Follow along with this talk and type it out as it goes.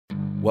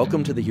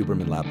Welcome to the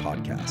Huberman Lab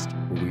podcast,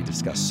 where we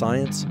discuss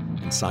science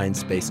and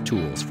science-based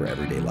tools for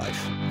everyday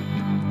life.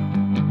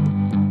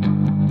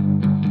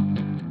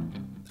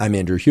 I'm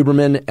Andrew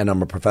Huberman, and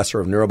I'm a professor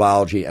of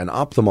neurobiology and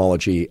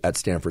ophthalmology at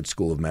Stanford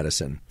School of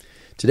Medicine.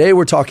 Today,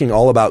 we're talking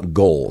all about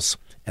goals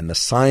and the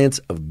science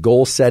of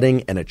goal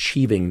setting and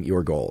achieving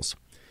your goals.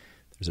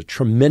 There's a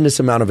tremendous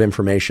amount of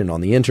information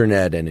on the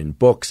internet and in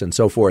books and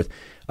so forth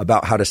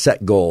about how to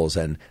set goals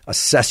and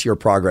assess your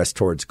progress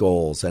towards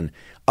goals and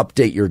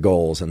update your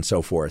goals and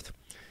so forth.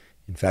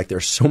 In fact,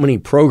 there's so many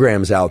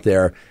programs out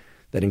there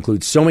that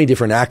include so many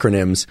different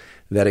acronyms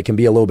that it can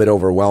be a little bit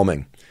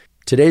overwhelming.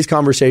 Today's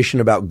conversation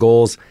about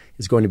goals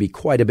is going to be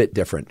quite a bit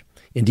different.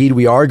 Indeed,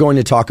 we are going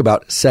to talk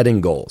about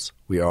setting goals.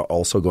 We are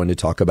also going to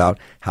talk about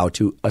how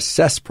to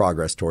assess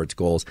progress towards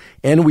goals,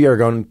 and we are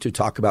going to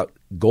talk about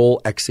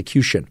goal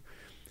execution.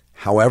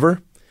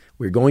 However,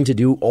 we're going to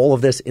do all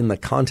of this in the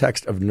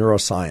context of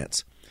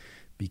neuroscience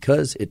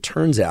because it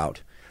turns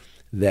out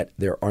that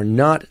there are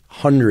not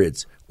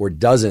hundreds or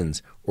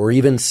dozens or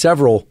even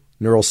several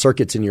neural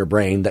circuits in your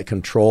brain that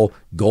control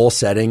goal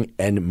setting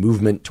and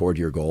movement toward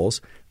your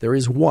goals. There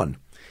is one.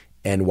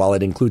 And while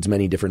it includes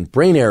many different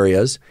brain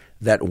areas,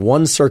 that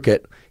one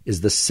circuit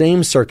is the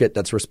same circuit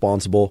that's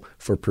responsible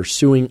for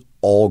pursuing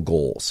all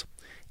goals.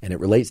 And it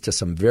relates to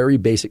some very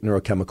basic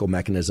neurochemical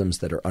mechanisms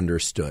that are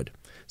understood.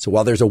 So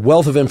while there's a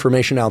wealth of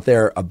information out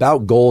there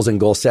about goals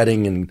and goal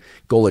setting and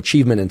goal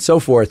achievement and so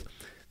forth,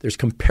 there's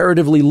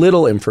comparatively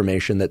little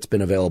information that's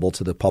been available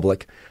to the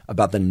public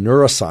about the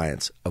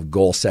neuroscience of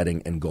goal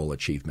setting and goal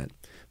achievement.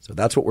 So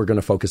that's what we're going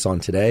to focus on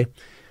today.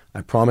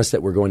 I promise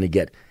that we're going to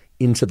get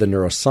into the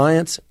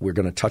neuroscience. We're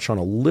going to touch on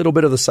a little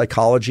bit of the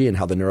psychology and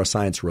how the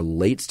neuroscience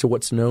relates to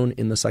what's known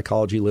in the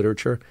psychology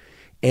literature.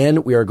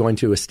 And we are going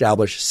to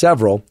establish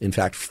several, in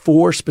fact,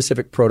 4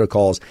 specific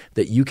protocols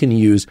that you can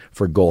use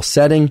for goal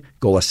setting,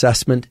 goal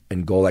assessment,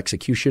 and goal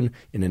execution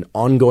in an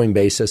ongoing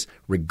basis,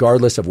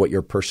 regardless of what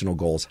your personal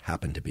goals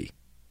happen to be.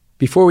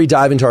 Before we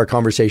dive into our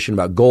conversation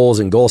about goals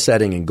and goal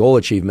setting and goal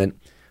achievement,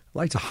 I'd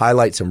like to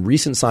highlight some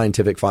recent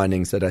scientific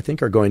findings that I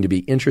think are going to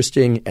be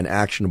interesting and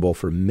actionable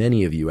for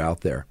many of you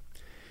out there.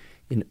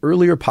 In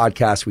earlier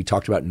podcasts, we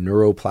talked about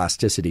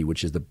neuroplasticity,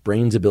 which is the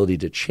brain's ability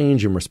to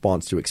change in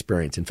response to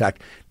experience. In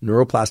fact,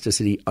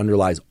 neuroplasticity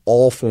underlies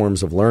all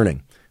forms of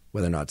learning,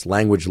 whether or not it's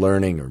language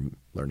learning or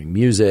learning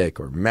music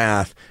or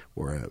math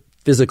or a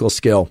physical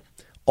skill.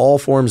 All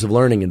forms of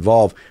learning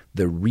involve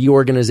the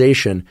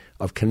reorganization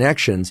of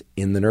connections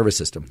in the nervous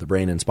system, the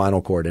brain and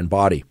spinal cord and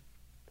body.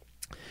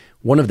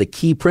 One of the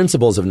key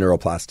principles of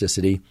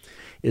neuroplasticity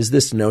is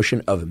this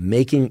notion of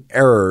making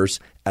errors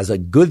as a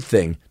good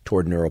thing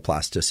toward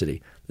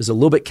neuroplasticity. This is a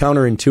little bit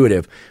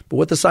counterintuitive, but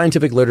what the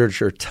scientific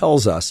literature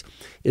tells us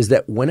is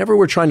that whenever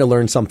we're trying to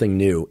learn something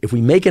new, if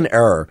we make an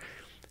error,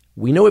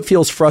 we know it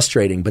feels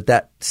frustrating, but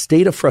that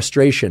state of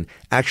frustration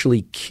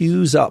actually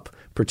cues up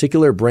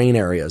particular brain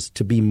areas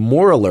to be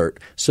more alert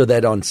so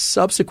that on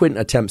subsequent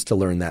attempts to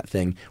learn that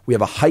thing, we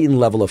have a heightened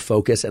level of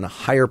focus and a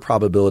higher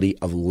probability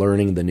of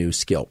learning the new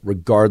skill,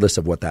 regardless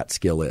of what that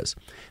skill is.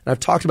 And I've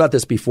talked about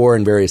this before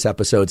in various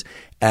episodes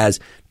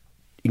as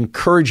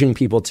encouraging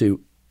people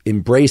to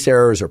embrace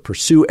errors or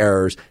pursue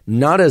errors,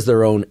 not as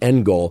their own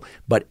end goal,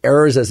 but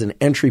errors as an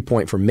entry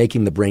point for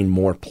making the brain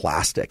more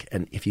plastic.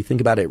 And if you think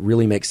about it, it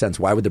really makes sense.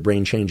 Why would the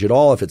brain change at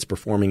all if it's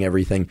performing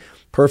everything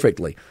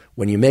perfectly?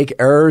 When you make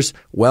errors,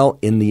 well,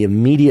 in the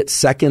immediate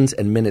seconds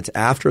and minutes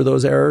after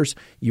those errors,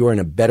 you are in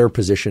a better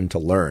position to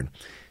learn.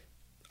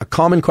 A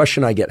common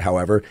question I get,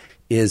 however,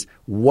 is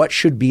what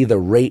should be the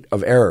rate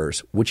of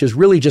errors, which is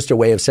really just a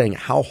way of saying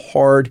how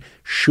hard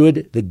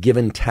should the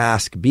given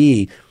task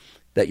be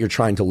that you're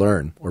trying to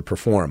learn or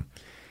perform.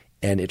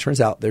 And it turns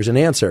out there's an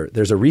answer.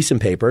 There's a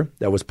recent paper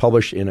that was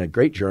published in a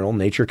great journal,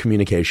 Nature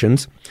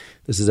Communications.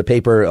 This is a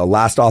paper, a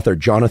last author,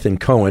 Jonathan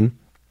Cohen.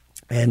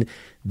 And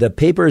the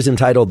paper is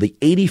entitled The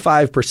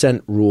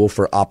 85% Rule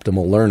for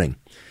Optimal Learning.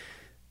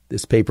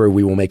 This paper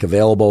we will make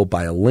available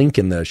by a link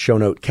in the show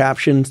note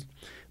captions.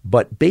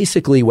 But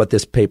basically what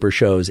this paper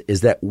shows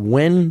is that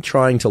when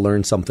trying to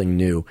learn something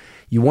new,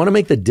 you want to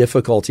make the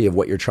difficulty of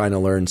what you're trying to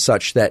learn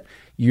such that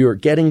you're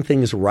getting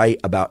things right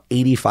about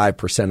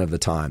 85% of the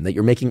time, that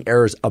you're making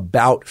errors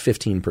about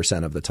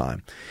 15% of the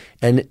time.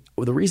 And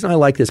the reason I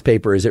like this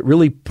paper is it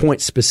really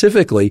points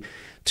specifically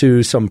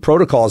to some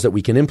protocols that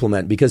we can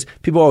implement because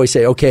people always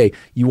say, okay,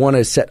 you want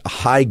to set a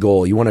high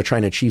goal. You want to try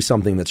and achieve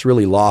something that's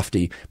really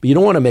lofty, but you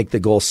don't want to make the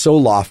goal so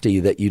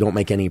lofty that you don't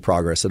make any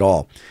progress at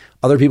all.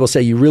 Other people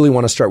say you really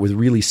want to start with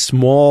really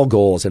small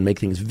goals and make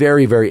things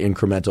very, very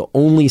incremental.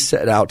 Only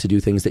set out to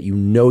do things that you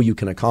know you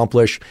can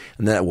accomplish,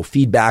 and that will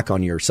feed back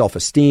on your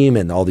self-esteem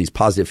and all these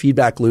positive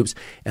feedback loops.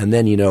 And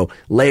then,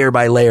 layer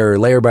by layer,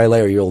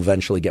 you'll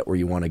eventually get where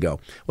you want to go.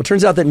 Well, it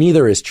turns out that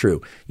neither is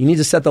true. You need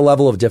to set the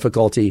level of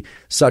difficulty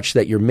such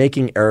that you're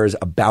making errors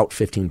about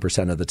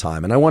 15% of the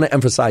time. And I want to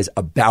emphasize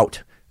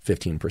about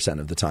 15%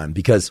 of the time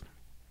because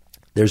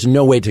There's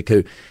no way to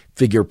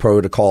configure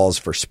protocols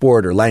for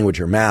sport or language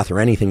or math or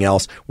anything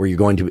else where you're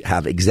going to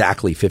have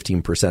exactly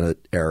 15% of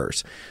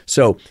errors.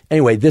 So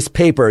anyway, this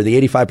paper,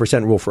 the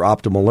 85% rule for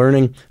optimal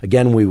learning,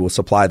 again, we will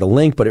supply the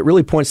link, but it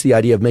really points to the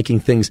idea of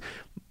making things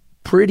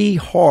pretty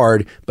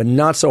hard, but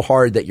not so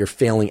hard that you're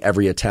failing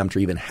every attempt or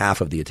even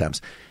half of the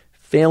attempts.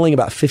 Failing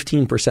about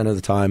 15% of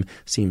the time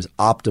seems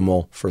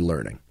optimal for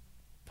learning.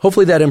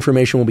 Hopefully that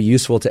information will be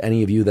useful to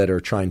any of you that are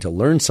trying to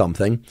learn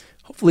something.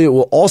 Hopefully it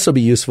will also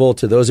be useful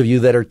to those of you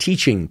that are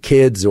teaching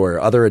kids or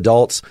other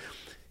adults.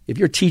 If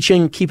you're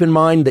teaching, keep in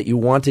mind that you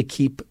want to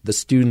keep the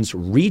students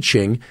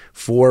reaching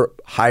for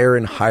higher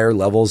and higher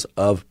levels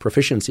of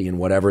proficiency in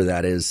whatever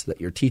that is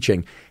that you're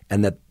teaching,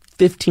 and that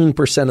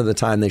 15% of the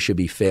time they should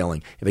be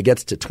failing. If it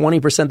gets to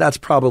 20%, that's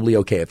probably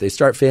okay. If they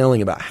start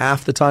failing about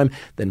half the time,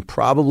 then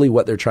probably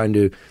what they're trying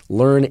to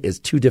learn is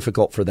too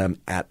difficult for them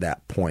at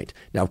that point.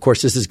 Now, of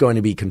course, this is going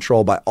to be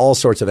controlled by all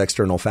sorts of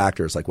external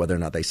factors, like whether or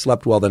not they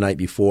slept well the night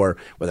before,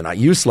 whether or not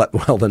you slept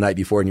well the night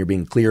before and you're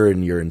being clear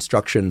in your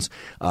instructions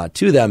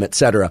to them,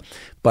 etc.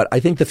 But I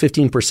think the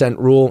 15%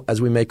 rule, as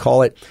we may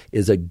call it,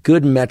 is a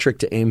good metric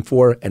to aim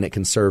for, and it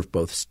can serve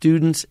both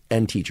students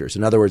and teachers.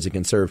 In other words, it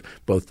can serve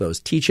both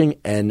those teaching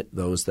and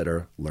those that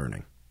are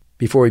learning.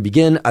 Before we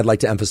begin, I'd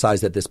like to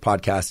emphasize that this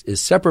podcast is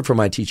separate from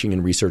my teaching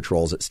and research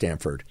roles at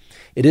Stanford.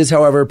 It is,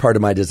 however, part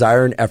of my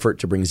desire and effort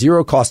to bring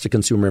zero cost to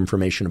consumer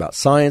information about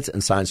science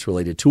and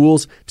science-related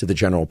tools to the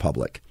general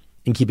public.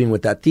 In keeping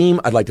with that theme,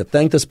 I'd like to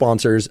thank the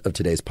sponsors of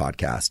today's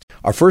podcast.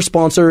 Our first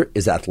sponsor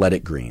is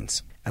Athletic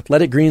Greens.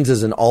 Athletic Greens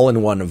is an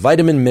all-in-one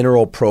vitamin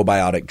mineral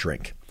probiotic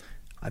drink.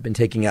 I've been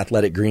taking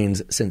Athletic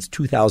Greens since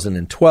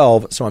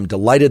 2012, so I'm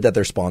delighted that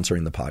they're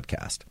sponsoring the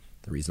podcast.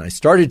 The reason I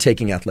started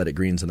taking Athletic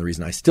Greens and the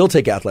reason I still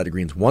take Athletic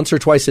Greens once or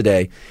twice a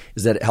day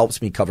is that it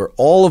helps me cover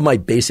all of my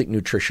basic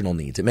nutritional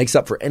needs. It makes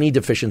up for any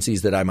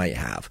deficiencies that I might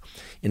have.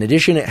 In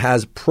addition, it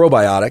has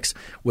probiotics,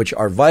 which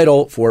are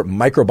vital for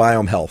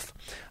microbiome health.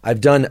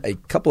 I've done a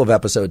couple of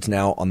episodes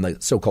now on the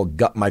so-called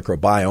gut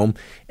microbiome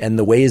and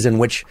the ways in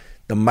which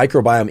the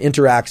microbiome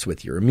interacts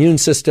with your immune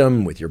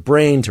system, with your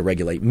brain to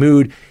regulate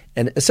mood,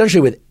 and essentially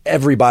with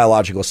every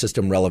biological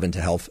system relevant to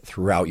health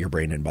throughout your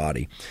brain and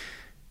body.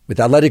 With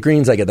Athletic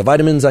Greens, I get the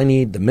vitamins I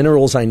need, the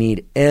minerals I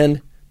need,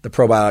 and the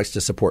probiotics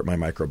to support my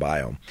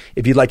microbiome.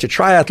 If you'd like to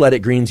try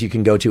Athletic Greens, you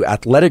can go to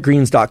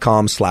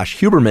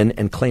athleticgreens.com/Huberman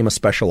and claim a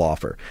special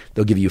offer.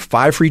 They'll give you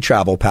 5 free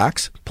travel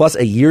packs, plus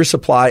a year's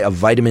supply of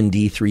vitamin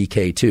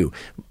D3K2.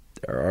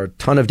 There are a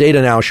ton of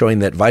data now showing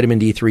that vitamin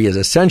D3 is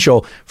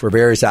essential for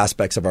various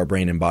aspects of our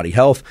brain and body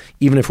health.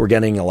 Even if we're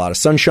getting a lot of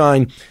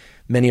sunshine,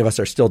 many of us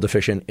are still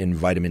deficient in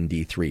vitamin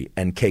D3.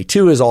 And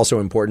K2 is also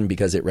important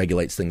because it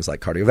regulates things like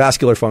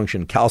cardiovascular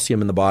function,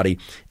 calcium in the body,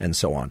 and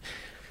so on.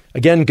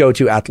 Again, go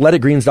to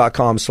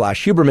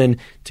athleticgreens.com/Huberman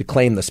to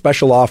claim the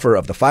special offer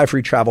of the 5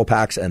 free travel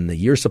packs and the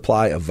year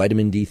supply of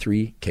vitamin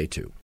D3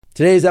 K2.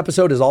 Today's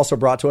episode is also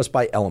brought to us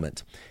by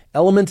Element.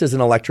 Element is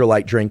an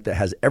electrolyte drink that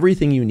has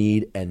everything you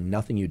need and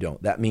nothing you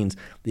don't. That means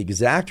the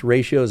exact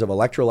ratios of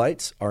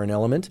electrolytes are in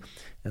Element,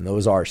 and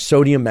those are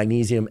sodium,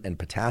 magnesium, and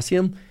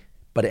potassium,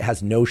 but it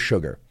has no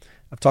sugar.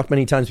 I've talked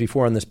many times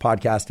before on this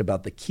podcast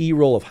about the key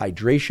role of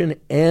hydration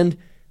and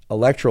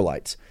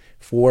electrolytes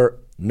for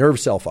nerve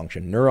cell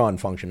function, neuron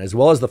function, as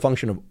well as the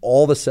function of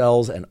all the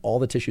cells and all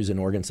the tissues and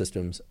organ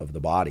systems of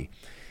the body.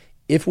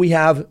 If we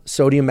have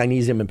sodium,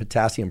 magnesium, and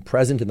potassium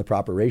present in the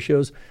proper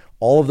ratios,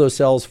 all of those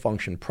cells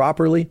function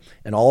properly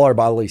and all our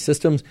bodily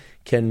systems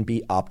can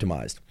be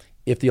optimized.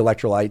 If the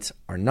electrolytes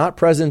are not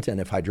present and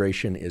if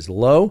hydration is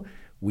low,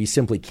 we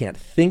simply can't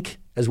think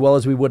as well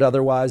as we would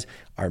otherwise.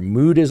 Our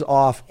mood is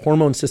off,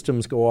 hormone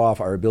systems go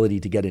off, our ability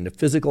to get into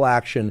physical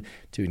action,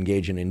 to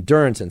engage in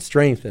endurance and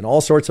strength and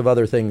all sorts of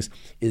other things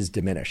is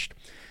diminished.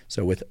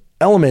 So with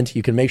Element,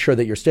 you can make sure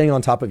that you're staying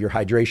on top of your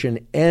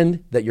hydration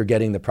and that you're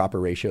getting the proper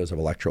ratios of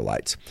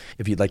electrolytes.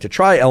 If you'd like to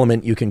try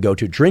Element, you can go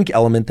to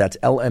drinkelement, that's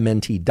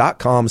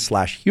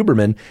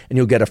lmnt.com/Huberman, and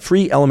you'll get a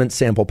free Element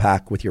sample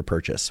pack with your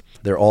purchase.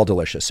 They're all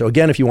delicious. So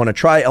again, if you want to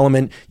try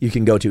Element, you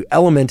can go to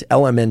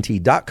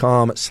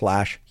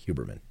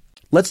lmnt.com/Huberman.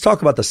 Let's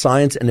talk about the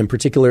science and in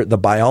particular the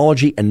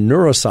biology and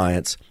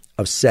neuroscience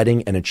of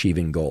setting and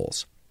achieving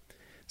goals.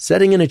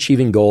 Setting and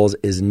achieving goals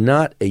is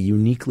not a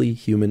uniquely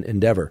human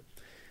endeavor.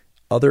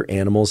 Other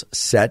animals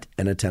set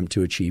and attempt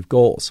to achieve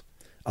goals.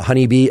 A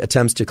honeybee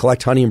attempts to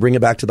collect honey and bring it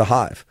back to the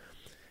hive.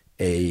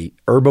 A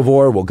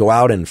herbivore will go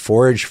out and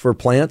forage for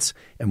plants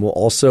and will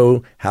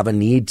also have a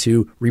need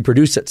to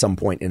reproduce at some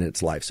point in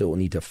its life. So it will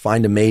need to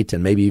find a mate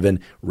and maybe even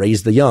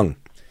raise the young,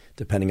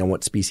 depending on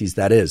what species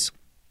that is.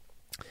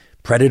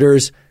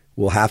 Predators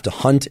will have to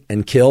hunt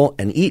and kill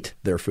and eat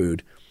their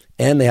food,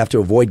 and they have to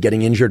avoid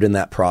getting injured in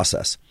that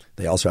process.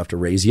 They also have to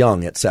raise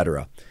young,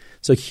 etc.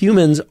 So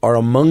humans are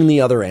among the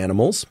other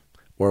animals,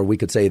 or we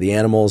could say the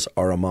animals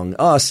are among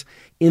us,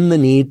 in the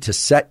need to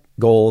set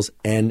goals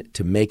and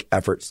to make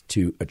efforts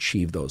to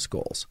achieve those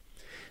goals.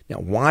 Now,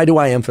 why do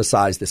I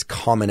emphasize this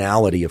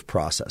commonality of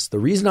process? The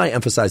reason I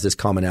emphasize this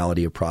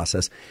commonality of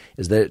process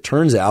is that it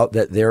turns out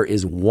that there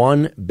is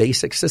one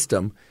basic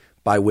system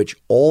by which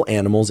all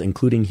animals,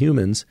 including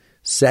humans,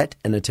 set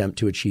and attempt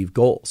to achieve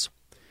goals.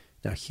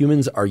 Now,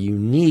 humans are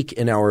unique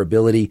in our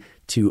ability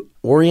to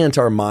orient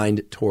our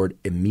mind toward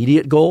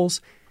immediate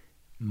goals,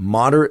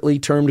 moderately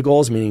termed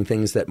goals, meaning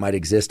things that might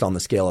exist on the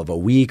scale of a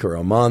week or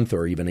a month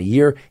or even a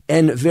year,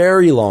 and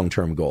very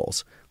long-term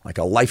goals, like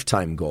a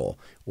lifetime goal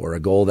or a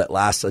goal that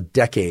lasts a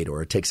decade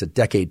or it takes a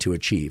decade to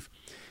achieve.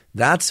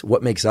 That's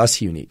what makes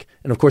us unique.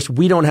 And of course,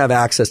 we don't have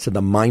access to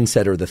the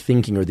mindset or the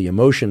thinking or the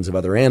emotions of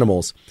other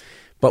animals.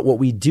 But what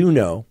we do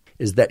know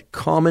is that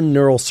common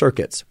neural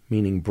circuits,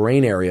 meaning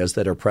brain areas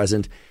that are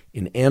present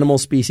in animal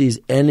species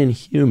and in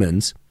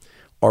humans,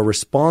 are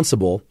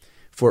responsible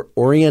for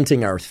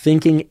orienting our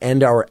thinking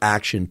and our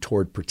action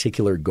toward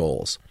particular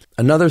goals.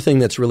 Another thing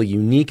that's really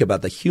unique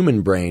about the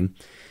human brain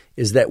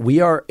is that we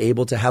are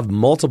able to have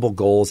multiple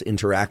goals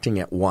interacting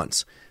at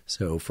once.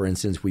 So, for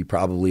instance, we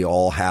probably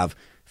all have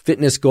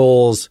fitness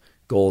goals,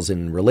 goals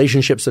in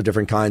relationships of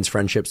different kinds,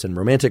 friendships and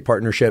romantic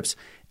partnerships,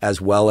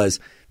 as well as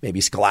maybe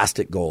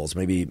scholastic goals.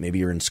 Maybe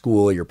you're in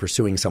school, you're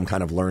pursuing some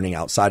kind of learning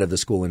outside of the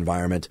school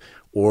environment,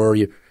 or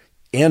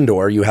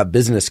you have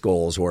business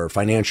goals or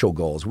financial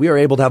goals. We are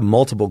able to have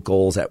multiple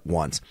goals at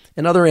once.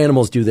 And other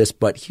animals do this,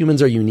 but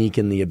humans are unique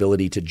in the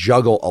ability to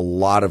juggle a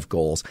lot of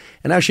goals.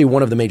 And actually,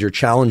 one of the major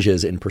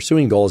challenges in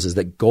pursuing goals is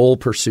that goal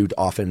pursuit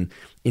often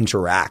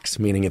interacts,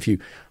 meaning if you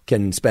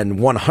can spend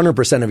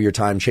 100% of your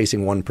time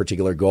chasing one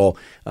particular goal,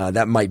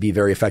 that might be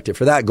very effective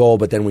for that goal,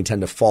 but then we tend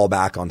to fall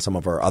back on some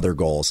of our other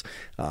goals.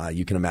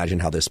 You can imagine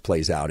how this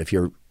plays out. If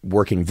you're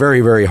working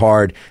very, very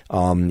hard,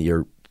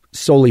 you're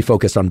solely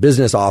focused on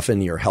business,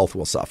 often your health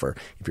will suffer.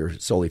 If you're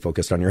solely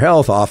focused on your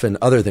health, often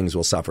other things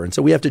will suffer. And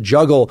so we have to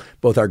juggle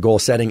both our goal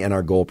setting and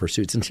our goal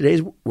pursuits. And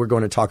today we're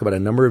going to talk about a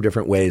number of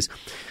different ways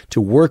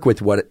to work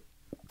with what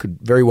could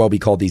very well be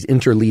called these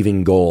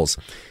interleaving goals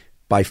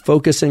by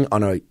focusing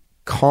on a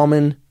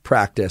common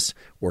practice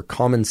or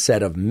common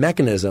set of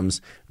mechanisms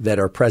that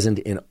are present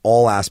in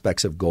all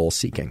aspects of goal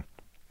seeking.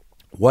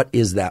 What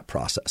is that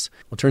process?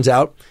 Well, it turns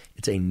out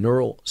it's a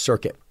neural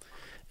circuit.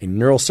 A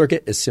neural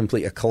circuit is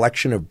simply a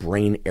collection of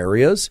brain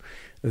areas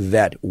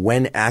that,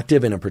 when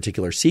active in a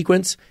particular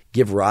sequence,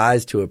 give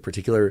rise to a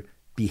particular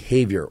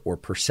behavior or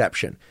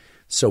perception.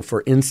 So,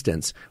 for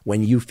instance,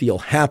 when you feel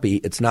happy,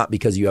 it's not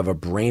because you have a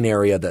brain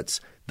area that's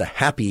the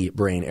happy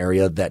brain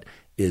area that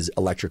is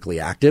electrically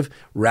active.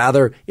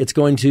 Rather, it's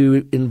going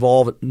to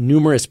involve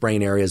numerous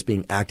brain areas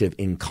being active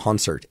in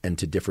concert and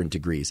to different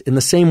degrees. In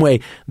the same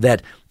way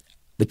that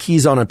the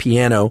keys on a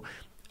piano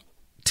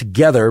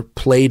together,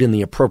 played in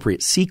the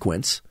appropriate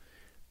sequence,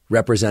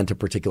 represent a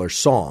particular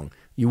song.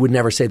 You would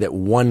never say that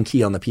one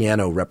key on the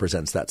piano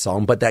represents that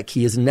song, but that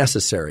key is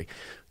necessary.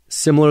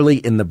 Similarly,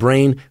 in the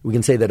brain, we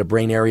can say that a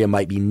brain area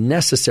might be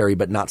necessary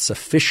but not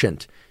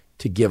sufficient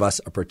to give us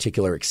a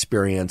particular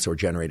experience or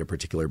generate a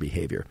particular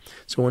behavior.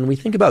 So when we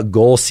think about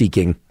goal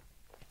seeking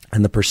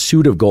and the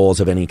pursuit of goals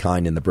of any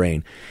kind in the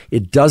brain,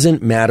 it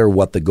doesn't matter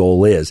what the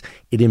goal is.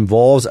 It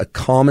involves a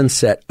common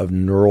set of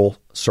neural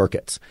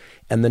circuits.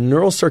 And the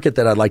neural circuit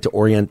that I'd like to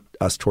orient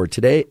us toward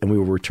today, and we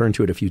will return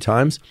to it a few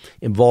times,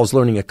 involves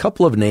learning a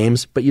couple of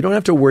names, but you don't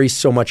have to worry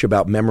so much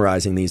about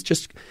memorizing these.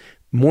 Just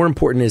more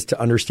important is to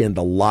understand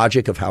the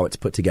logic of how it's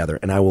put together,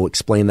 and I will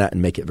explain that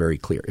and make it very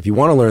clear. If you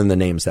want to learn the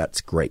names, that's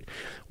great.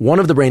 One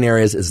of the brain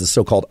areas is the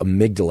so-called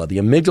amygdala. The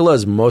amygdala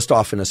is most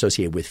often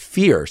associated with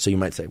fear, so you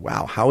might say,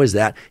 wow, how is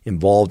that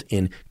involved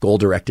in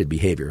goal-directed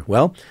behavior?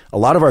 Well, a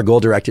lot of our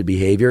goal-directed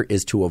behavior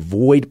is to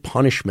avoid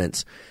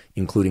punishments,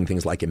 including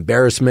things like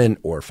embarrassment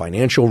or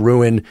financial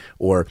ruin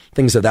or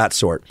things of that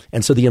sort.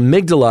 And so the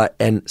amygdala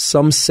and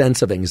some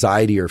sense of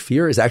anxiety or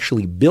fear is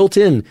actually built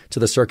in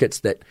to the circuits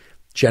that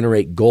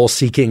generate goal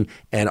seeking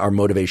and our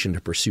motivation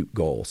to pursue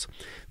goals.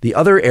 The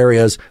other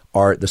areas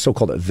are the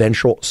so-called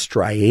ventral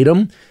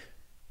striatum.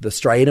 The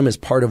striatum is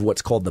part of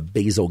what's called the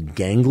basal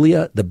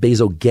ganglia. The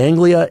basal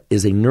ganglia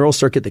is a neural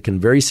circuit that can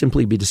very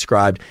simply be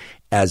described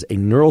as a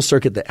neural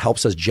circuit that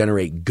helps us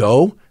generate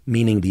go,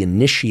 meaning the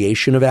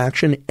initiation of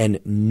action, and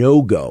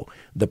no-go,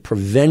 the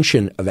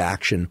prevention of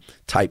action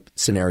type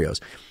scenarios.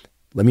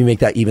 Let me make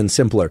that even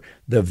simpler.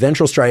 The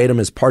ventral striatum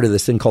is part of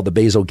this thing called the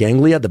basal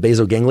ganglia. The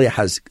basal ganglia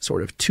has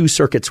sort of two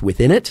circuits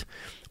within it.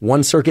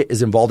 One circuit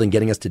is involved in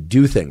getting us to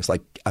do things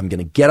like I'm going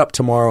to get up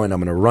tomorrow and I'm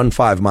going to run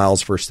 5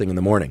 miles first thing in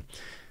the morning.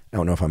 I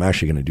don't know if I'm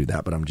actually going to do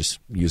that, but I'm just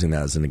using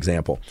that as an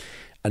example.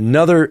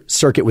 Another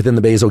circuit within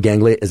the basal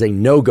ganglia is a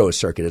no-go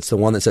circuit. It's the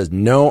one that says,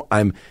 no,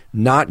 I'm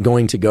not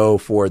going to go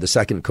for the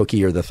second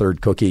cookie or the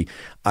third cookie.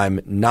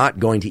 I'm not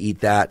going to eat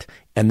that.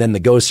 And then the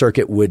go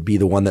circuit would be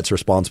the one that's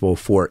responsible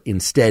for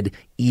instead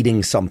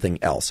eating something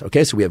else.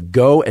 Okay, so we have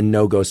go and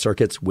no-go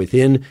circuits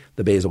within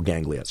the basal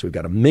ganglia. So we've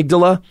got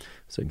amygdala,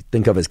 so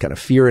think of as kind of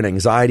fear and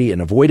anxiety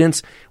and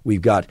avoidance.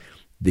 We've got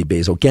the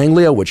basal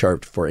ganglia, which are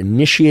for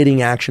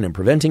initiating action and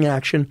preventing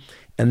action.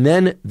 And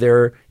then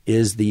there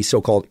is the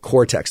so-called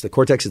cortex. The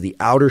cortex is the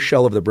outer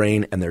shell of the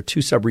brain, and there are two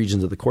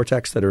subregions of the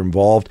cortex that are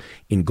involved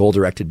in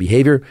goal-directed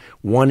behavior.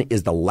 One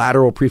is the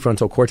lateral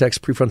prefrontal cortex.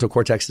 Prefrontal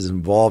cortex is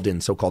involved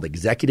in so-called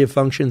executive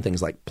function,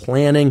 things like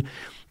planning.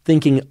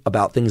 thinking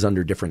about things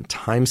under different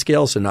time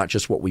scales. So not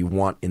just what we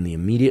want in the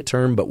immediate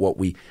term, but what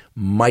we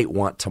might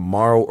want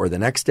tomorrow or the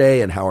next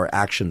day, and how our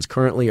actions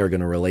currently are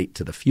going to relate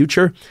to the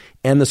future.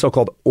 And the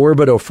so-called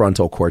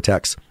orbitofrontal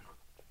cortex.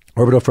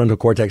 Orbitofrontal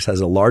cortex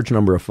has a large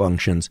number of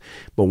functions,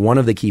 but one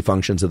of the key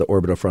functions of the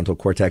orbitofrontal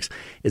cortex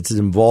is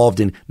involved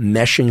in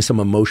meshing some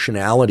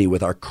emotionality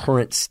with our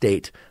current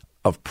state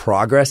of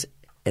progress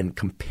and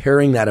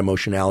comparing that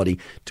emotionality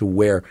to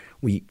where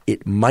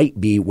it might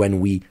be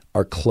when we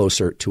are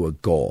closer to a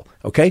goal.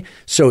 Okay?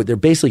 So there are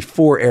basically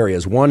 4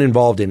 areas, one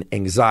involved in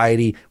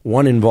anxiety,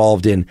 one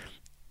involved in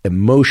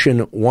emotion,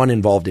 one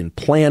involved in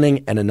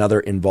planning, and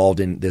another involved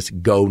in this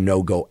go,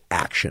 no-go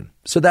action.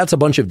 So that's a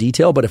bunch of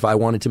detail, but if I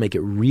wanted to make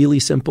it really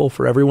simple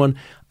for everyone,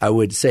 I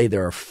would say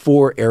there are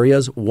 4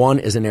 areas. One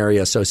is an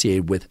area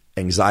associated with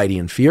anxiety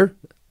and fear.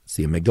 It's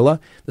the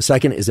amygdala. The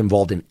second is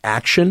involved in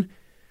action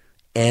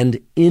and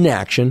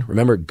inaction.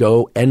 Remember,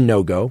 go and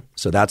no-go.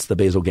 So that's the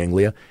basal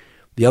ganglia.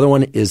 The other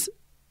one is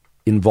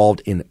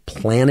involved in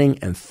planning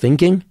and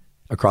thinking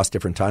across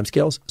different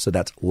timescales. So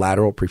that's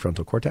lateral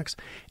prefrontal cortex.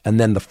 And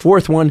then the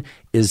fourth one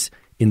is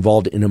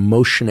involved in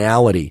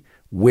emotionality,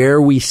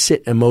 where we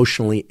sit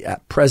emotionally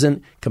at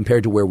present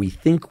compared to where we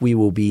think we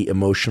will be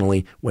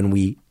emotionally when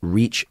we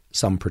reach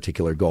some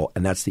particular goal.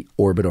 And that's the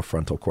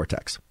orbitofrontal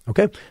cortex.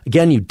 Okay?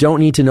 Again, you don't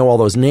need to know all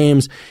those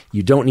names.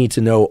 You don't need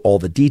to know all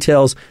the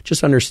details.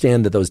 Just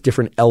understand that those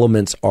different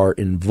elements are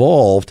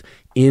involved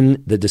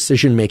in the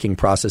decision-making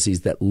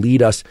processes that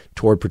lead us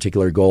toward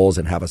particular goals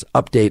and have us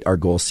update our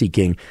goal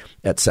seeking,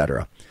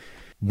 etc.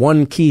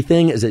 One key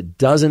thing is it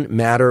doesn't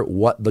matter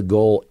what the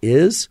goal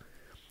is.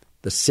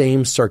 The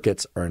same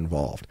circuits are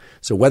involved.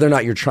 So whether or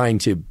not you're trying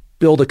to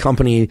build a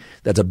company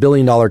that's $1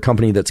 billion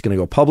company that's going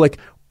to go public,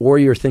 or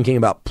you're thinking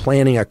about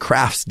planning a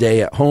crafts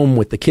day at home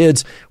with the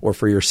kids or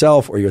for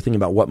yourself, or you're thinking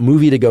about what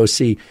movie to go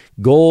see,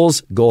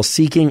 goals, goal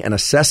seeking, and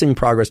assessing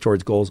progress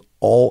towards goals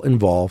all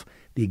involve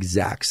the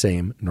exact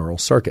same neural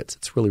circuits.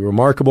 It's really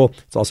remarkable.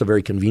 It's also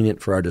very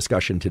convenient for our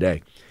discussion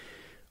today.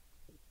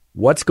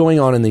 What's going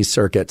on in these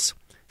circuits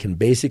can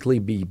basically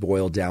be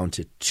boiled down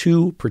to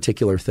 2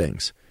 particular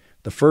things.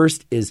 The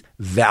first is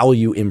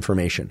value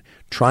information,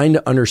 trying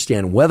to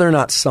understand whether or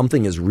not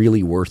something is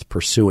really worth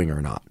pursuing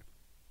or not.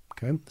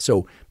 Okay?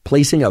 So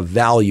placing a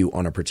value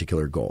on a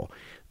particular goal.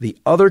 The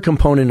other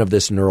component of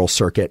this neural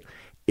circuit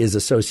is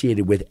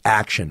associated with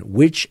action,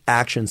 which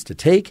actions to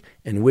take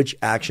and which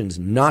actions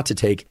not to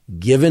take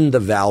given the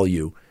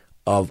value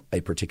of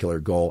a particular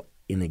goal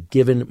in a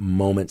given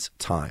moment's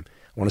time.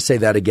 I want to say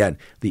that again.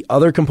 The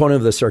other component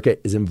of the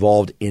circuit is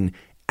involved in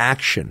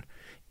action,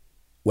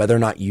 whether or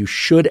not you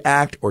should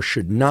act or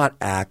should not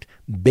act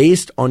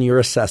based on your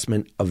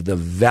assessment of the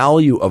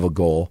value of a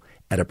goal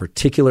at a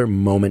particular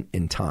moment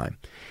in time.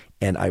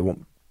 And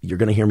you're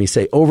going to hear me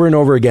say over and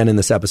over again in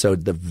this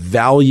episode, the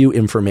value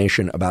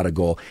information about a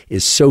goal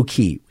is so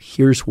key.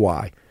 Here's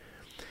why.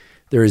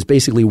 There is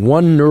basically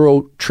one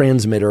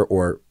neurotransmitter,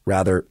 or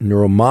rather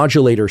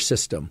neuromodulator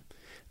system,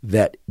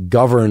 that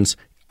governs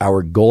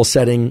our goal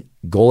setting,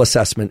 goal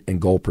assessment, and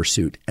goal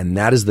pursuit. And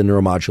that is the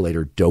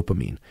neuromodulator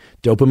dopamine.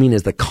 Dopamine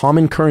is the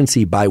common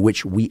currency by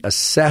which we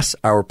assess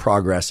our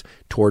progress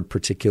toward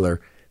particular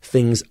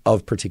things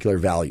of particular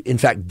value. In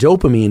fact,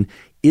 dopamine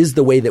is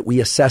the way that we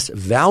assess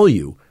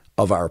value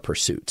of our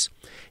pursuits.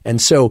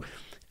 And so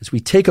as we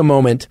take a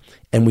moment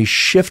and we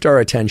shift our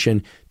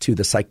attention to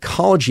the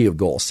psychology of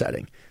goal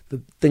setting,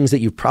 the things that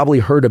you've probably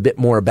heard a bit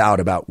more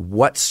about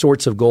what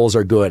sorts of goals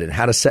are good and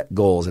how to set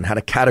goals and how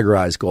to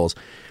categorize goals,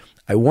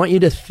 I want you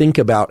to think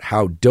about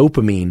how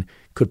dopamine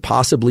could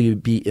possibly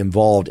be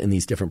involved in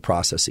these different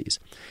processes.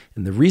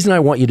 And the reason I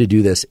want you to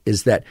do this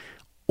is that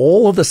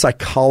all of the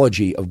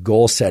psychology of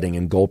goal setting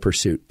and goal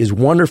pursuit is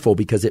wonderful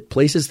because it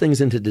places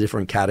things into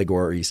different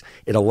categories.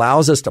 It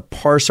allows us to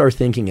parse our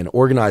thinking and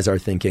organize our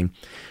thinking.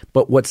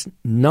 But what's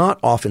not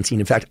often seen,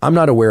 in fact, I'm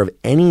not aware of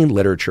any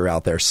literature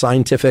out there,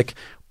 scientific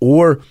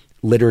or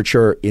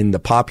literature in the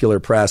popular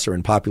press or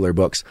in popular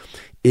books,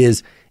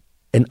 is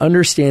an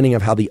understanding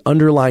of how the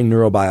underlying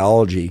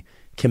neurobiology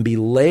can be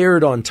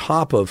layered on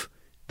top of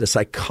the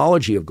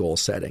psychology of goal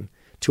setting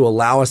to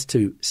allow us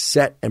to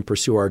set and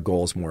pursue our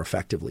goals more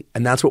effectively.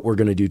 And that's what we're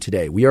going to do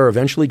today. We are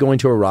eventually going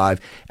to arrive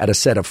at a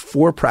set of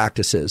 4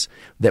 practices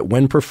that,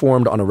 when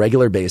performed on a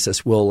regular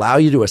basis, will allow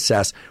you to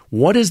assess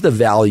what is the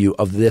value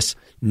of this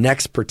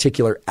next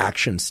particular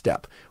action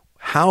step.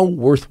 How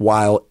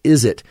worthwhile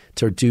is it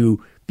to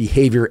do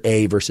behavior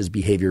A versus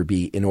behavior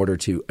B in order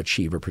to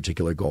achieve a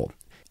particular goal?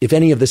 If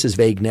any of this is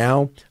vague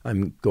now,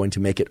 I'm going to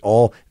make it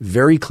all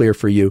very clear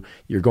for you.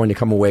 You're going to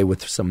come away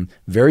with some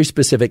very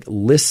specific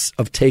lists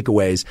of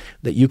takeaways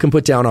that you can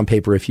put down on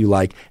paper if you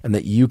like, and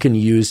that you can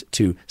use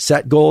to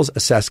set goals,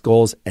 assess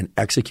goals, and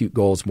execute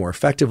goals more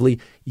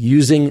effectively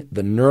using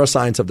the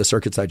neuroscience of the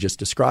circuits I just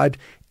described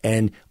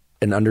and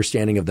an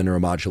understanding of the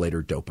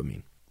neuromodulator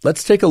dopamine.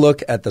 Let's take a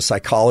look at the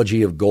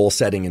psychology of goal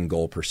setting and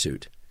goal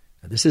pursuit.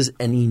 This is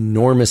an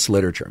enormous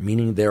literature,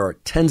 meaning there are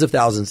tens of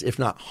thousands, if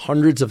not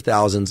hundreds of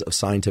thousands of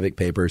scientific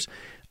papers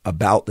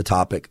about the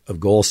topic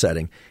of goal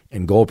setting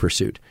and goal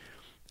pursuit.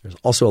 There's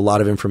also a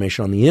lot of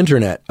information on the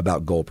internet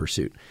about goal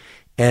pursuit.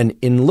 And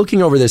in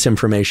looking over this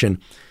information,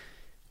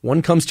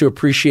 one comes to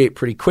appreciate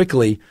pretty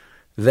quickly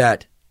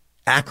that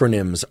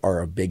acronyms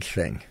are a big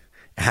thing.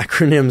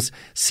 Acronyms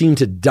seem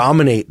to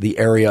dominate the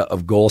area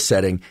of goal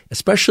setting,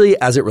 especially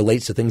as it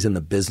relates to things in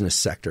the business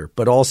sector,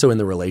 but also in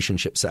the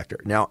relationship sector.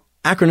 Now,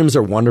 acronyms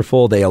are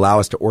wonderful. They allow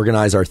us to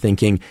organize our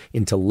thinking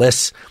into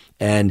lists,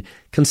 and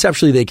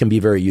conceptually they can be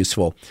very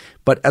useful.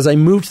 But as I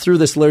moved through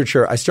this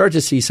literature, I started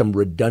to see some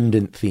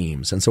redundant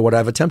themes. And so what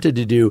I've attempted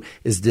to do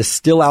is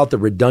distill out the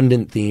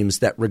redundant themes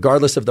that,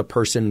 regardless of the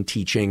person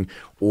teaching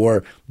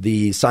or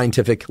the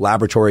scientific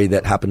laboratory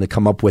that happened to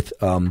come up with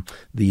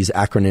these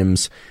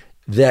acronyms,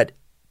 that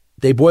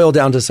they boil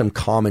down to some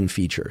common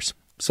features.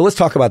 So let's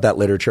talk about that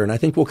literature, and I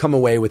think we'll come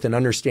away with an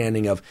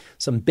understanding of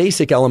some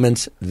basic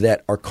elements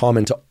that are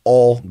common to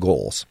all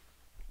goals.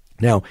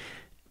 Now,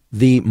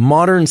 the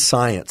modern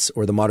science,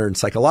 or the modern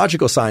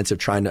psychological science of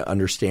trying to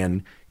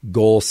understand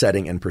goal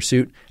setting and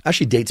pursuit,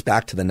 actually dates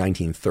back to the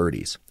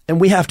 1930s. And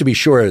we have to be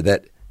sure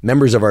that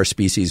members of our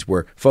species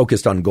were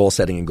focused on goal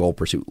setting and goal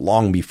pursuit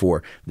long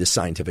before this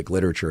scientific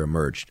literature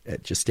emerged.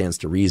 It just stands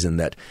to reason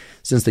that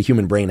since the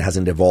human brain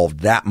hasn't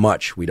evolved that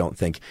much, we don't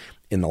think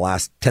in the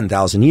last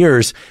 10,000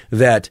 years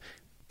that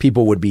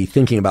people would be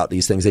thinking about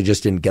these things. They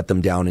just didn't get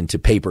them down into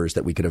papers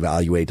that we could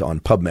evaluate on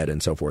PubMed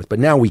and so forth. But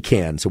now we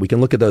can. So we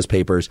can look at those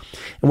papers.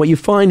 And what you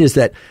find is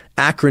that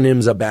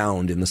acronyms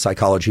abound in the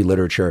psychology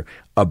literature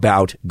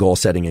about goal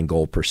setting and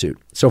goal pursuit.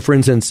 So for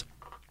instance,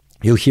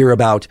 you'll hear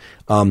about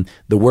the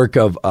work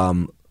of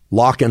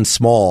Locke and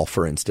Small,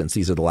 for instance.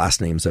 These are the last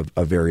names of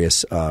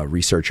various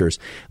researchers.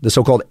 The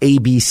so-called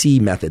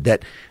ABC method,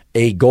 that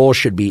a goal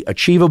should be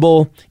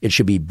achievable, it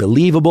should be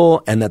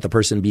believable, and that the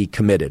person be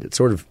committed. It's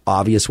sort of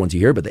obvious once you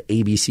hear it, but the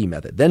ABC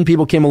method. Then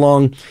people came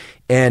along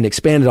and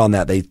expanded on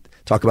that. They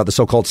talk about the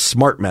so-called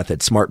SMART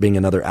method, SMART being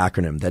another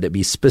acronym, that it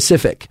be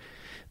specific,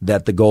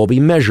 that the goal be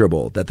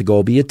measurable, that the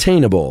goal be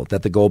attainable,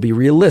 that the goal be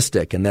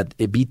realistic, and that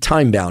it be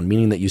time-bound,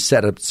 meaning that you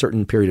set a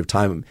certain period of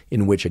time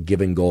in which a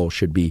given goal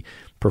should be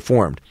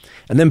performed.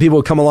 And then people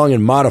would come along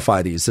and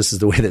modify these. This is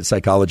the way that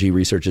psychology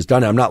research is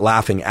done. I'm not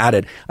laughing at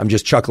it. I'm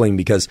just chuckling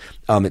because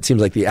it seems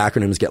like the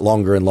acronyms get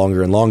longer and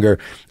longer and longer.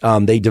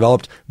 They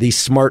developed the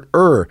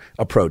SMART-ER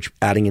approach,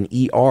 adding an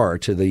ER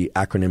to the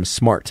acronym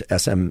SMART,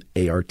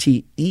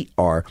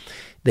 SMART-ER.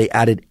 They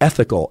added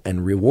ethical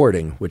and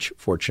rewarding, which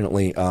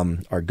fortunately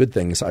are good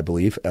things, I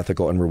believe,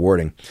 ethical and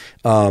rewarding.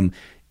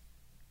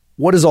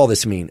 What does all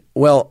this mean?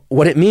 Well,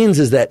 what it means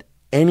is that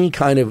any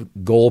kind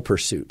of goal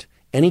pursuit,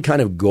 any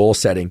kind of goal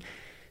setting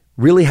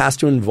really has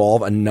to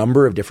involve a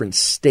number of different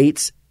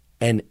states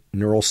and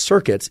neural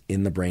circuits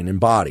in the brain and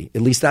body.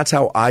 At least that's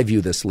how I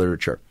view this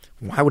literature.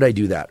 Why would I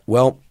do that?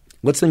 Well,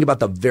 let's think about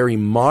the very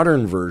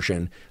modern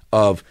version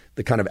of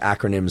the kind of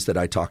acronyms that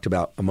I talked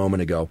about a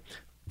moment ago,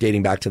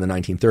 dating back to the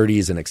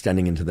 1930s and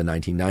extending into the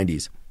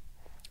 1990s.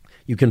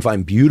 You can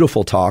find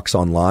beautiful talks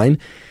online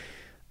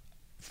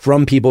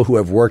from people who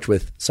have worked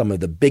with some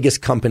of the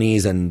biggest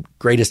companies and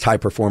greatest high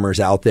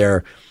performers out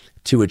there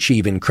to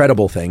achieve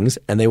incredible things.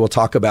 And they will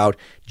talk about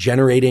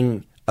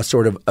generating a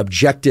sort of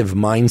objective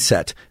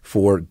mindset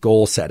for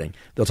goal setting.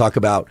 They'll talk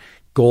about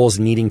goals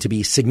needing to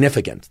be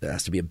significant. There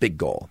has to be a big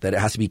goal, that it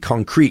has to be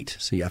concrete.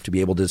 So you have to be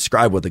able to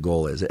describe what the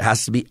goal is. It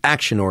has to be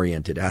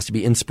action-oriented. It has to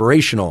be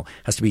inspirational.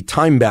 It has to be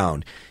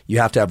time-bound. You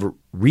have to have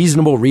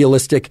reasonable,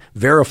 realistic,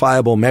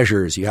 verifiable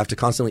measures. You have to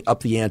constantly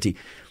up the ante.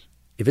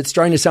 If it's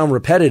starting to sound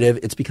repetitive,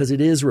 it's because it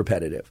is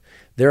repetitive.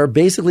 There are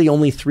basically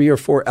only 3 or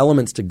 4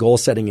 elements to goal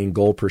setting and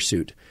goal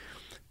pursuit.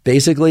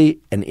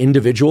 Basically, an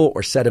individual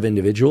or set of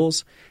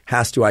individuals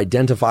has to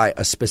identify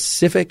a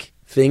specific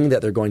thing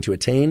that they're going to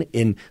attain.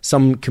 In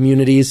some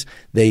communities,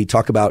 they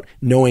talk about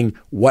knowing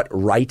what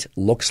right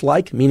looks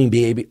like, meaning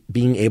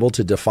being able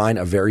to define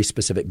a very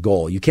specific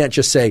goal. You can't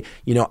just say,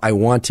 I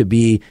want to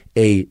be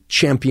a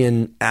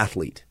champion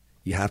athlete.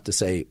 You have to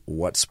say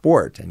what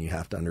sport, and you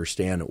have to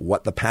understand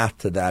what the path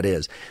to that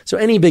is. So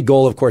any big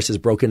goal, of course, is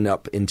broken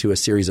up into a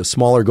series of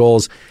smaller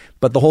goals,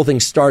 but the whole thing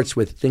starts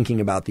with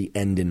thinking about the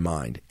end in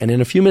mind. And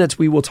in a few minutes,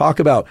 we will talk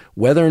about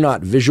whether or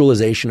not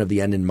visualization of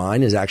the end in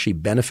mind is actually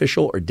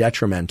beneficial or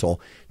detrimental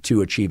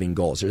to achieving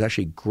goals. There's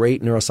actually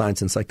great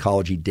neuroscience and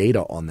psychology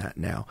data on that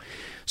now.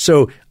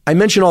 So I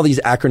mention all these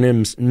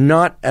acronyms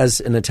not as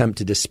an attempt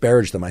to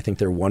disparage them. I think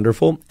they're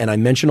wonderful. And I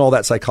mention all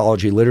that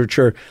psychology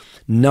literature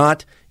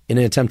not in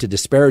an attempt to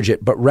disparage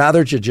it, but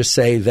rather to just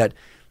say that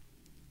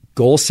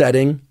goal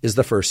setting is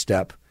the first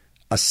step.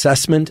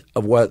 Assessment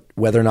of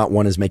whether or not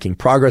one is making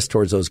progress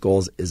towards those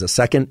goals is a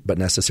second but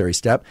necessary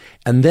step.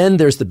 And then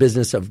there's the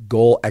business of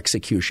goal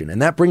execution.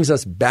 And that brings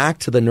us back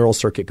to the neural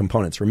circuit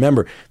components.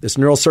 Remember, this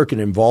neural circuit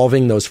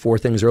involving those 4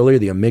 things earlier,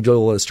 the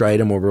amygdala,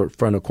 striatum,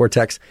 orbitofrontal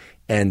cortex,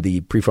 and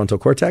the prefrontal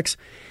cortex,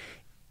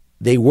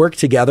 they work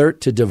together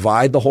to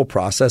divide the whole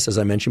process, as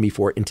I mentioned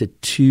before, into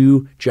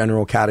 2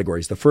 general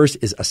categories. The first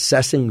is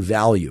assessing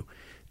value,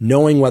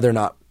 knowing whether or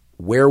not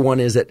where one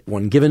is at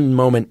one given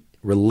moment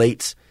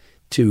relates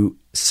to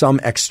some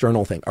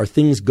external thing. Are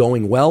things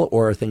going well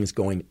or are things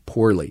going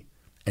poorly?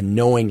 and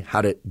knowing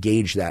how to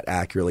gauge that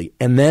accurately.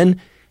 And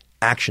then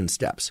action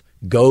steps,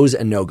 goes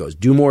and no-goes.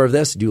 Do more of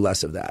this, do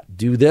less of that.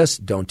 Do this,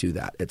 don't do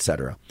that,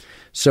 etc.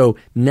 So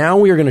now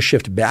we are going to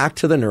shift back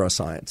to the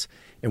neuroscience,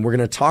 and we're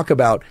going to talk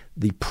about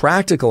the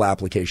practical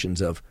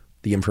applications of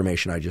the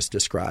information I just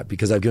described,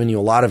 because I've given you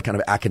a lot of kind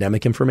of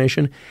academic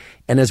information.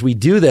 And as we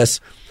do this,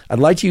 I'd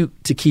like you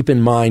to keep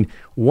in mind,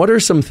 what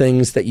are some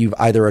things that you've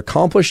either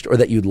accomplished or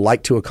that you'd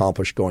like to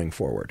accomplish going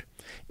forward?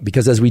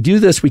 Because as we do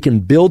this, we can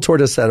build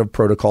toward a set of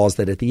protocols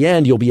that at the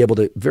end, you'll be able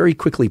to very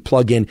quickly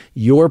plug in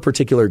your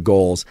particular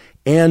goals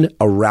and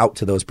a route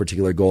to those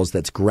particular goals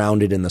that's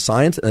grounded in the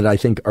science, and that I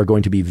think are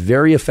going to be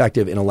very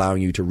effective in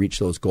allowing you to reach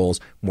those goals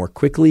more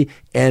quickly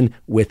and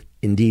with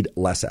indeed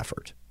less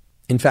effort.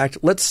 In fact,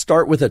 let's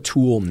start with a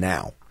tool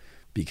now,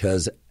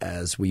 because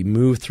as we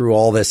move through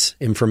all this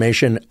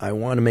information, I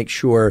want to make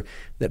sure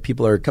that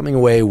people are coming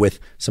away with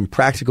some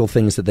practical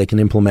things that they can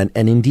implement,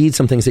 and indeed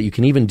some things that you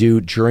can even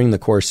do during the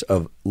course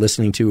of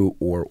listening to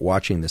or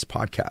watching this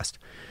podcast.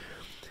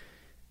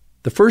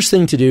 The first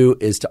thing to do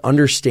is to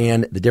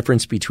understand the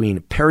difference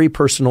between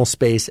peripersonal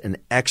space and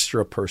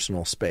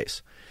extrapersonal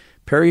space.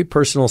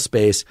 Peripersonal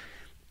space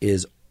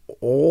is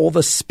all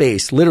the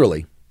space,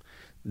 literally,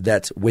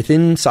 that's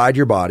within inside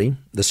your body,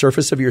 the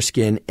surface of your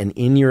skin, and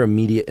in your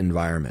immediate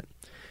environment.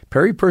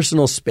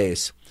 Peripersonal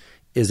space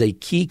is a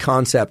key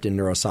concept in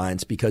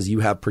neuroscience because you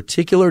have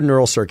particular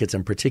neural circuits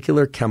and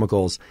particular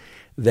chemicals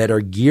that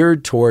are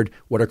geared toward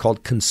what are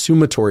called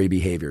consumatory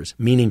behaviors,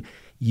 meaning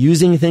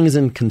using things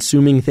and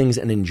consuming things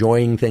and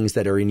enjoying things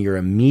that are in your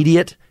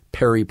immediate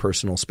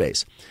peripersonal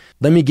space.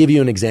 Let me give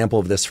you an example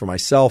of this for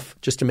myself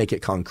just to make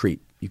it concrete.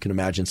 You can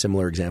imagine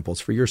similar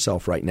examples for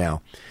yourself right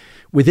now.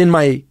 Within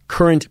my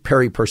current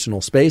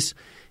peripersonal space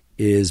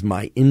is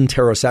my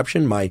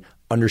interoception, my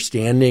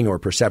understanding or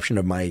perception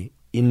of my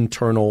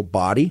internal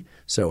body.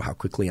 So how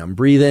quickly I'm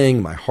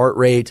breathing, my heart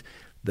rate,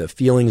 the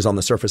feelings on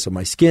the surface of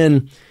my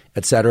skin,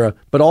 etc.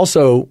 But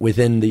also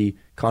within the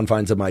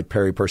confines of my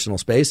peripersonal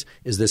space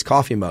is this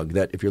coffee mug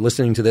that, if you're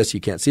listening to this, you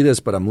can't see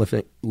this, but I'm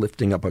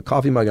lifting up a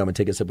coffee mug. I'm going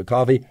to take a sip of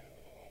coffee.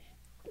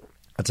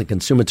 That's a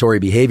consumatory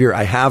behavior.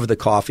 I have the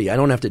coffee. I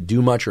don't have to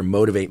do much or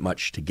motivate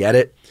much to get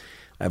it.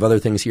 I have other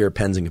things here,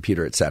 pens and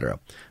computer, etc.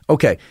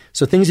 Okay,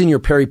 so things in your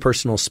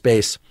peripersonal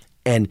space,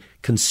 and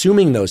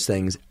consuming those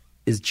things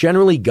is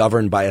generally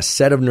governed by a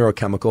set of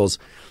neurochemicals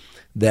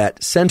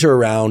that center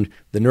around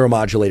the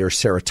neuromodulator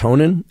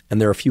serotonin, and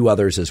there are a few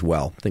others as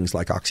well, things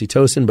like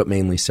oxytocin, but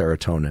mainly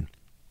serotonin.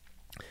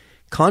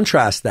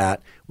 Contrast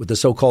that with the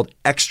so-called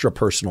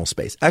extrapersonal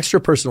space.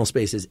 Extrapersonal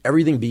space is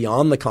everything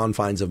beyond the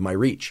confines of my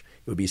reach.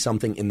 It would be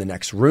something in the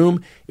next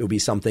room. It would be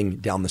something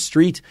down the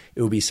street.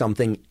 It would be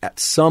something at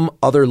some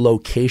other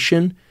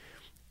location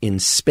in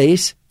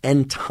space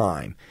and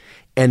time.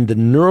 And the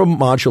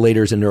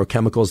neuromodulators and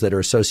neurochemicals that are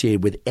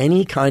associated with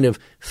any kind of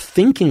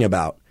thinking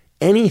about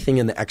anything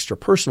in the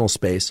extrapersonal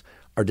space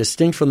are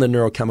distinct from the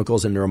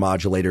neurochemicals and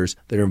neuromodulators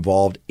that are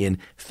involved in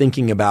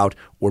thinking about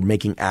or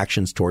making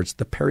actions towards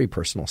the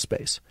peripersonal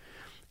space.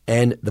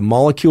 And the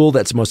molecule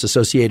that's most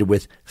associated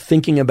with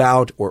thinking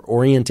about or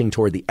orienting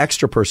toward the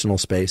extrapersonal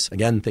space,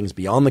 again, things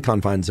beyond the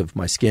confines of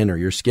my skin or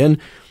your skin,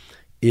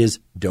 is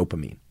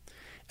dopamine.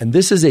 And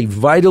this is a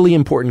vitally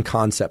important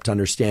concept to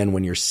understand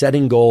when you're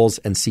setting goals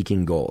and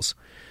seeking goals.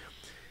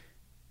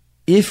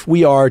 If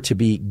we are to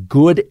be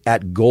good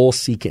at goal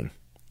seeking,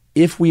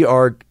 if we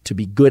are to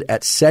be good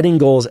at setting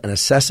goals and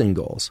assessing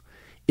goals,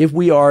 if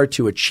we are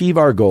to achieve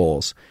our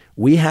goals,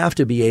 we have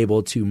to be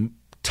able to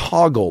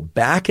toggle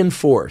back and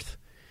forth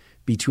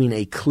between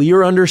a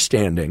clear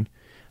understanding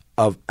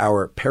of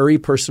our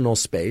peripersonal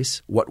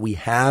space, what we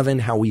have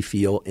and how we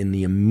feel in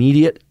the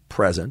immediate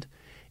present,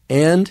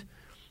 and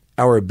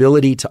our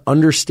ability to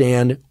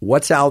understand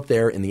what's out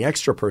there in the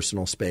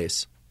extrapersonal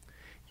space,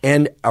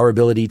 and our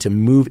ability to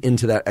move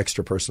into that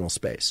extrapersonal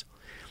space.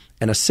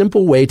 And a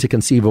simple way to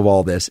conceive of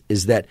all this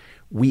is that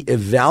we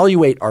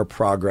evaluate our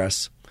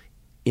progress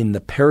in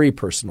the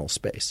peripersonal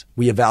space.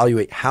 We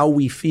evaluate how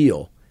we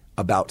feel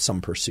about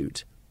some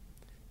pursuit,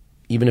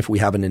 even if we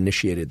haven't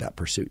initiated that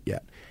pursuit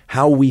yet.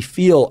 How we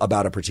feel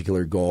about a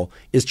particular goal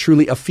is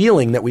truly a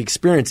feeling that we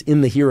experience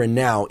in the here and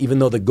now, even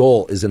though the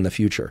goal is in the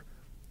future.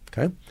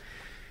 Okay?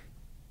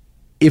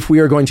 If we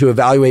are going to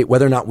evaluate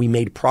whether or not we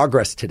made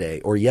progress today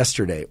or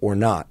yesterday or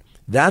not,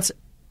 that's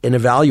an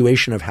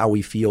evaluation of how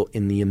we feel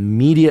in the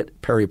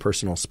immediate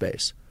peripersonal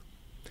space.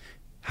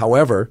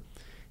 However,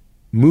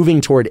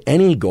 moving toward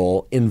any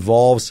goal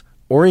involves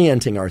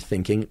orienting our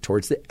thinking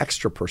towards the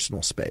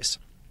extrapersonal space.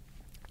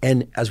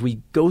 And as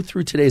we go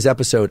through today's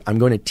episode, I'm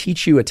going to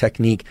teach you a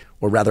technique,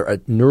 or rather a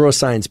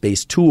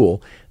neuroscience-based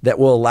tool, that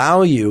will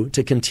allow you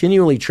to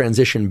continually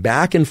transition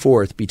back and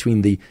forth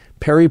between the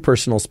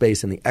peripersonal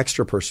space and the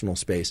extrapersonal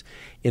space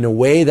in a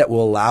way that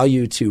will allow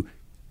you to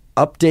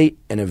update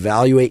and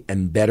evaluate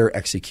and better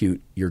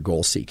execute your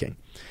goal seeking.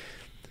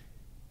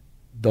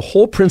 The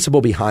whole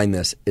principle behind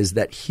this is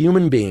that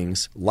human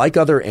beings, like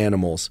other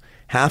animals,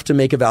 have to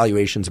make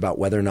evaluations about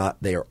whether or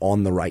not they are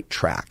on the right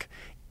track.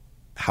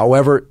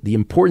 However, the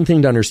important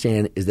thing to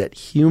understand is that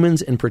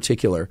humans in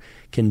particular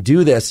can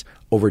do this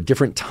over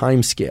different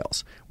time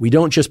scales. We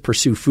don't just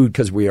pursue food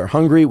because we are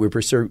hungry. We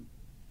pursue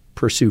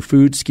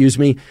food,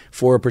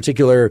 for a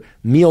particular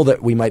meal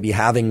that we might be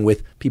having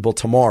with people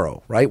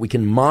tomorrow, right? We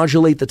can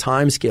modulate the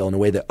time scale in a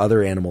way that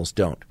other animals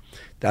don't.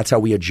 That's how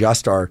we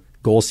adjust our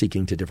goal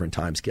seeking to different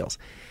time scales.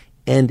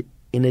 And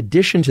in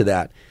addition to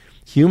that,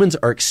 humans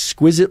are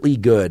exquisitely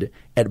good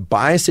at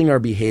biasing our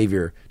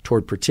behavior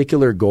toward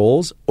particular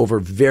goals over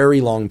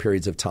very long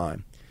periods of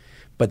time.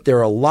 But there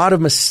are a lot of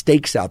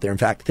mistakes out there. In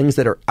fact, things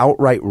that are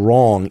outright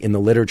wrong in the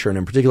literature, and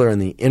in particular in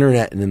the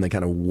internet and in the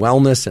kind of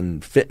wellness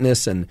and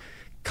fitness and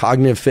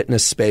cognitive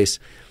fitness space,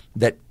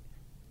 that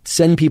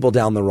send people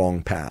down the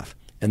wrong path.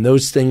 And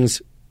those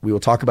things we will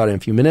talk about in a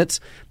few minutes,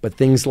 but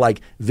things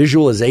like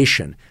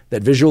visualization,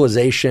 that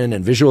visualization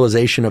and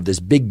visualization of this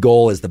big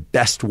goal is the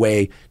best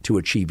way to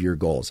achieve your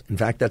goals. In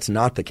fact, that's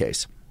not the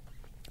case.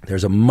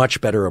 There's a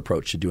much better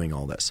approach to doing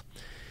all this.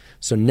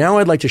 So now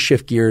I'd like to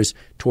shift gears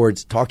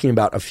towards talking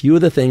about a few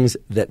of the things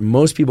that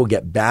most people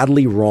get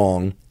badly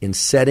wrong in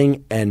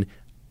setting and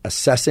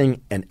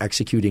assessing and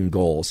executing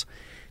goals.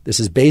 This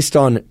is based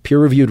on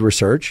peer-reviewed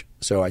research,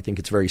 so I think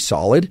it's very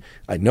solid.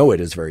 I know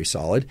it is very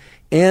solid,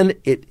 and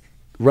it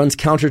runs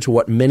counter to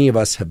what many of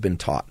us have been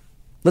taught.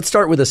 Let's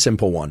start with a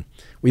simple one.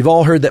 We've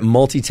all heard that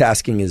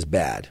multitasking is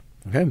bad.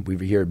 Okay, we've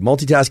heard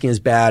multitasking is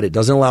bad. It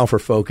doesn't allow for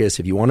focus.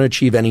 If you want to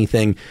achieve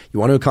anything, you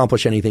want to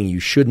accomplish anything, you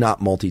should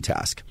not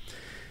multitask.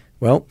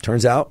 Well,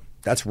 turns out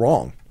that's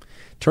wrong.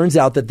 Turns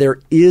out that there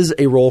is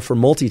a role for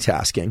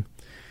multitasking,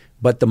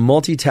 but the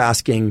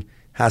multitasking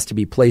has to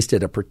be placed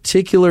at a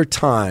particular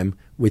time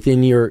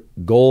within your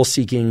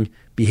goal-seeking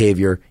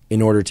behavior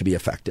in order to be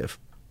effective.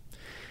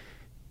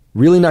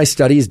 Really nice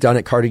studies done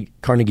at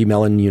Carnegie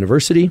Mellon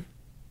University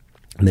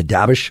in the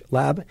Dabish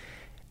lab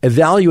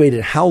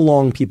evaluated how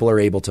long people are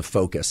able to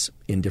focus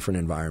in different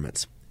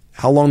environments,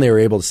 how long they are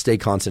able to stay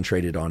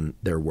concentrated on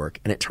their work.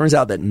 And it turns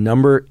out that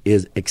number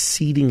is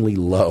exceedingly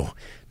low.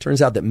 It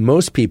turns out that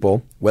most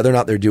people, whether or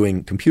not they're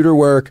doing computer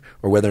work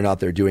or whether or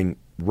not they're doing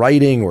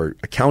writing or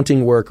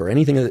accounting work or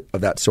anything of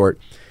that sort,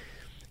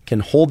 can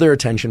hold their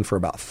attention for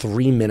about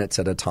 3 minutes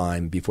at a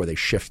time before they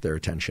shift their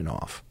attention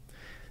off.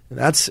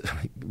 That's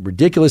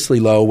ridiculously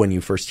low when you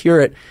first hear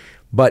it,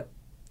 but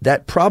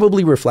that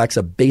probably reflects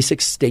a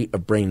basic state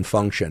of brain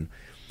function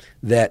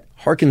that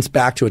harkens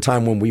back to a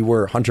time when we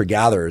were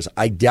hunter-gatherers.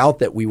 I doubt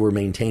that we were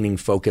maintaining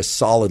focus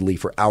solidly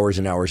for hours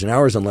and hours and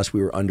hours unless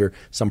we were under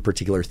some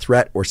particular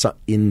threat or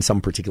in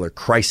some particular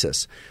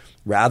crisis.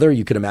 Rather,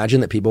 you could imagine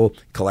that people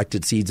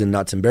collected seeds and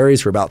nuts and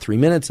berries for about 3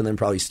 minutes and then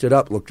probably stood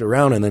up, looked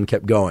around, and then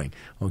kept going,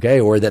 okay?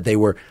 Or that they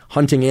were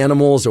hunting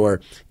animals or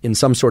in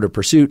some sort of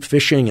pursuit,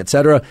 fishing,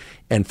 etc.,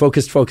 and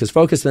focused.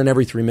 Then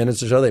every 3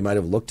 minutes or so, they might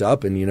have looked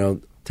up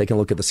and, taken a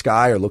look at the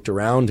sky or looked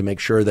around to make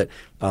sure that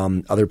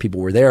other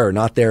people were there or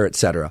not there,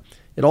 etc.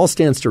 It all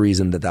stands to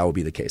reason that that will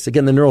be the case.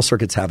 Again, the neural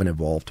circuits haven't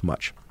evolved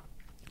much.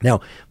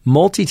 Now,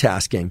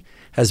 multitasking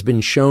has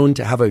been shown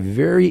to have a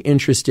very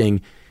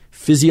interesting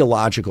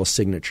physiological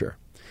signature.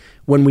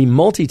 When we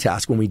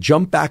multitask, when we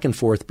jump back and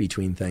forth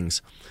between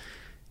things,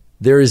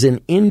 there is an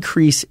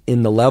increase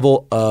in the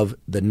level of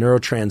the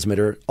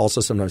neurotransmitter, also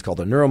sometimes called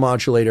a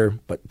neuromodulator,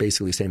 but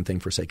basically same thing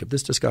for sake of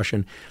this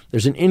discussion.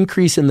 There's an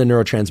increase in the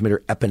neurotransmitter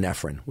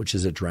epinephrine, which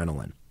is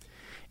adrenaline.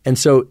 And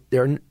so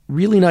there are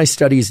really nice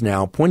studies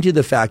now pointing to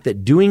the fact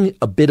that doing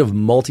a bit of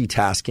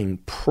multitasking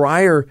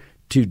prior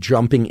to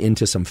jumping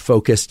into some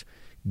focused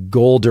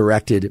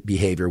goal-directed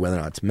behavior, whether or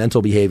not it's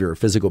mental behavior or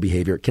physical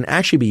behavior, can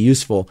actually be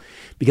useful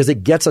because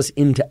it gets us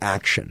into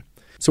action.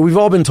 So we've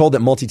all been told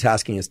that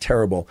multitasking is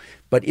terrible,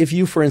 but if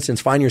you, for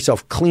instance, find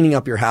yourself cleaning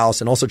up your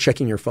house and also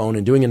checking your phone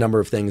and doing a number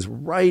of things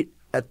right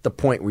at the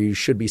point where you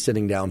should be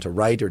sitting down to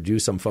write or do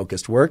some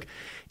focused work,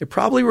 it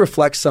probably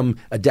reflects some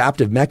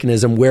adaptive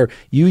mechanism where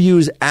you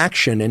use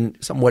action and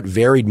somewhat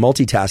varied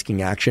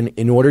multitasking action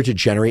in order to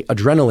generate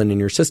adrenaline in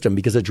your system,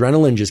 because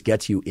adrenaline just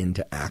gets you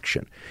into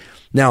action.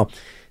 Now,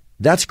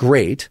 that's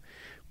great,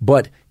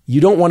 but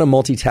you don't want to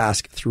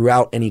multitask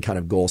throughout any kind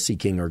of goal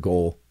seeking or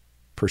goal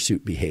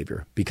pursuit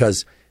behavior,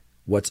 because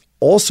what's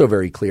also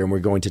very clear, and we're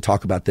going to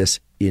talk about this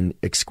in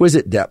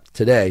exquisite depth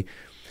today,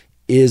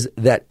 is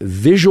that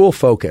visual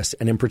focus,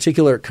 and in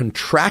particular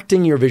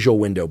contracting your visual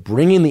window,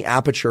 bringing the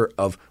aperture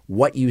of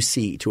what you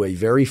see to a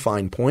very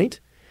fine point,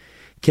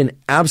 can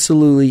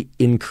absolutely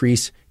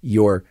increase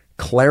your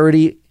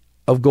clarity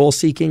of goal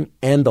seeking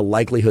and the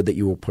likelihood that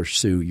you will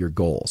pursue your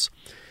goals.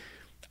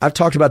 I've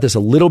talked about this a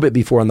little bit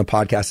before on the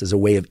podcast as a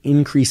way of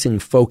increasing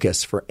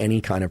focus for any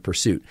kind of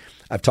pursuit.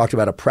 I've talked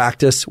about a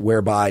practice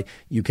whereby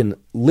you can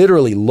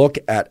literally look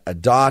at a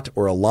dot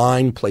or a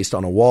line placed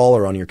on a wall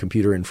or on your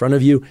computer in front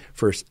of you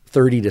for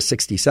 30 to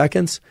 60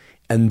 seconds,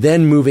 and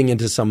then moving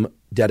into some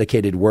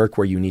dedicated work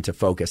where you need to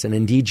focus. And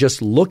indeed,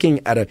 just looking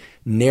at a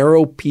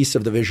narrow piece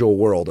of the visual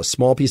world, a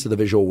small piece of the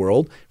visual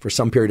world for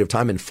some period of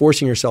time and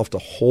forcing yourself to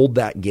hold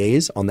that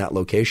gaze on that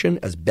location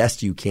as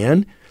best you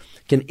can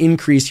can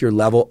increase your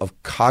level of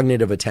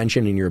cognitive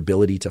attention and your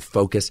ability to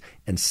focus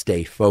and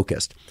stay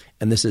focused.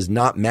 And this is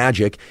not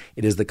magic.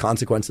 It is the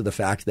consequence of the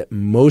fact that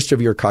most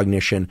of your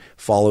cognition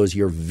follows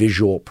your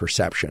visual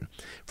perception.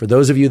 For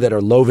those of you that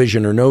are low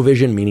vision or no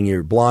vision, meaning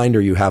you're blind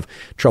or you have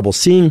trouble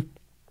seeing,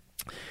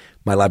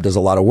 my lab does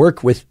a lot of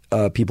work with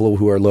people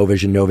who are low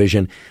vision, no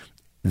vision.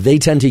 They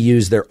tend to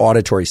use their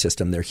auditory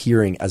system, their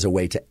hearing, as a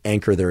way to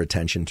anchor their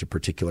attention to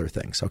particular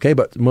things. Okay,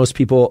 but most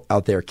people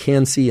out there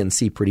can see and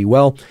see pretty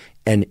well,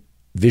 and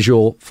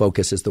visual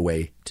focus is the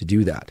way to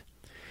do that.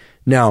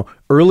 Now,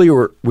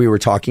 earlier we were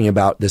talking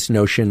about this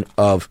notion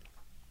of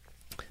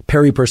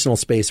peripersonal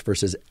space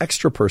versus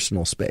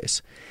extrapersonal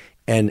space.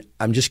 And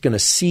I'm just going to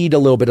seed a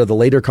little bit of the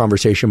later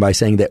conversation by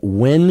saying that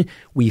when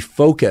we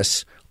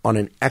focus on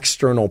an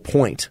external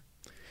point,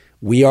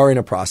 we are in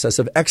a process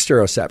of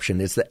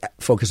exteroception. It's the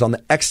focus on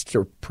the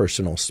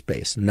extrapersonal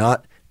space,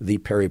 not the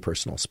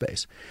peripersonal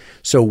space.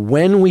 So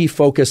when we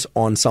focus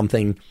on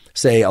something,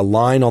 say a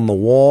line on the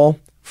wall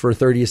for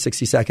 30 to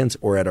 60 seconds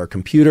or at our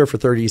computer for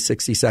 30 to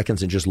 60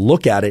 seconds and just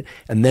look at it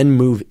and then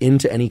move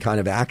into any kind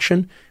of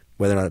action,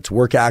 whether or not it's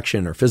work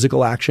action or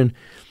physical action,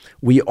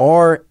 we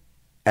are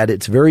at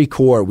its very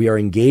core, we are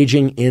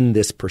engaging in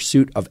this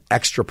pursuit of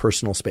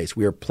extrapersonal space.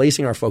 We are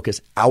placing our focus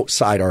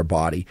outside our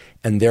body,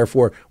 and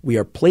therefore we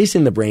are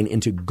placing the brain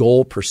into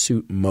goal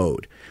pursuit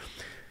mode.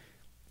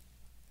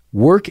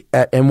 Work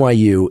at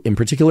NYU, in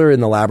particular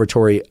in the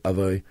laboratory of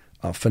a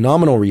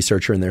phenomenal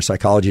researcher in their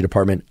psychology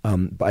department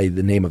by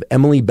the name of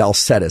Emily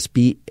Balcetis,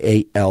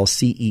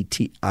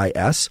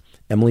 Balcetis.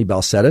 Emily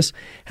Balcetis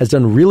has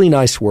done really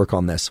nice work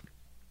on this.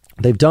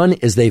 They've done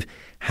is they've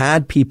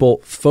had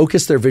people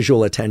focus their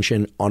visual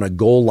attention on a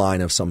goal line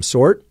of some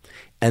sort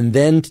and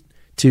then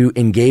to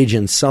engage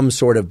in some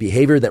sort of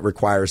behavior that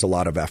requires a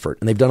lot of effort.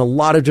 And they've done a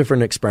lot of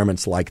different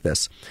experiments like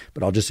this,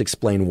 but I'll just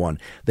explain one.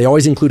 They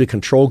always include a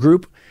control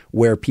group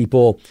where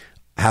people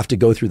have to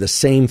go through the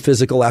same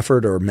physical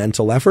effort or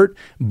mental effort,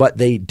 but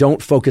they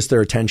don't focus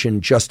their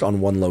attention just on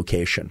one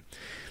location.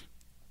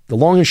 The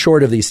long and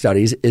short of these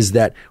studies is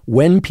that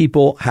when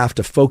people have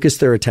to focus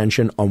their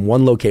attention on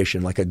one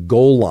location, like a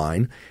goal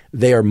line,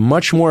 they are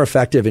much more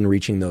effective in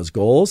reaching those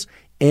goals,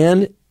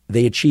 and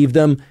they achieve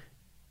them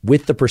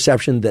with the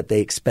perception that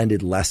they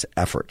expended less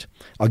effort.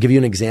 I'll give you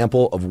an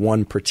example of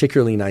one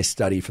particularly nice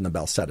study from the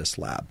Balcetis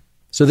lab.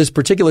 So this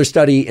particular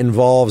study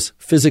involves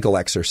physical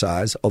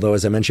exercise, although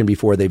as I mentioned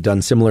before, they've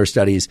done similar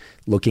studies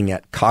looking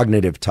at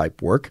cognitive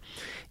type work.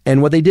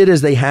 And what they did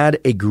is they had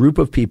a group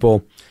of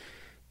people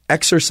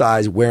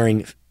exercise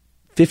wearing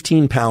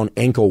 15-pound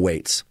ankle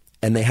weights,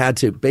 and they had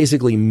to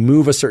basically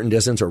move a certain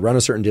distance or run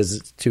a certain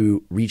distance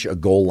to reach a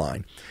goal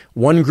line.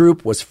 One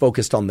group was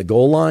focused on the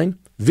goal line,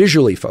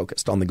 visually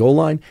focused on the goal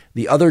line.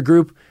 The other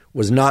group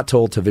was not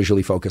told to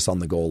visually focus on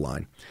the goal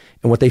line.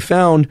 And what they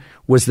found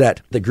was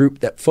that the group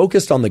that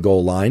focused on the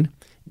goal line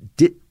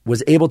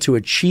was able to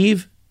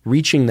achieve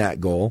reaching that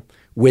goal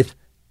with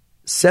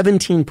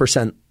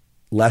 17%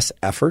 less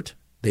effort.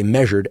 They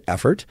measured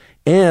effort,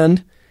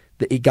 and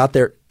it got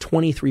there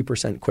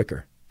 23%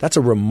 quicker. That's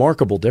a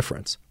remarkable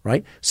difference,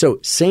 right? So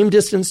same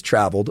distance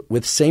traveled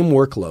with same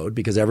workload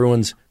because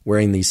everyone's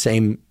wearing these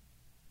same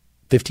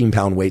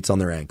 15-pound weights on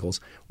their ankles.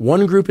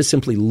 One group is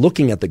simply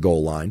looking at the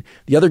goal line.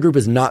 The other group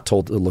is not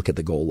told to look at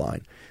the goal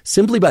line.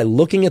 Simply by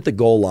looking at the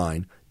goal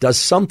line does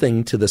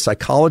something to the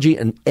psychology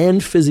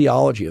and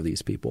physiology of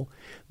these people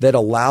that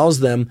allows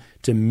them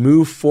to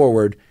move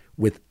forward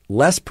with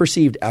less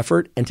perceived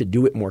effort and to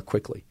do it more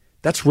quickly.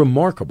 That's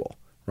remarkable,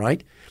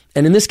 right?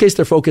 And in this case,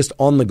 they're focused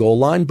on the goal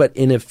line, but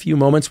in a few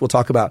moments, we'll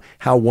talk about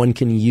how one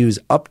can use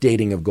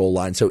updating of goal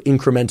lines, so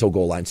incremental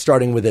goal lines,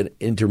 starting with an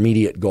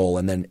intermediate goal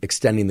and then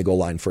extending the goal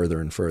line further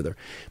and further.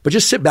 But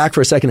just sit back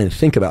for a second and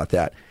think about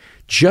that.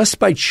 Just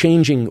by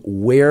changing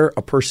where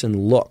a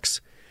person looks,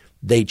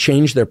 they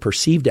change their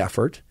perceived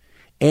effort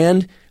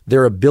and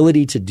their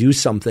ability to do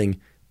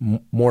something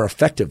more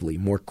effectively,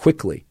 more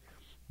quickly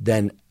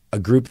than a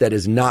group that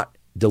is not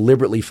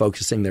deliberately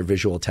focusing their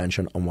visual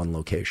attention on one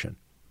location.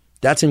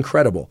 That's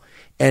incredible.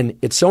 And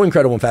it's so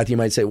incredible, in fact, you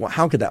might say, well,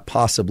 how could that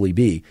possibly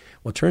be?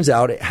 Well, it turns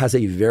out it has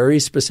a very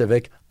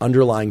specific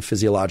underlying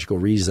physiological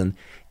reason,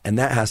 and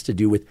that has to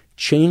do with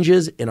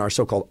changes in our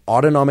so-called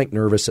autonomic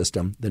nervous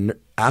system, the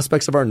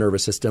aspects of our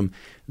nervous system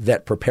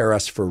that prepare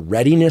us for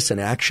readiness and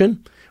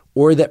action,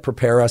 or that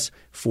prepare us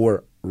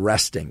for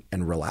resting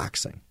and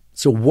relaxing.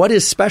 So what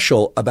is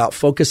special about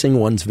focusing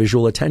one's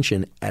visual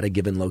attention at a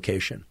given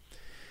location?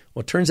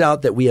 Well, it turns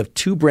out that we have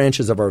two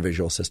branches of our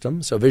visual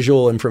system. So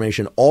visual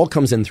information all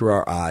comes in through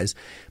our eyes,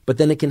 but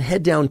then it can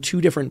head down two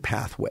different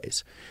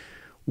pathways.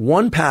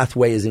 One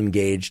pathway is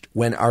engaged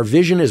when our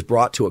vision is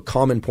brought to a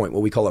common point,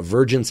 what we call a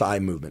vergence eye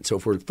movement. So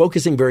if we're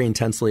focusing very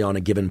intensely on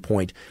a given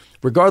point,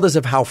 regardless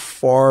of how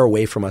far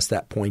away from us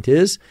that point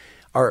is,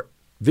 our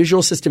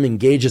visual system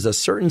engages a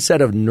certain set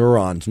of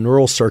neurons,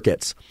 neural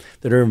circuits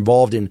that are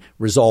involved in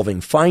resolving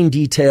fine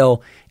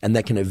detail and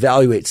that can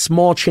evaluate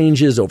small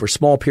changes over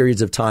small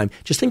periods of time.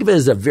 Just think of it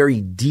as a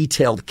very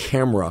detailed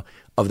camera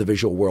of the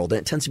visual world, and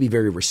it tends to be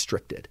very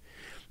restricted.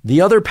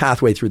 The other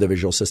pathway through the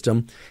visual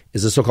system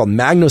is the so-called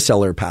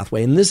magnocellular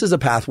pathway. And this is a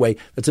pathway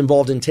that's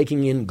involved in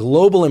taking in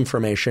global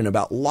information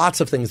about lots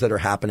of things that are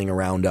happening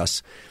around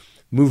us.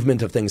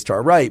 Movement of things to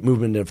our right,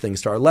 movement of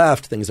things to our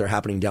left, things that are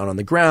happening down on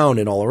the ground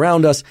and all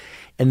around us.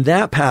 And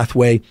that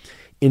pathway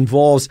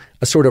involves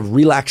a sort of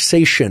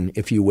relaxation,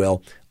 if you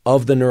will,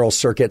 of the neural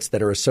circuits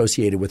that are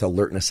associated with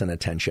alertness and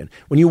attention.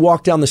 When you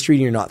walk down the street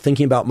and you're not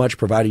thinking about much,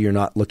 provided you're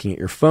not looking at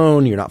your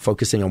phone, you're not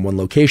focusing on one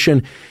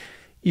location,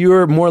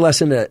 you're more or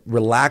less in a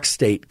relaxed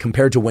state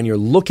compared to when you're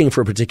looking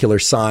for a particular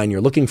sign,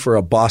 you're looking for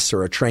a bus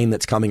or a train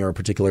that's coming or a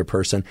particular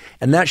person.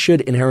 And that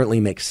should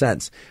inherently make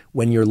sense.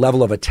 When your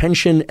level of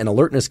attention and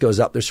alertness goes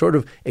up, there's sort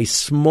of a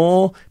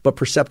small but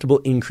perceptible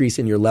increase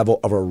in your level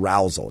of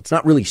arousal. It's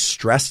not really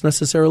stress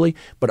necessarily,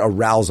 but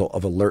arousal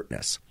of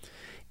alertness.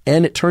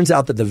 And it turns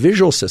out that the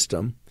visual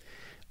system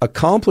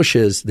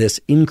accomplishes this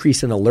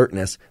increase in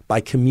alertness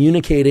by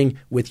communicating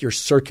with your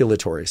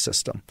circulatory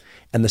system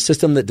and the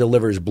system that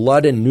delivers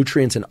blood and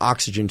nutrients and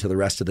oxygen to the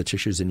rest of the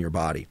tissues in your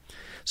body.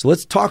 So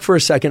let's talk for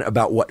a second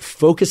about what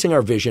focusing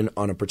our vision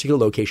on a particular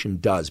location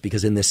does,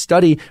 because in this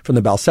study from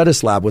the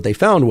Balcetis lab, what they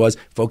found was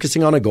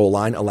focusing on a goal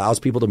line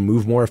allows people to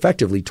move more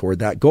effectively toward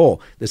that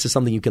goal. This is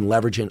something you can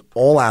leverage in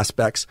all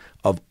aspects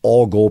of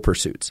all goal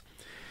pursuits.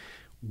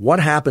 What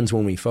happens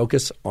when we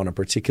focus on a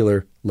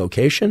particular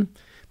location?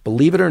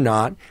 Believe it or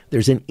not,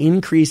 there's an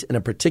increase in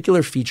a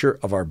particular feature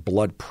of our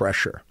blood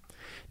pressure.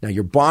 Now,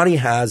 your body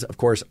has, of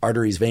course,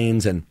 arteries,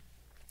 veins, and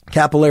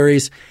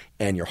capillaries,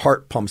 and your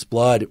heart pumps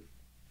blood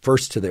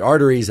first to the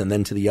arteries and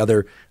then to the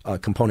other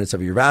components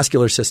of your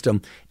vascular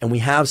system. And we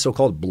have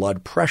so-called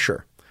blood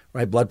pressure,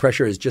 right? Blood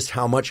pressure is just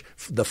how much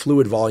the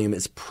fluid volume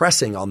is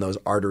pressing on those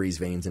arteries,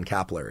 veins, and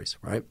capillaries,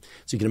 right?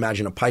 So you can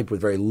imagine a pipe with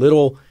very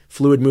little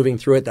fluid moving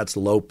through it, that's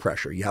low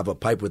pressure. You have a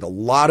pipe with a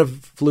lot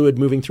of fluid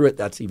moving through it,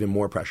 that's even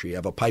more pressure. You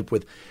have a pipe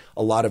with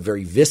a lot of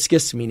very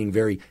viscous, meaning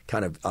very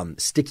kind of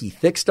sticky,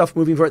 thick stuff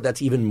moving through it,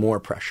 that's even more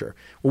pressure.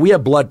 Well, we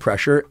have blood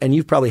pressure, and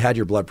you've probably had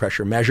your blood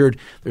pressure measured.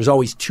 There's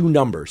always two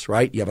numbers,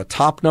 right? You have a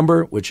top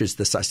number, which is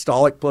the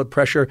systolic blood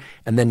pressure,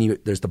 and then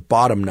there's the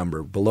bottom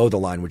number below the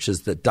line, which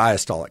is the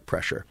diastolic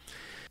pressure.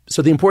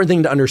 So the important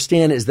thing to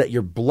understand is that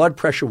your blood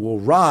pressure will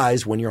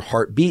rise when your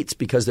heart beats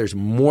because there's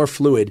more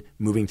fluid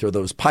moving through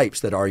those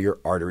pipes that are your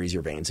arteries,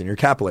 your veins, and your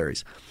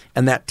capillaries.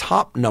 And that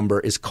top number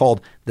is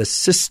called the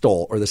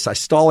systole or the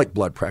systolic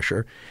blood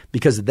pressure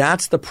because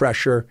that's the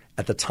pressure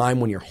at the time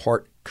when your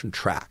heart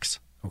contracts.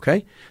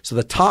 Okay? So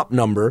the top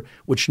number,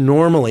 which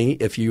normally,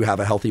 if you have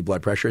a healthy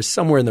blood pressure, is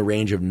somewhere in the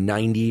range of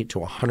 90 to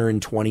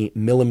 120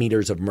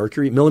 millimeters of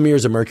mercury.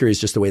 Millimeters of mercury is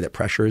just the way that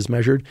pressure is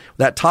measured.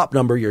 That top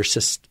number, your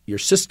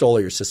systole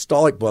or your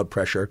systolic blood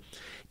pressure,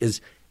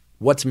 is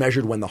what's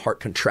measured when the heart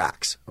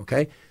contracts.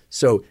 Okay?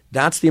 So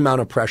that's the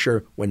amount of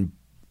pressure when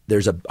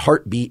there's a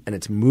heartbeat and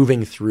it's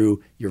moving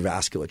through your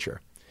vasculature.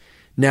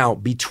 Now,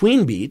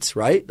 between beats,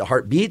 right? The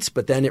heart beats,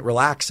 but then it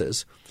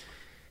relaxes.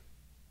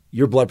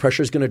 Your blood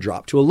pressure is going to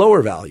drop to a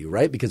lower value,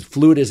 right? Because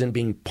fluid isn't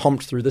being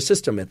pumped through the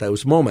system at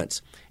those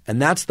moments.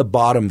 And that's the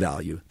bottom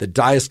value, the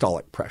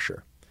diastolic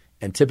pressure.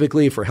 And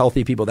typically for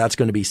healthy people, that's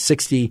going to be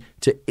 60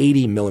 to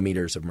 80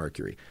 millimeters of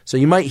mercury. So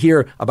you might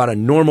hear about a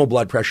normal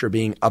blood pressure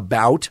being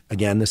about,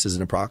 again, this is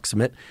an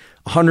approximate,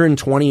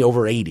 120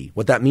 over 80.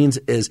 What that means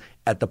is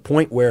at the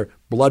point where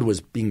blood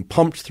was being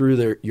pumped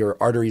through your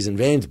arteries and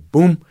veins,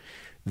 boom,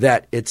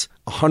 that it's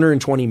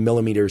 120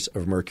 millimeters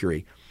of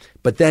mercury.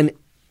 But then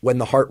when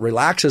the heart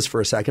relaxes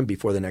for a second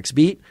before the next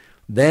beat,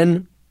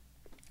 then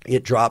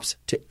it drops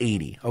to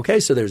 80. Okay,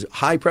 so there's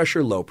high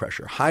pressure, low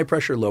pressure, high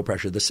pressure, low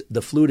pressure.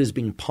 The fluid is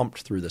being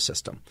pumped through the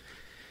system.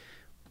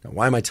 Now,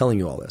 why am I telling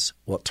you all this?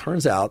 Well, it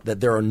turns out that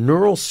there are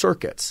neural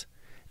circuits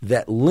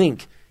that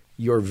link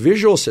your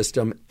visual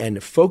system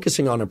and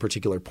focusing on a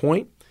particular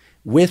point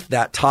with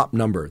that top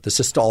number, the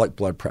systolic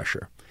blood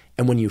pressure.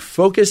 And when you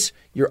focus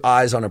your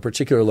eyes on a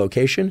particular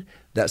location,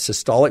 that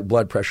systolic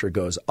blood pressure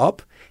goes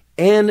up.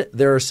 And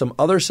there are some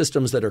other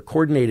systems that are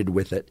coordinated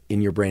with it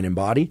in your brain and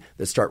body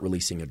that start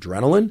releasing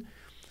adrenaline,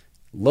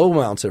 low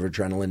amounts of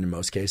adrenaline in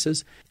most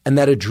cases, and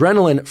that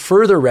adrenaline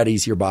further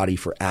readies your body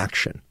for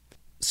action.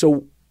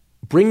 So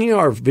bringing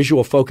our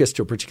visual focus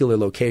to a particular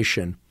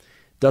location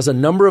does a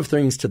number of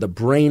things to the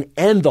brain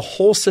and the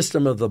whole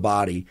system of the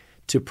body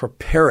to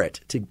prepare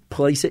it, to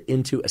place it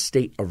into a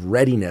state of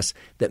readiness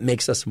that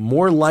makes us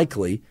more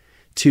likely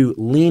to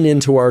lean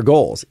into our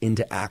goals,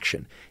 into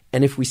action.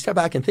 And if we step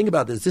back and think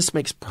about this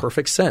makes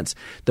perfect sense.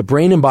 The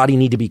brain and body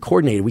need to be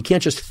coordinated. We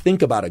can't just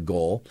think about a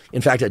goal.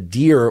 In fact, a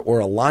deer or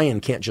a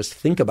lion can't just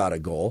think about a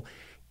goal.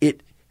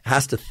 It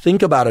has to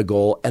think about a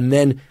goal and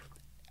then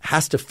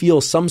has to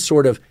feel some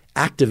sort of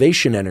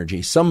activation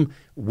energy, some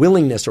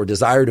willingness or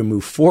desire to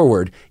move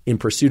forward in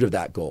pursuit of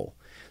that goal.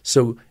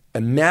 So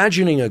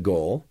imagining a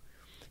goal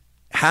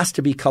has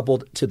to be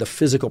coupled to the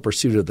physical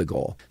pursuit of the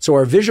goal. So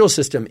our visual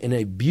system, in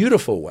a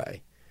beautiful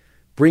way,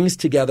 brings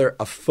together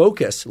a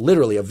focus,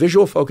 literally a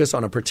visual focus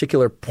on a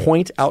particular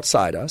point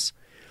outside us.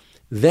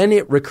 Then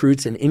it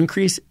recruits an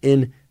increase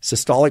in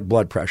systolic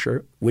blood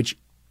pressure, which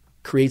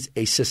creates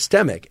a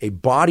systemic, a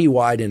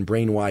body-wide and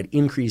brain-wide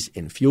increase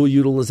in fuel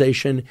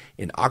utilization,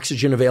 in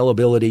oxygen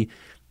availability,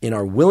 in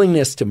our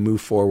willingness to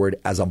move forward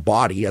as a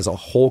body, as a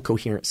whole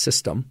coherent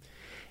system.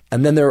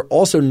 And then there are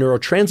also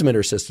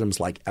neurotransmitter systems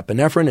like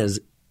epinephrine,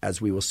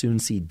 as we will soon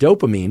see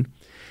dopamine,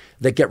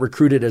 that get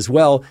recruited as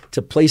well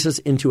to place us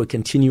into a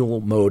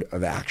continual mode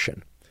of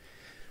action.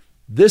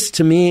 This,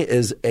 to me,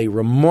 is a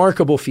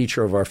remarkable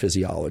feature of our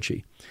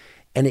physiology.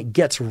 And it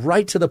gets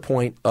right to the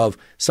point of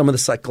some of the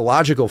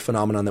psychological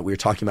phenomenon that we were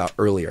talking about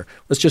earlier.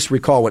 Let's just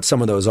recall what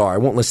some of those are. I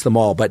won't list them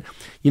all, but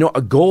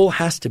a goal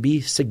has to be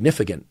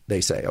significant,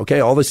 they say. Okay,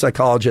 all the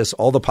psychologists,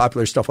 all the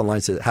popular stuff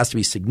online says it has to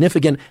be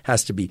significant,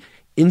 has to be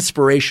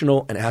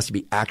inspirational, and it has to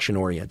be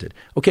action-oriented.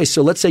 Okay,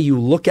 so let's say you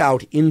look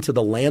out into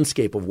the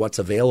landscape of what's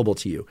available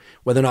to you,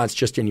 whether or not it's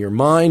just in your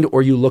mind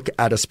or you look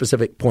at a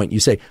specific point. You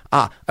say,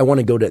 I want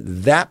to go to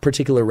that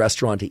particular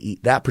restaurant to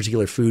eat that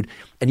particular food,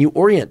 and you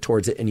orient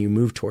towards it and you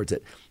move towards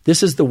it.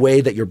 This is the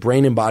way that your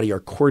brain and body are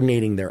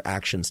coordinating their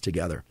actions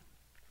together.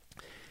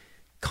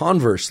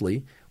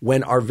 Conversely,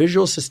 when our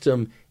visual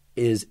system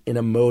is in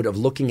a mode of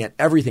looking at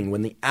everything,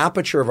 when the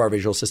aperture of our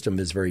visual system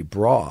is very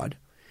broad,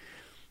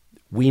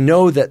 we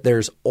know that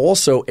there's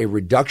also a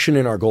reduction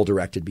in our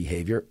goal-directed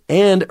behavior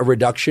and a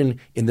reduction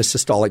in the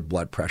systolic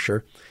blood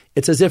pressure.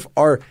 It's as if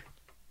our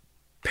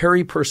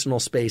peripersonal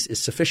space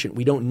is sufficient.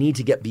 We don't need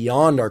to get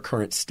beyond our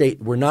current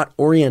state. We're not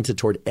oriented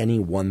toward any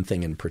one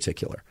thing in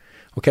particular.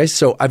 Okay,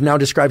 so I've now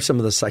described some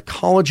of the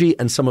psychology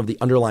and some of the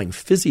underlying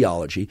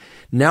physiology.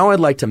 Now I'd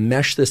like to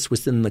mesh this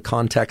within the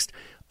context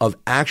of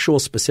actual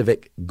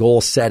specific goal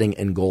setting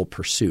and goal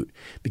pursuit.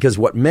 Because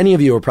what many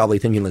of you are probably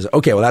thinking is,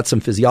 okay, well, that's some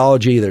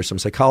physiology, there's some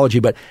psychology,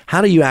 but how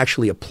do you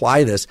actually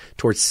apply this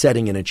towards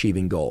setting and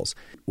achieving goals?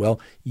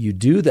 Well, you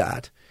do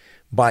that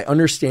by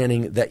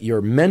understanding that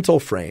your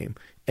mental frame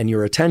and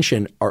your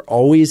attention are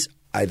always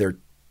either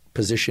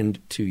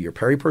positioned to your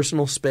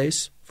peripersonal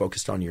space,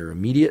 focused on your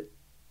immediate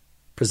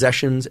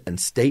possessions and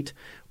state,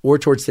 or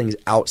towards things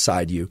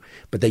outside you,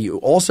 but that you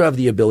also have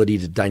the ability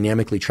to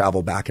dynamically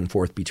travel back and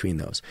forth between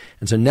those.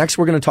 And so next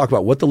we're going to talk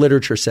about what the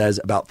literature says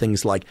about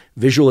things like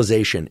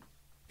visualization,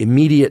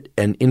 immediate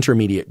and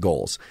intermediate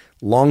goals,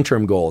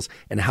 long-term goals,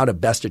 and how to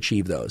best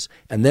achieve those.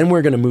 And then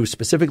we're going to move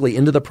specifically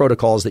into the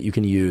protocols that you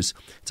can use.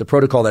 It's a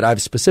protocol that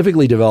I've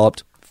specifically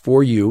developed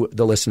for you,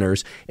 the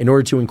listeners, in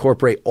order to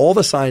incorporate all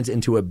the signs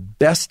into a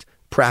best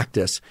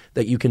practice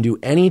that you can do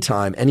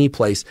anytime, any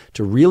place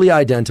to really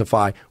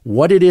identify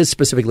what it is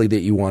specifically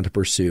that you want to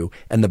pursue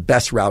and the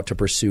best route to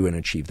pursue and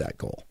achieve that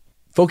goal.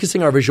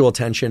 Focusing our visual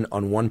attention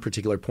on one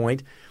particular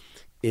point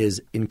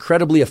is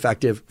incredibly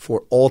effective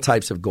for all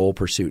types of goal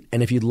pursuit.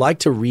 And if you'd like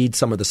to read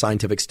some of the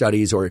scientific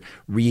studies or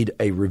read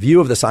a review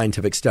of the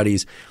scientific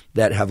studies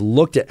that have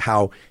looked at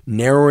how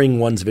narrowing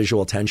one's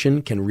visual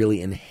attention can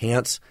really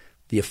enhance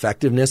the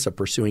effectiveness of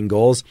pursuing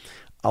goals,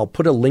 I'll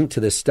put a link to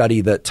this study.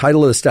 The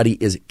title of the study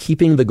is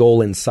Keeping the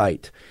Goal in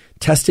Sight,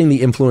 Testing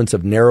the Influence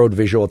of Narrowed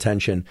Visual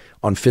Attention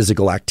on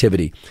Physical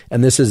Activity.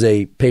 And this is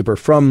a paper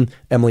from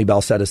Emily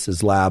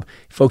Balcetis' lab.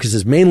 It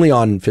focuses mainly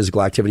on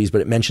physical activities, but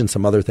it mentions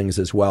some other things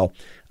as well.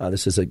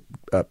 This is a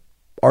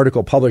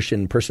article published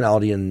in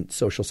Personality and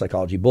Social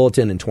Psychology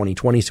Bulletin in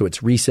 2020, so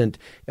it's recent.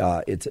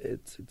 It's an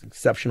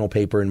exceptional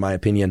paper, in my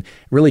opinion. It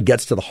really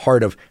gets to the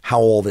heart of how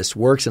all this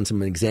works and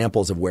some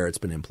examples of where it's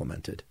been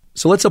implemented.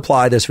 So let's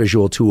apply this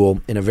visual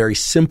tool in a very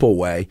simple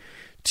way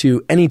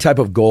to any type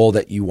of goal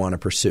that you want to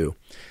pursue.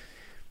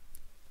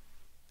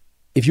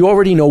 If you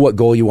already know what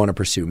goal you want to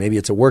pursue, maybe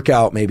it's a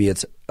workout, maybe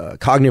it's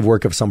cognitive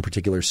work of some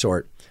particular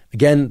sort.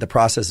 Again, the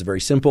process is very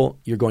simple.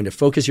 You're going to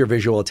focus your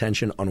visual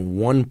attention on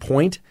one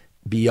point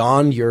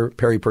beyond your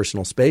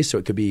peripersonal space. So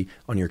it could be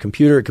on your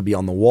computer, it could be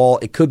on the wall,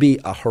 it could be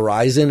a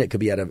horizon, it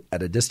could be at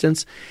a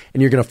distance.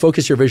 And you're going to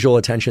focus your visual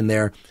attention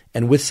there.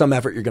 And with some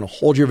effort, you're going to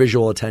hold your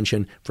visual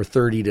attention for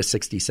 30 to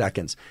 60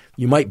 seconds.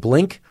 You might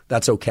blink,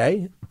 that's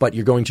okay, but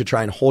you're going to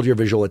try and hold your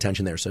visual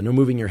attention there. So no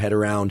moving your head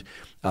around,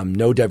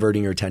 no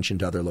diverting your attention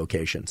to other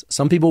locations.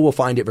 Some people will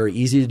find it very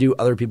easy to do.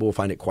 Other people will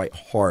find it quite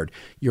hard.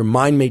 Your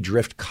mind may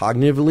drift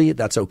cognitively,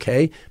 that's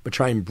okay, but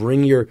try and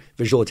bring your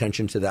visual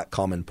attention to that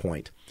common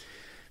point.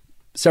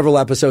 Several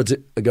episodes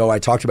ago, I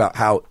talked about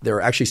how there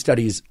are actually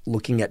studies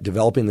looking at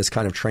developing this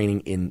kind of training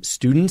in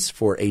students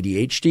for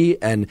ADHD,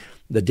 and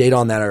the data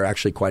on that are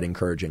actually quite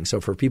encouraging. So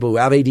for people who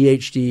have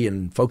ADHD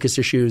and focus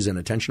issues and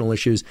attentional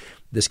issues,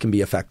 this can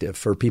be effective.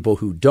 For people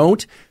who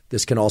don't,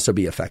 this can also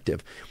be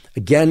effective.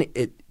 Again,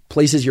 it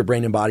places your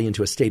brain and body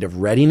into a state of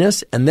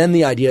readiness, and then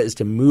the idea is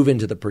to move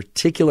into the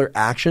particular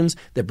actions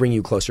that bring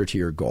you closer to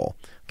your goal.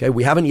 Okay,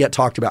 we haven't yet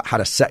talked about how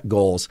to set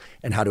goals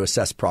and how to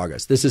assess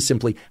progress. This is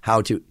simply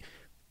how to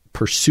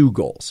pursue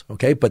goals,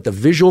 okay? But the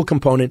visual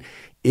component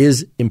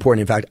is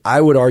important. In fact, I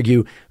would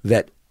argue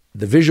that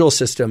the visual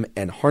system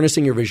and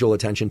harnessing your visual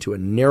attention to a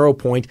narrow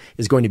point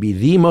is going to be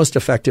the most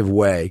effective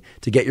way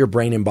to get your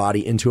brain and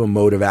body into a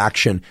mode of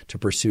action to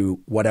pursue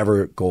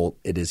whatever goal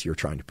it is you're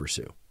trying to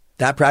pursue.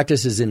 That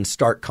practice is in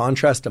stark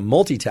contrast to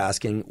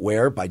multitasking,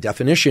 where by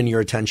definition, your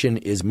attention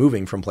is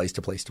moving from place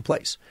to place to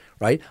place,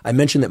 right? I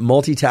mentioned that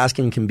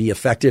multitasking can be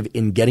effective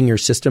in getting your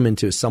system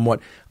into somewhat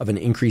of an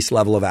increased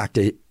level of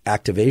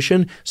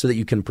activation so that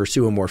you can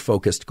pursue a more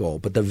focused goal.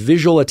 But the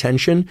visual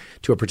attention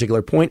to a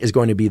particular point is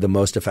going to be the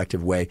most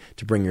effective way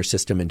to bring your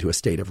system into a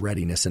state of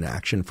readiness and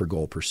action for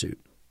goal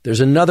pursuit. There's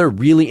another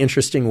really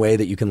interesting way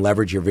that you can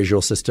leverage your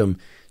visual system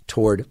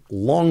toward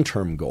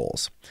long-term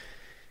goals.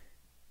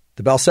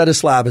 The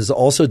Balcetis Lab has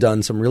also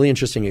done some really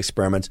interesting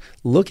experiments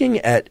looking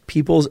at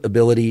people's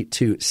ability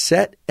to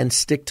set and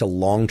stick to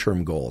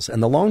long-term goals.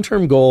 And the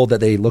long-term goal that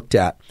they looked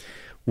at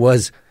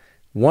was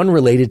one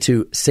related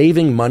to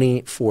saving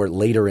money for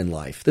later in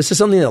life. This is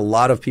something that a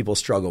lot of people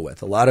struggle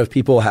with. A lot of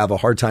people have a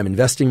hard time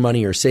investing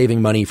money or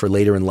saving money for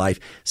later in life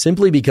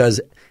simply because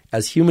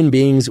as human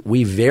beings,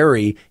 we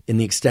vary in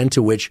the extent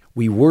to which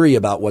we worry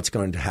about what's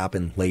going to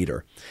happen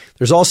later.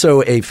 There's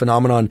also a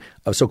phenomenon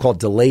of so-called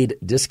delayed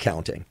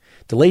discounting.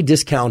 Delayed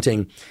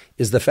discounting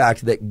is the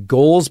fact that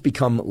goals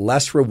become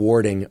less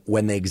rewarding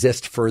when they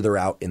exist further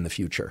out in the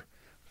future.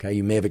 Okay,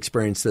 you may have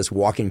experienced this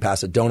walking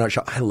past a donut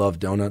shop. I love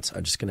donuts.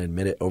 I'm just going to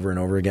admit it over and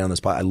over again on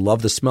this pod. I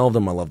love the smell of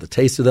them. I love the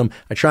taste of them.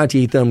 I try not to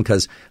eat them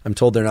because I'm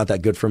told they're not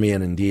that good for me,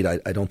 and indeed,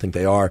 I don't think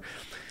they are.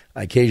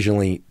 I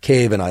occasionally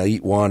cave and I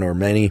eat one or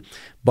many,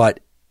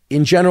 but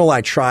in general, I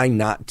try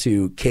not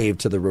to cave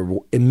to the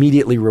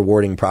immediately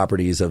rewarding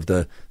properties of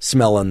the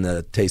smell and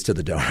the taste of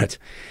the donut.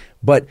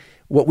 But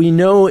what we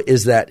know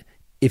is that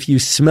if you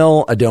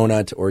smell a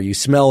donut or you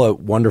smell a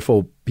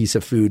wonderful piece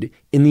of food,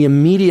 in the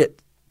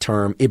immediate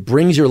term, it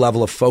brings your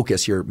level of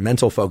focus, your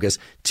mental focus,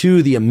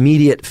 to the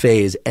immediate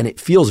phase, and it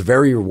feels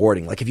very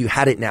rewarding. Like if you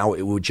had it now,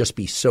 it would just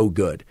be so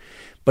good.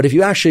 But if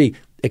you actually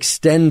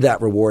extend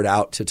that reward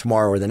out to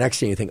tomorrow or the next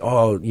day, you think,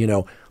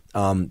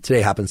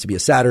 today happens to be a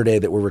Saturday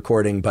that we're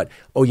recording, but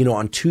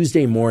on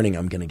Tuesday morning,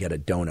 I'm going to get a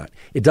donut.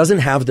 It doesn't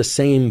have the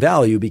same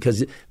value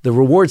because the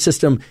reward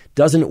system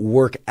doesn't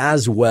work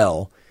as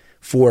well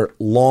for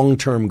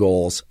long-term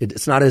goals.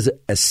 It's not as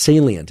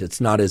salient.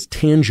 It's not as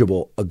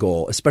tangible a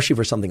goal, especially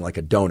for something like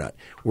a donut.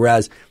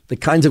 Whereas the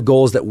kinds of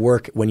goals that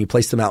work when you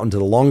place them out into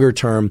the longer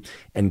term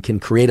and can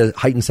create a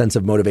heightened sense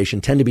of motivation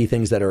tend to be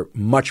things that are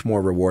much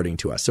more rewarding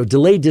to us. So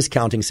delayed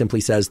discounting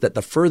simply says that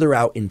the further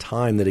out in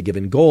time that a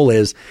given goal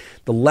is,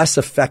 the less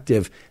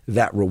effective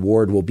that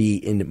reward will be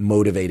in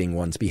motivating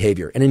one's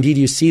behavior. And indeed,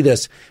 you see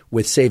this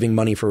with saving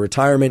money for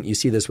retirement. You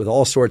see this with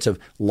all sorts of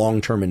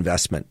long-term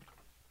investment.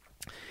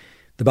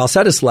 The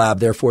Balcetis Lab,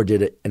 therefore,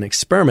 did an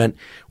experiment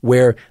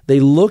where they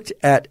looked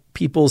at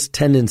people's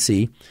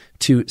tendency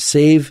to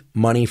save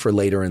money for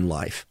later in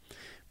life.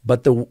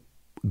 But the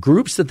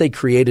groups that they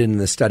created in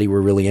the study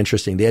were really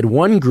interesting. They had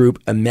one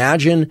group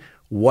imagine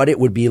what it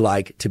would be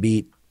like to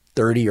be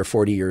 30 or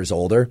 40 years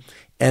older,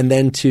 and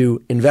then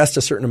to invest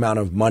a certain amount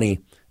of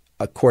money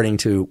according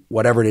to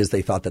whatever it is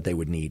they thought that they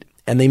would need.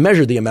 And they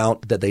measured the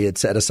amount that they had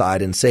set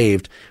aside and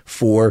saved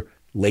for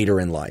later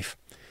in life.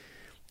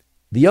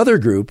 The other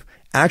group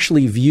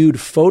actually viewed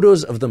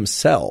photos of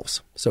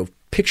themselves, so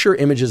picture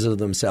images of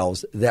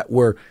themselves that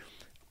were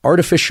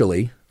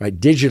artificially,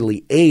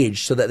 digitally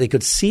aged so that they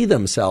could see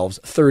themselves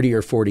 30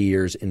 or 40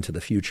 years into the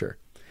future.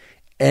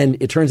 And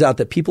it turns out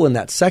that people in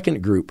that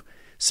second group,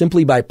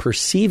 simply by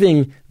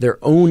perceiving their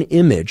own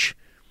image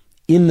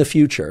in the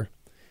future,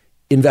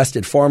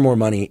 invested far more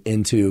money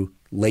into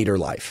later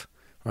life.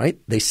 Right?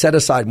 They set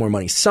aside more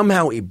money.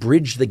 Somehow it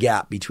bridged the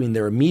gap between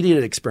their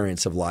immediate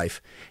experience of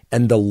life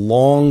and the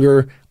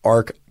longer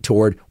arc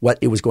toward what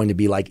it was going to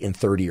be like in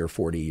 30 or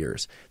 40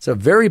 years. It's a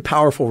very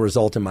powerful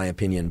result, in my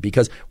opinion,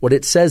 because what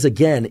it says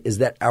again is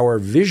that our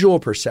visual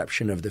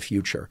perception of the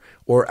future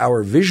or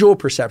our visual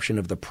perception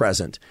of the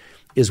present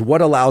is what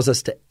allows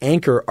us to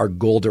anchor our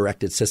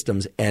goal-directed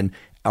systems and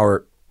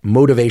our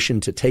motivation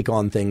to take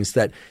on things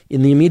that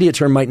in the immediate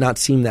term might not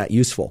seem that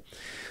useful.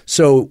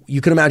 So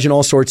you can imagine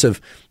all sorts of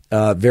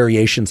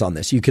variations on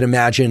this. You can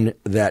imagine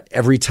that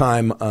every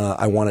time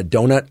I want a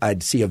donut,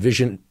 I'd see a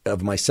vision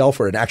of myself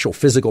or an actual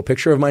physical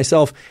picture of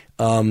myself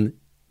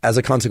as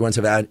a consequence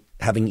of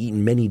having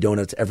eaten many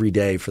donuts every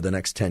day for the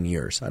next 10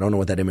 years. I don't know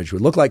what that image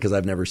would look like because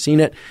I've never seen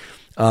it.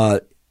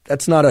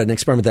 That's not an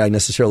experiment that I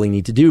necessarily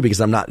need to do because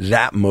I'm not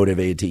that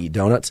motivated to eat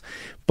donuts.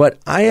 But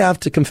I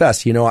have to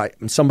confess,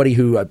 I'm somebody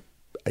who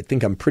I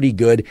think I'm pretty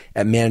good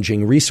at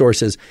managing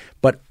resources,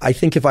 but I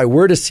think if I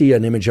were to see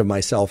an image of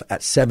myself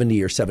at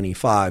 70 or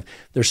 75,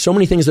 there's so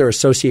many things that are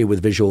associated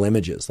with visual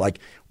images, like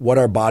what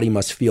our body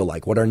must feel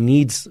like, what our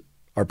needs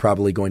are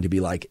probably going to be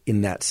like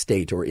in that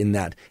state or in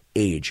that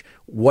age,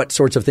 what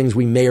sorts of things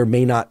we may or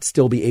may not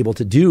still be able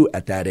to do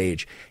at that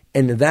age.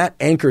 And that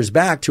anchors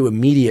back to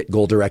immediate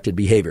goal-directed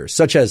behaviors,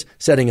 such as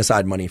setting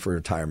aside money for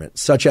retirement,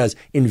 such as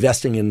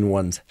investing in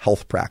one's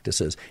health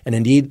practices. And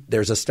indeed,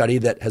 there's a study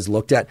that has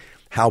looked at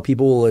how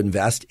people will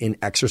invest in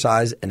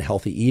exercise and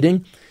healthy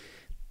eating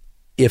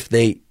if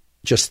they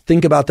just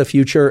think about the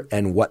future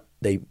and what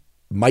they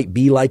might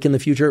be like in the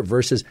future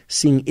versus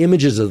seeing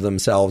images of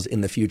themselves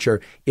in the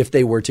future if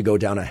they were to go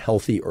down a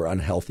healthy or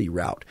unhealthy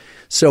route.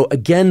 So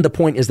again, the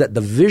point is that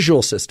the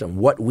visual system,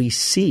 what we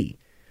see,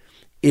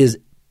 is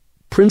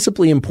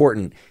principally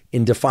important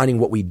in defining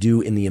what we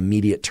do in the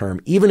immediate term,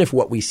 even if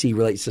what we see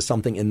relates to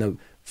something in the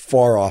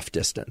far off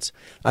distance.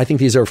 I think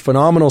these are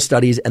phenomenal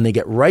studies, and they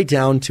get right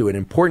down to an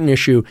important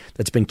issue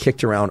that's been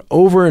kicked around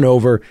over and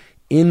over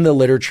in the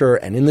literature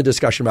and in the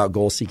discussion about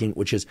goal seeking,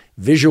 which is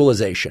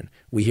visualization.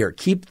 We hear,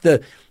 keep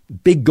the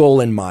big goal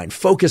in mind,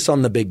 focus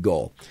on the big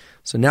goal.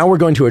 So now we're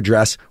going to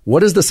address, what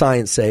does the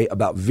science say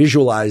about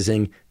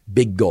visualizing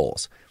big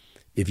goals?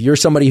 If you're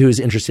somebody who's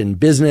interested in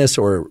business,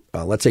 or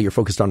let's say you're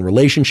focused on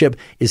relationship,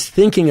 is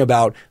thinking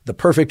about the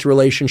perfect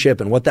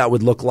relationship and what that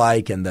would look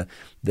like and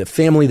the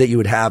family that you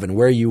would have and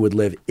where you would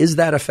live, is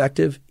that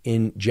effective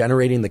in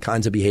generating the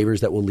kinds of behaviors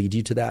that will lead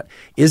you to that?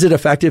 Is it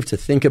effective to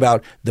think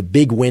about the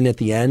big win at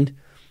the end?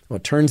 Well,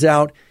 it turns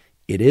out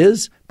it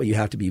is, but you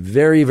have to be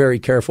very, very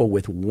careful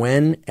with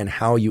when and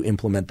how you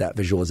implement that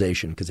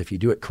visualization, because if you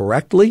do it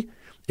correctly,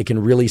 it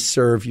can really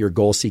serve your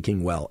goal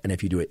seeking well. And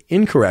if you do it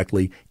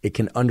incorrectly, it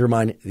can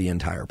undermine the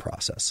entire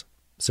process.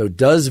 So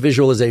does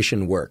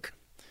visualization work?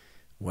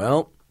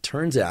 Well,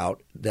 turns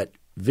out that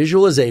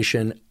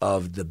visualization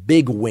of the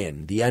big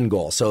win, the end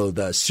goal, so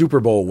the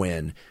Super Bowl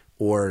win,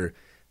 or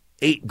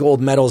 8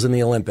 gold medals in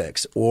the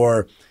Olympics,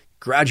 or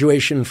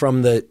graduation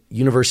from the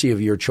university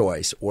of your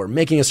choice, or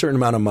making a certain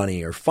amount of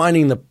money, or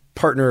finding the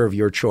partner of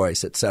your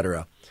choice,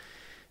 etc.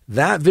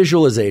 That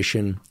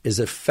visualization is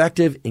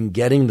effective in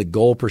getting the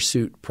goal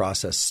pursuit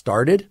process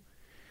started,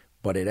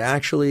 but it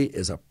actually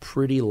is a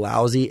pretty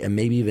lousy and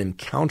maybe even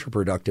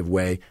counterproductive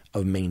way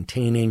of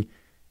maintaining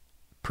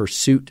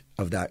pursuit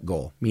of that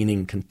goal,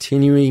 meaning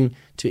continuing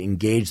to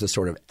engage the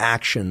sort of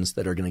actions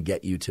that are going to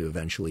get you to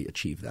eventually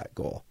achieve that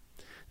goal.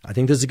 I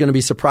think this is going to be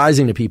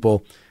surprising to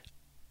people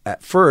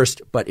at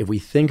first, but if we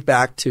think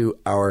back to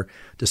our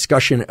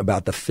discussion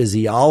about the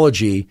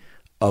physiology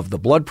of the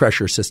blood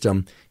pressure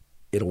system,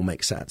 it'll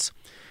make sense.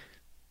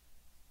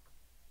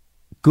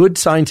 Good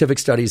scientific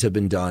studies have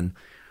been done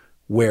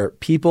where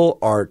people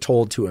are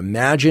told to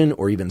imagine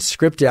or even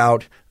script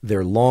out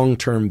their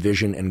long-term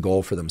vision and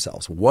goal for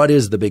themselves. What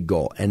is the big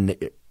goal? And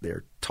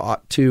they're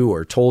taught to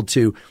or told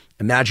to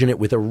imagine it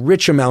with a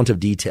rich amount of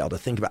detail, to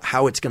think about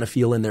how it's going to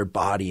feel in their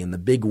body and the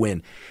big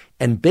win.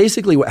 And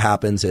basically what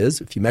happens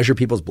is, if you measure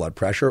people's blood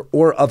pressure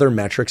or other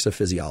metrics of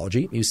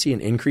physiology, you see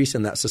an increase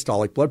in that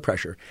systolic blood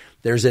pressure.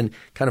 There's an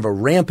kind of a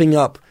ramping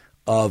up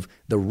of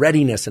the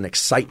readiness and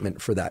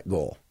excitement for that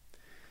goal.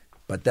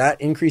 But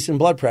that increase in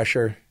blood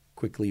pressure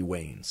quickly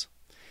wanes.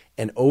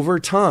 And over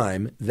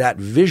time, that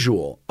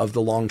visual of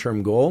the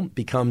long-term goal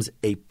becomes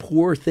a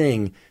poor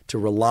thing to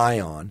rely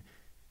on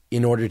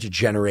in order to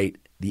generate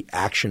the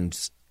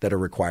actions that are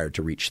required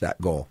to reach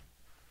that goal.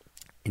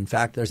 In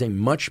fact, there's a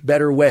much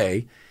better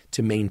way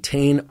to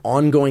maintain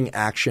ongoing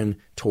action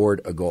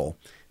toward a goal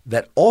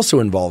that also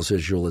involves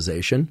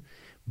visualization,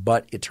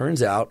 but it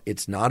turns out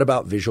it's not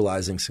about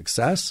visualizing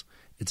success.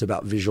 It's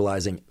about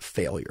visualizing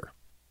failure.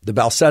 The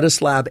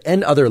Balcetis lab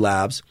and other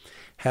labs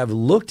have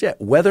looked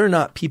at whether or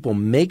not people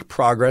make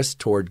progress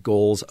toward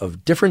goals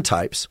of different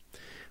types,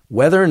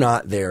 whether or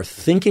not they're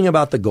thinking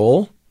about the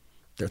goal,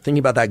 they're thinking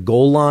about that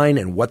goal line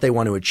and what they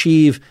want to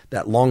achieve,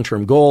 that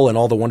long-term goal and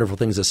all the wonderful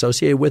things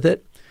associated with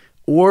it,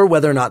 or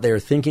whether or not they're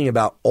thinking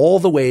about all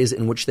the ways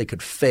in which they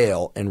could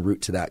fail en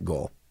route to that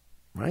goal,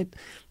 right?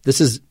 This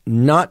is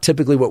not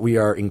typically what we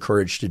are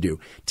encouraged to do.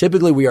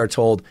 Typically, we are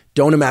told,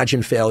 don't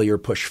imagine failure,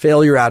 push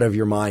failure out of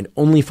your mind,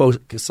 only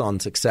focus on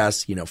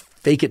success,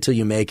 fake it till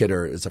you make it,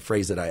 or it's a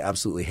phrase that I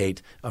absolutely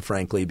hate,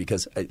 frankly,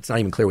 because it's not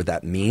even clear what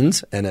that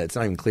means, and it's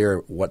not even clear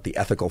what the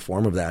ethical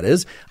form of that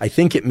is. I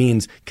think it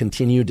means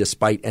continue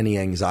despite any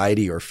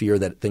anxiety or fear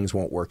that things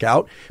won't work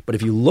out. But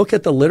if you look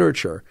at the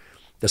literature,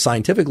 the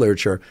scientific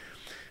literature,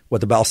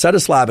 what the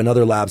Balcetis lab and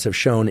other labs have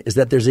shown is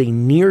that there's a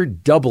near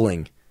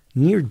doubling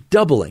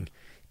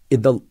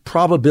in the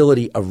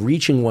probability of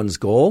reaching one's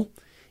goal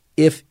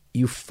if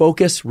you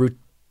focus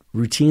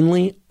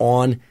routinely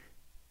on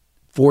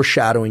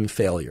foreshadowing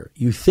failure.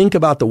 You think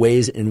about the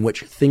ways in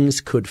which things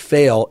could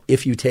fail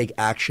if you take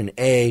action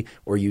A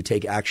or you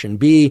take action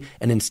B,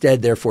 and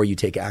instead, therefore, you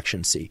take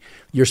action C.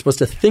 You're supposed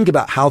to think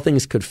about how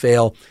things could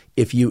fail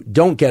if you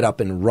don't get up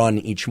and run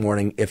each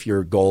morning if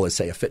your goal is,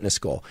 say, a fitness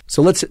goal.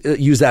 So let's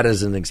use that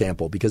as an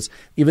example, because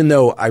even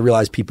though I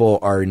realize people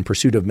are in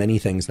pursuit of many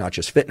things, not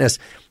just fitness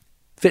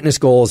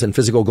goals and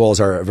physical goals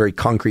are a very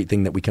concrete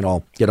thing that we can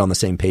all get on the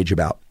same page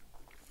about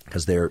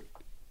because they're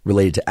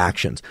related to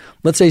actions.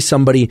 Let's say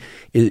somebody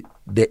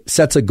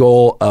sets a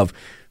goal of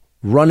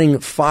running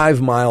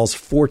 5 miles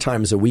 4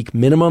 times a week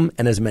minimum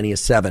and as many as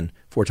 7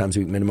 4 times a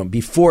week minimum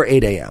before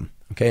 8 a.m.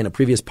 Okay, in a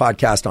previous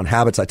podcast on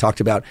habits, I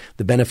talked about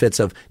the benefits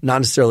of not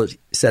necessarily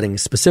setting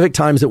specific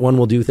times that one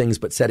will do things,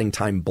 but setting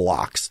time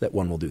blocks that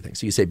one will do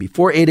things. So you say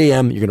before 8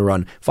 a.m., you're going to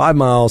run 5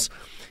 miles,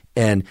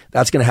 and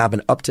that's going to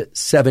happen up to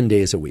 7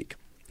 days a week.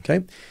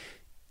 Okay.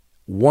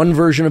 One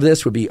version of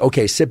this would be,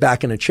 okay, sit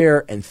back in a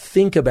chair and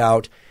think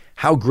about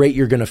how great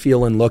you're going to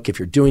feel and look if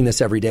you're doing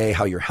this every day,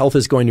 how your health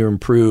is going to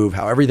improve,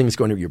 how everything's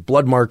going to, your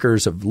blood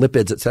markers of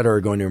lipids, et cetera, are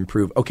going to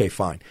improve. Okay,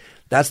 fine.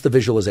 That's the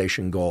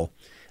visualization goal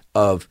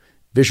of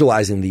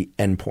visualizing the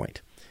endpoint.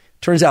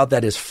 Turns out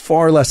that is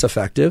far less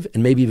effective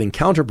and maybe even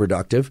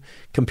counterproductive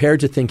compared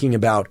to thinking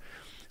about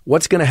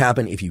what's going to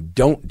happen if you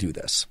don't do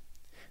this.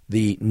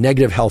 The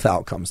negative health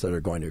outcomes that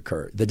are going to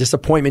occur, the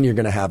disappointment you're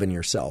going to have in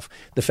yourself,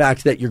 the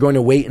fact that you're going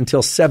to wait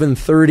until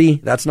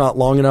 7:30. That's not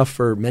long enough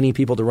for many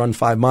people to run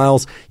 5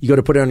 miles. You go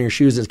to put it on your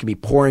shoes, it's going to be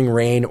pouring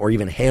rain or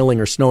even hailing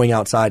or snowing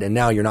outside, and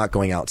now you're not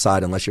going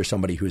outside unless you're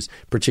somebody who's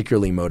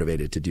particularly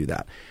motivated to do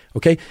that.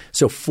 Okay,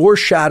 so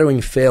foreshadowing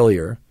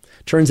failure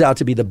turns out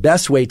to be the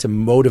best way to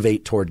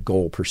motivate toward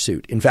goal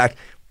pursuit. In fact,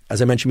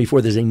 as I mentioned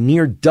before, there's a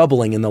near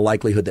doubling in the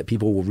likelihood that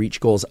people will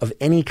reach goals of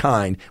any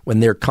kind when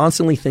they're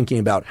constantly thinking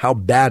about how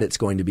bad it's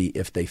going to be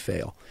if they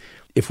fail.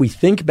 If we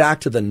think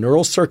back to the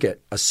neural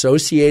circuit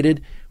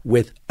associated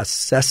with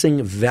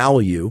assessing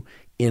value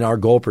in our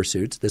goal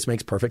pursuits, this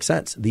makes perfect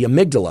sense. The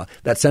amygdala,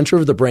 that center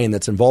of the brain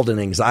that's involved in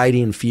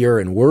anxiety and fear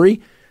and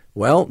worry,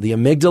 well, the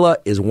amygdala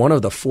is one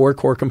of the 4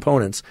 core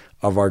components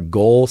of our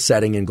goal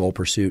setting and goal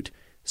pursuit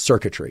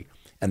circuitry.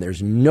 And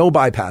there's no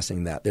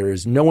bypassing that. There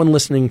is no one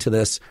listening to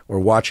this or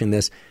watching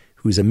this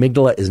whose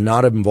amygdala is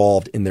not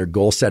involved in their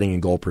goal setting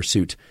and goal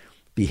pursuit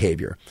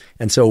behavior.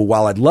 And so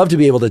while I'd love to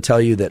be able to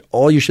tell you that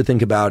all you should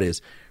think about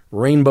is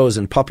rainbows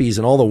and puppies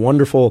and all the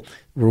wonderful,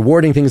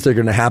 rewarding things that are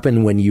going to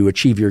happen when you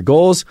achieve your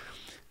goals,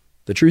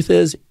 the truth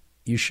is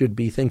you should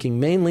be thinking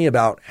mainly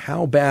about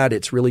how bad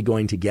it's really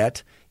going to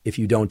get if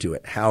you don't do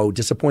it, how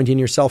disappointing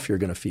yourself you're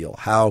going to feel,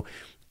 how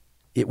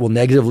it will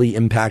negatively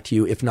impact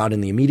you, if not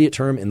in the immediate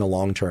term, in the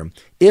long term,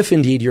 if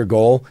indeed your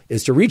goal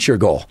is to reach your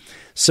goal.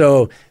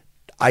 So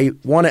I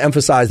want to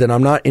emphasize that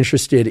I'm not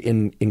interested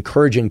in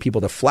encouraging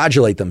people to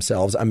flagellate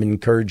themselves. I'm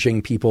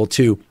encouraging people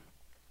to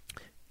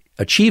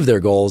achieve their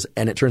goals.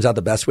 And it turns out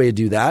the best way to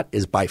do that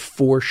is by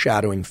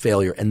foreshadowing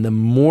failure. And the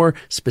more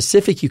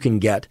specific you can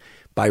get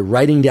by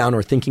writing down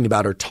or thinking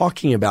about or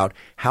talking about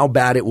how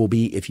bad it will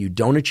be if you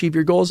don't achieve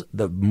your goals,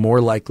 the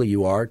more likely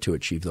you are to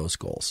achieve those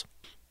goals.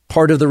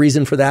 Part of the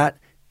reason for that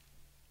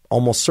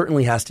almost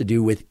certainly has to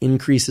do with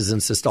increases in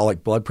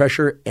systolic blood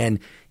pressure and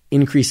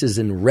increases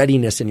in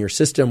readiness in your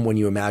system when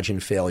you imagine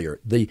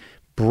failure. The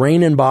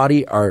brain and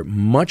body are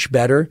much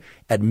better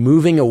at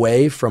moving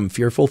away from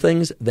fearful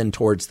things than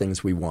towards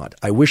things we want.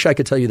 I wish I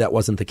could tell you that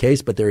wasn't the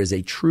case, but there is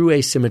a true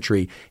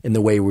asymmetry in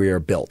the way we are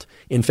built.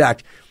 In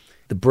fact,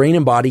 the brain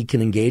and body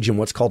can engage in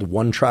what's called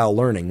one trial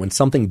learning. When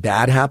something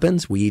bad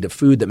happens, we eat a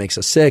food that makes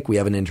us sick, we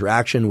have an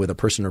interaction with a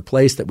person or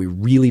place that we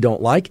really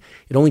don't like.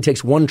 It only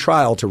takes one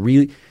trial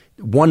to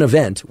one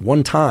event,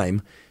 one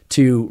time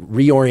to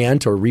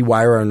reorient or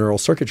rewire our neural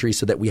circuitry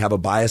so that we have a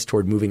bias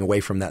toward moving away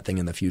from that thing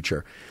in the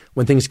future.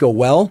 When things go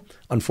well,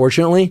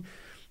 unfortunately,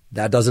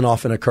 that doesn't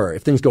often occur.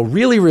 If things go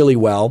really, really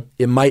well,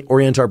 it might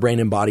orient our brain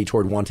and body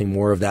toward wanting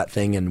more of that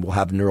thing, and we'll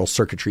have neural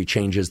circuitry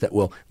changes that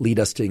will lead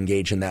us to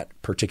engage in that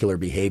particular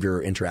behavior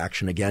or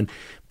interaction again.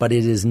 But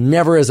it is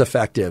never as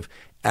effective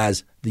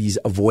as these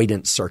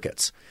avoidance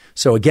circuits.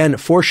 So again,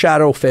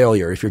 foreshadow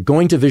failure. If you're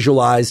going to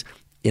visualize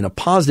in a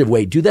positive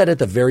way, do that at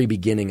the very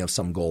beginning of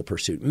some goal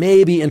pursuit.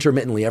 Maybe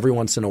intermittently every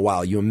once in a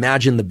while, you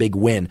imagine the big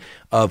win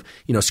of,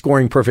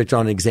 scoring perfect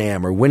on an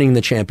exam or winning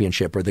the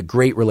championship or the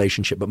great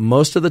relationship. But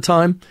most of the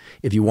time,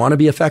 if you want to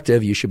be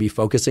effective, you should be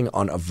focusing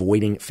on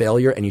avoiding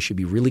failure, and you should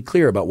be really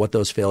clear about what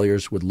those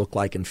failures would look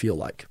like and feel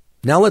like.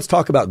 Now let's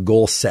talk about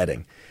goal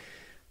setting.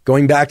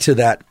 Going back to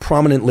that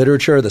prominent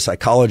literature, the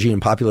psychology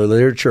and popular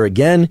literature,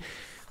 again,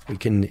 we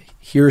can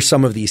hear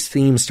some of these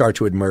themes start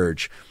to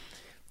emerge.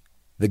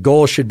 The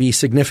goal should be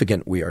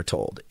significant, we are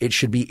told. It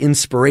should be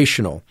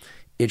inspirational.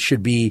 It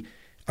should be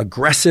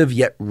aggressive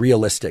yet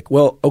realistic.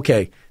 Well,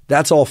 okay,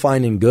 that's all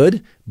fine and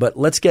good, but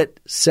let's get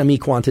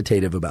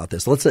semi-quantitative about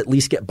this. Let's at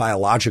least get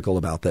biological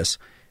about this.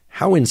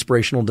 How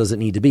inspirational does it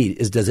need to be?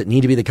 Does it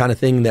need to be the kind of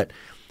thing that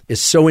is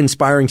so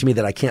inspiring to me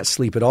that I can't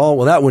sleep at all?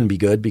 Well, that wouldn't be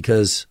good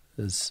because,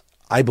 as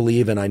I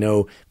believe, and I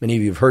know many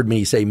of you have heard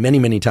me say many,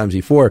 many times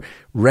before,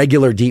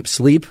 regular deep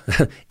sleep,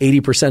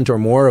 80% or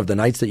more of the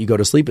nights that you go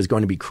to sleep is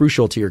going to be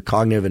crucial to your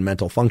cognitive and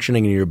mental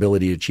functioning and your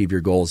ability to achieve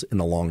your goals in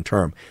the long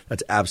term.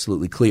 That's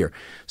absolutely clear.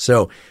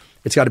 So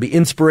it's got to be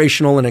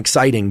inspirational and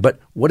exciting, but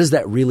what does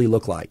that really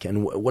look like?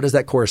 And what does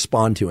that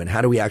correspond to? And how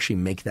do we actually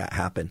make that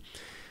happen?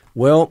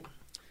 Well,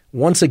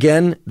 once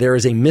again, there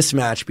is a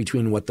mismatch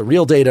between what the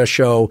real data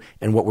show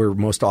and what we're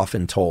most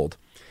often told.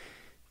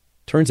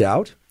 Turns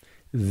out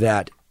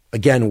that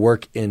again,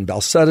 work in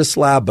Balcetis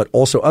lab, but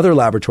also other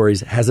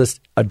laboratories, has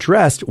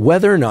addressed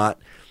whether or not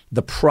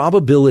the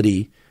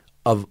probability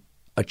of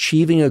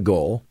achieving a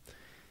goal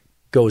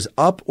goes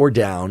up or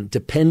down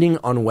depending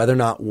on whether or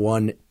not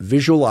one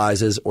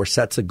visualizes or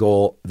sets a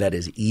goal that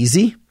is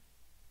easy,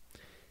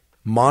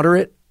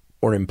 moderate,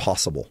 or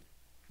impossible.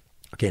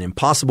 Okay, an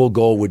impossible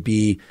goal would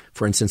be,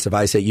 for instance, if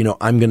I say,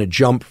 I'm going to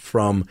jump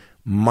from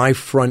my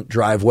front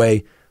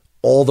driveway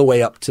all the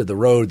way up to the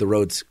road. The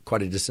road's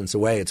quite a distance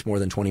away. It's more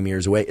than 20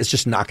 meters away. It's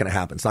just not going to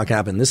happen. It's not going to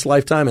happen in this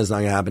lifetime. It's not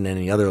going to happen in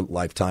any other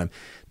lifetime,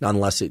 not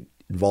unless it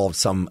involves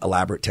some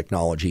elaborate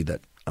technology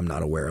that I'm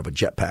not aware of, a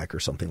jetpack or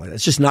something like that.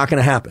 It's just not going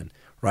to happen,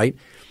 right?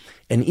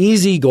 An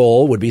easy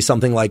goal would be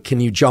something like, can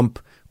you jump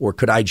or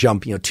could I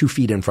jump, 2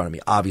 feet in front of me?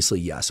 Obviously,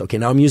 yes. Okay,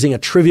 now I'm using a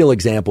trivial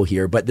example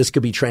here, but this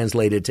could be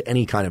translated to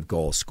any kind of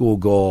goal, school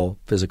goal,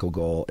 physical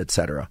goal,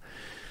 etc.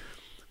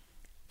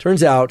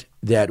 Turns out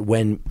that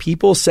when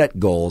people set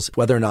goals,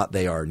 whether or not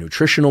they are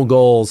nutritional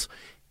goals,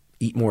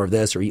 eat more of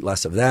this or eat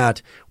less of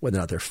that, whether or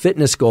not they're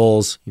fitness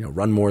goals,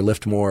 run more,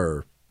 lift more,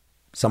 or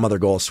some other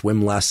goal,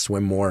 swim less,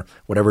 swim more,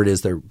 whatever it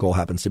is their goal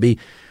happens to be,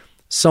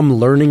 some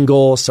learning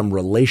goal, some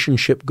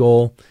relationship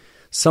goal,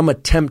 some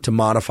attempt to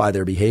modify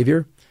their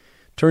behavior.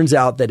 Turns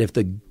out that if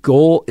the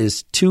goal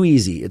is too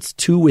easy, it's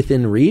too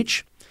within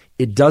reach,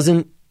 it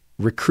doesn't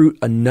recruit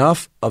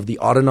enough of the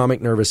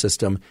autonomic nervous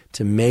system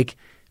to make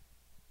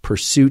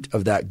pursuit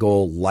of that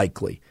goal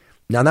likely.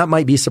 Now, that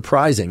might be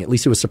surprising. At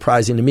least it was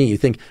surprising to me. You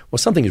think, well,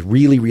 something is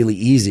really, really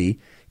easy.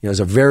 There's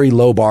a very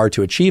low bar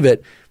to achieve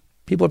it.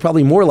 People are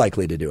probably more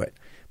likely to do it.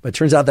 But it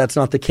turns out that's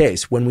not the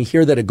case. When we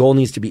hear that a goal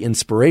needs to be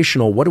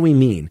inspirational, what do we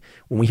mean?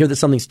 When we hear that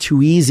something's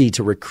too easy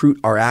to recruit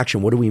our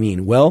action, what do we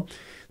mean? Well,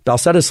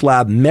 Balcetis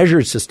lab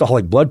measured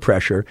systolic blood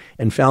pressure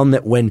and found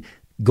that when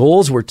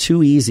goals were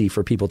too easy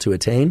for people to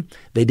attain,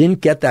 they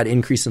didn't get that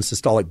increase in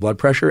systolic blood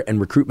pressure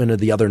and recruitment of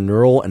the other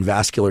neural and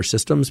vascular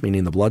systems,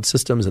 meaning the blood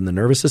systems and the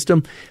nervous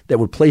system, that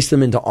would place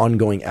them into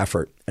ongoing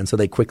effort. And so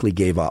they quickly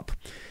gave up.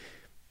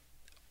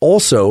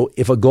 Also,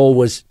 if a goal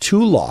was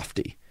too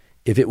lofty,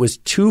 if it was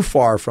too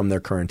far from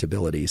their current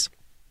abilities,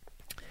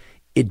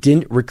 it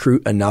didn't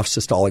recruit enough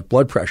systolic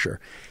blood pressure.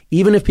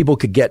 Even if people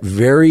could get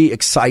very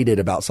excited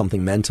about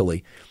something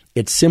mentally,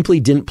 it simply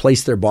didn't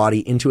place their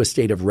body into a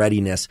state of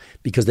readiness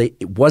because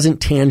it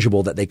wasn't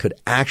tangible that they could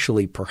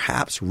actually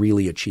perhaps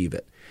really achieve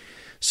it.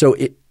 So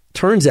it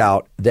turns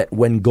out that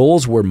when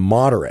goals were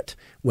moderate,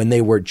 when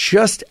they were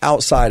just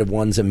outside of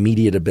one's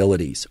immediate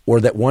abilities, or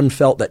that one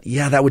felt that,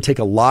 that would take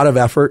a lot of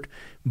effort,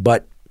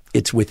 but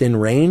it's within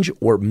range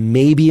or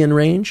maybe in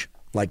range,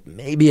 like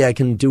maybe I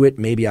can do it,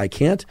 maybe I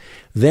can't,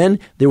 then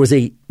there was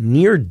a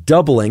near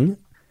doubling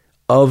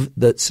of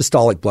the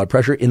systolic blood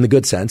pressure in the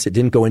good sense. It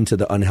didn't go into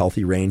the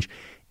unhealthy range,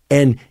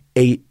 and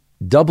a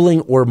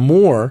doubling or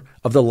more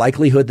of the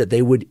likelihood that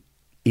they would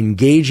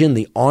engage in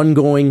the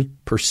ongoing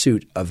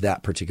pursuit of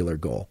that particular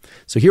goal.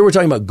 So here we're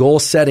talking about goal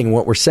setting.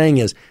 What we're saying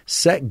is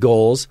set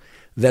goals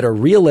that are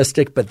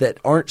realistic, but that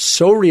aren't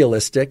so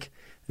realistic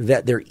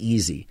that they're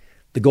easy.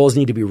 The goals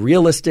need to be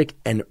realistic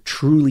and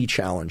truly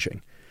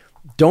challenging.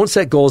 Don't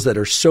set goals that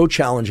are so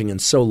challenging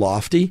and so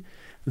lofty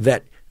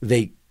that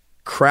they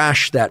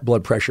crash that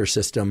blood pressure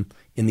system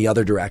in the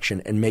other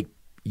direction and make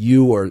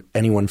you or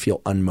anyone feel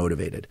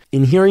unmotivated.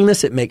 In hearing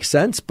this, it makes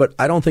sense, but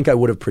I don't think I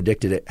would have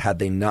predicted it had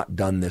they not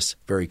done this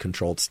very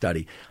controlled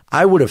study.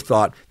 I would have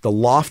thought the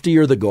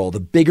loftier the goal, the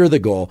bigger the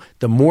goal,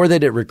 the more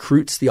that it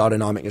recruits the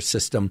autonomic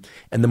system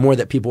and the more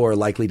that people are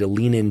likely to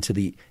lean into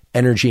the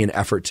energy and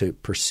effort to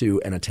pursue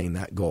and attain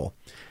that goal.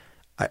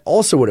 I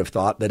also would have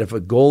thought that if a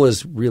goal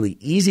is really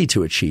easy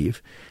to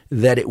achieve,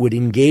 that it would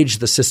engage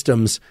the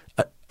systems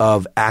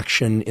of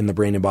action in the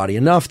brain and body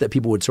enough that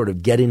people would sort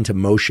of get into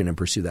motion and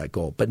pursue that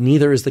goal. But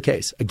neither is the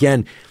case.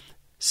 Again,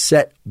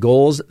 set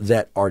goals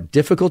that are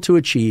difficult to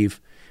achieve,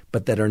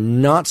 but that are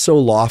not so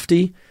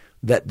lofty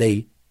that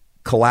they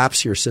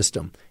collapse your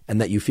system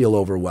and that you feel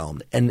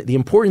overwhelmed. And the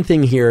important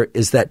thing here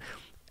is that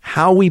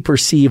how we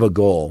perceive a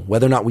goal,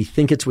 whether or not we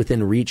think it's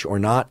within reach or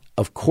not,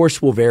 of course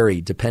will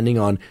vary depending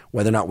on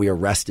whether or not we are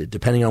rested,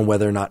 depending on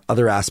whether or not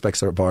other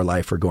aspects of our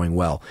life are going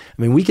well.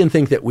 I mean, we can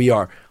think that we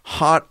are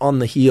hot on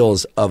the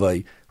heels of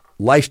a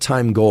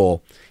lifetime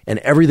goal and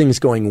everything's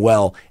going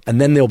well, and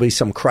then there'll be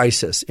some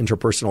crisis,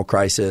 interpersonal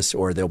crisis,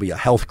 or there'll be a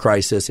health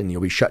crisis and you'll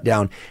be shut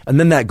down. And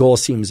then that goal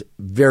seems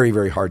very,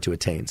 very hard to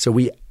attain. So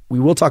we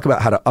will talk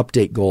about how to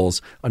update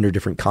goals under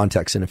different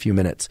contexts in a few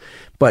minutes.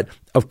 But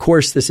of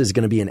course, this is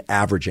going to be an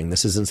averaging.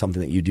 This isn't something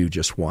that you do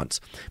just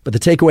once. But the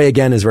takeaway,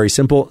 again, is very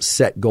simple.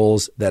 Set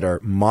goals that are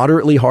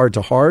moderately hard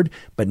to hard,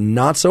 but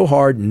not so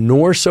hard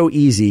nor so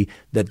easy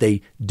that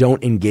they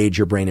don't engage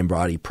your brain and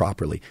body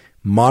properly.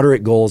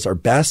 Moderate goals are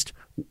best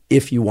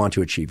if you want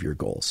to achieve your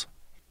goals.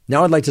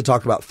 Now I'd like to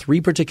talk about 3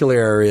 particular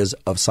areas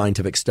of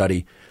scientific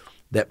study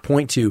that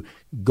point to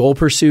goal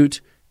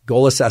pursuit,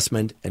 goal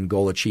assessment, and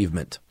goal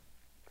achievement.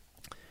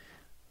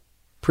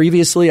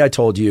 Previously, I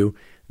told you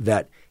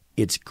that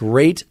it's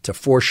great to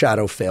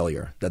foreshadow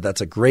failure,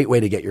 that's a great way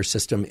to get your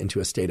system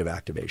into a state of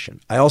activation.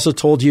 I also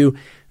told you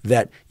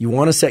that you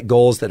want to set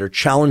goals that are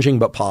challenging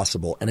but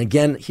possible. And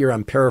again, here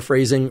I'm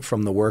paraphrasing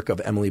from the work of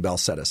Emily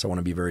Balcetis. I want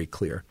to be very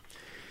clear.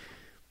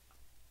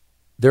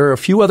 There are a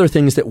few other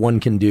things that one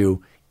can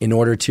do in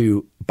order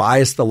to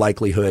bias the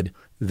likelihood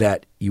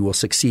that you will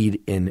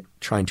succeed in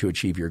trying to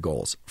achieve your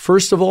goals.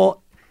 First of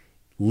all,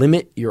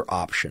 limit your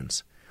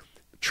options.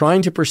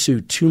 Trying to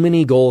pursue too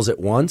many goals at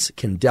once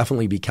can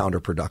definitely be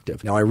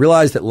counterproductive. Now, I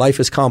realize that life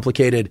is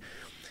complicated.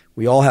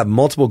 We all have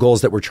multiple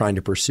goals that we're trying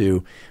to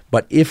pursue.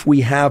 But if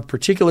we have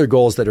particular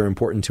goals that are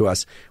important to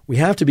us, we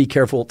have to be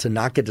careful to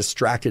not get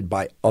distracted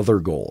by other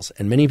goals.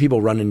 And many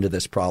people run into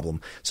this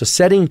problem. So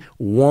setting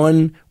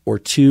 1 or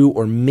 2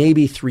 or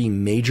maybe 3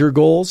 major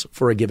goals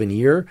for a given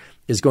year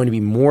is going to be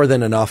more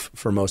than enough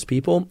for most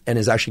people and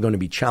is actually going to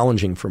be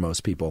challenging for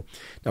most people.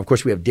 Now, of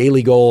course, we have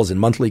daily goals and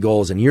monthly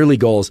goals and yearly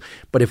goals.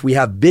 But if we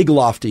have big,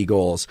 lofty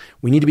goals,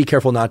 we need to be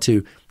careful not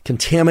to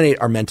contaminate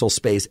our mental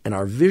space and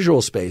our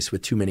visual space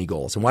with too many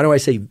goals. And why do I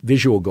say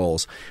visual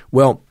goals?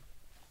 Well,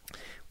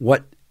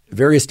 what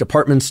various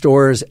department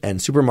stores and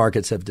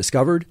supermarkets have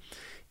discovered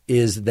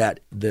is that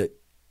the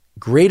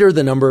greater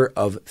the number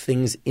of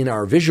things in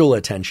our visual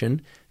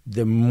attention,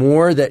 the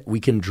more that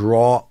we can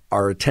draw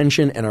our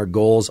attention and our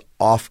goals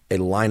off a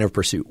line of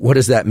pursuit. What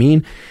does that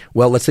mean?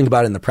 Well, let's think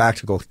about it in the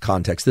practical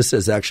context. This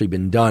has actually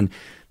been done.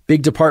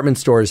 Big department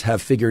stores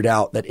have figured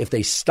out that if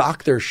they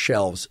stock their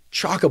shelves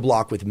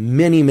chock-a-block with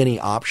many, many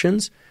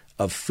options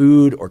of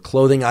food or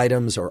clothing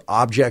items or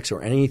objects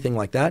or anything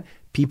like that,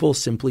 people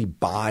simply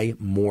buy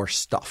more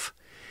stuff.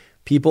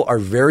 People are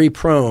very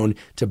prone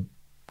to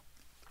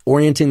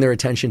orienting their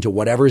attention to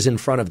whatever's in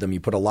front of them. You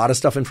put a lot of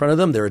stuff in front of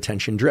them, their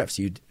attention drifts.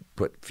 You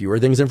put fewer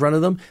things in front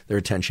of them, their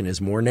attention is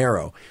more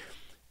narrow.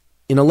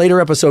 In a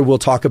later episode, we'll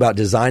talk about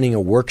designing a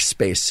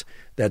workspace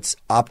that's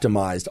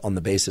optimized on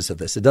the basis of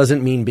this. It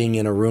doesn't mean being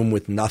in a room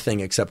with nothing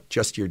except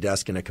just your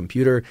desk and a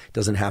computer. It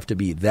doesn't have to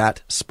be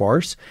that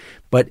sparse.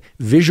 But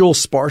visual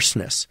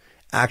sparseness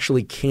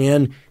actually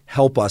can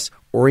help us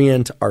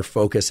orient our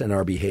focus and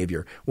our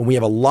behavior. When we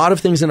have a lot of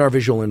things in our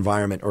visual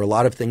environment or a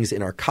lot of things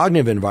in our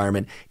cognitive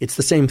environment, it's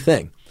the same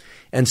thing.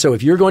 And so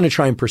if you're going to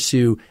try and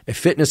pursue a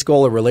fitness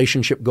goal, a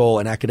relationship goal,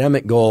 an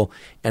academic goal,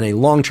 and a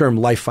long-term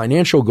life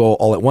financial goal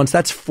all at once,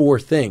 that's 4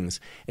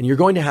 things. And you're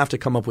going to have to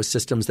come up with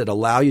systems that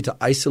allow you to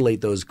isolate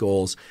those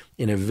goals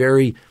in a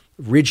very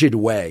rigid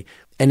way.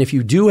 And if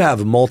you do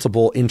have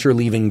multiple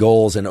interleaving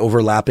goals and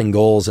overlapping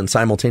goals and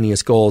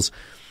simultaneous goals,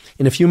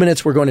 in a few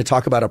minutes, we're going to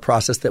talk about a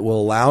process that will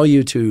allow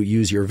you to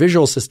use your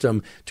visual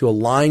system to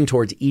align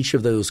towards each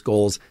of those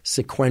goals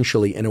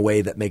sequentially in a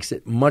way that makes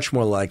it much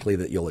more likely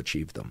that you'll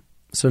achieve them.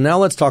 So now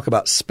let's talk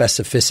about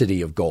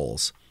specificity of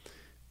goals.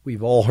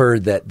 We've all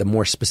heard that the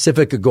more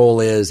specific a goal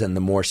is and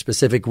the more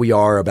specific we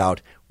are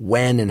about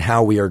when and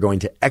how we are going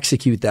to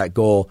execute that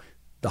goal,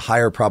 the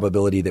higher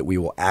probability that we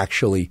will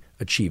actually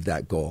achieve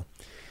that goal.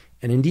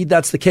 And indeed,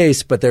 that's the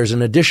case, but there's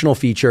an additional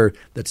feature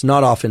that's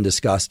not often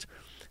discussed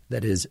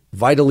that is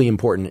vitally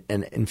important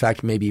and, in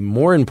fact, maybe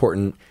more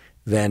important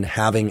than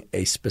having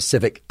a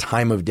specific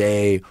time of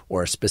day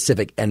or a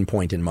specific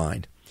endpoint in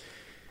mind.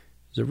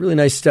 There's a really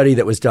nice study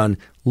that was done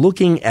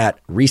looking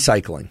at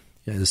recycling.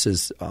 This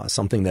is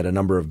something that a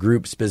number of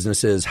groups,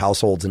 businesses,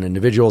 households, and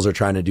individuals are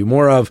trying to do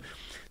more of.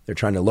 They're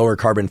trying to lower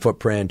carbon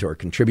footprint or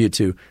contribute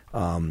to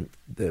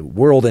the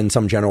world in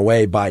some general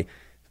way by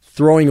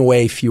throwing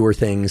away fewer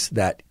things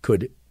that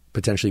could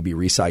potentially be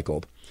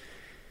recycled.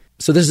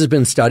 So this has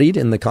been studied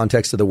in the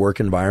context of the work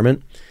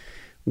environment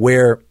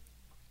where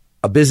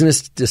a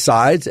business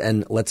decides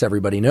and lets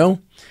everybody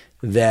know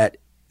that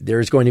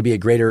there's going to be a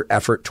greater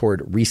effort toward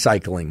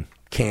recycling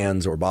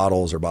cans or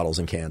bottles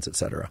and cans, et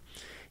cetera.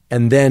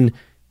 And then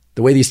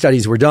the way these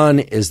studies were done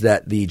is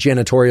that the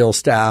janitorial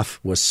staff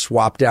was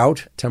swapped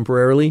out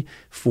temporarily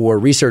for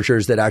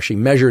researchers that actually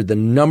measured the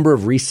number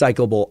of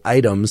recyclable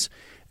items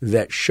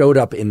that showed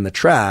up in the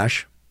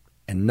trash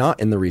and not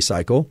in the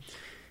recycle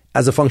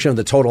as a function of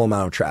the total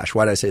amount of trash.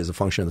 Why did I say as a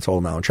function of the total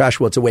amount of trash?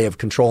 Well, it's a way of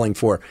controlling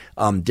for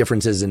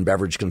differences in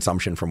beverage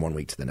consumption from one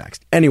week to the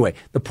next. Anyway,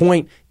 the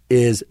point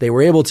is they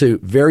were able to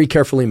very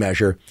carefully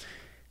measure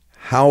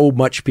how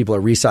much people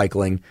are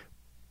recycling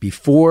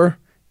before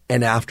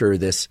and after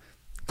this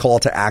call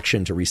to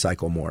action to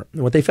recycle more.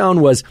 And what they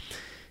found was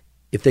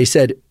if they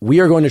said, we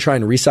are going to try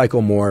and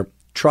recycle more,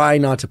 try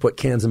not to put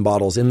cans and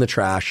bottles in the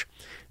trash,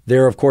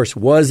 there, of course,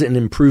 was an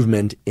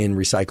improvement in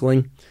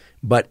recycling,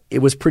 but it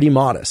was pretty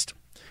modest.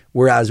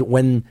 Whereas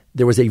when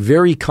there was a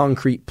very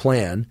concrete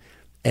plan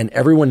and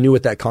everyone knew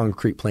what that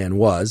concrete plan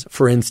was,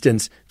 for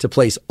instance, to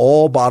place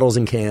all bottles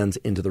and cans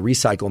into the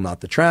recycle,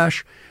 not the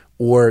trash,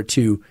 or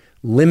to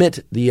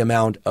limit the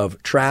amount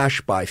of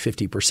trash by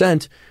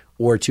 50%,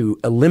 or to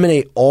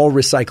eliminate all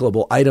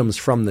recyclable items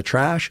from the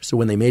trash. So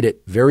when they made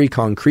it very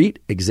concrete,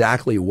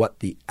 exactly what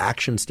the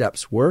action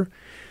steps were,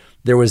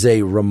 there was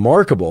a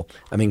remarkable,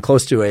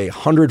 close to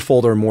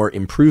 100-fold or more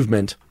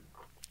improvement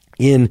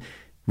in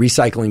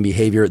recycling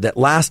behavior that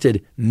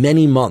lasted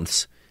many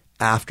months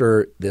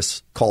after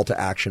this call to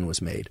action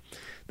was made.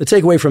 The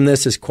takeaway from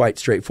this is quite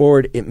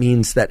straightforward. It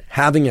means that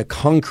having a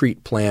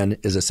concrete plan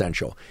is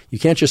essential. You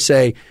can't just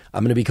say,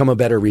 I'm going to become a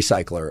better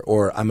recycler,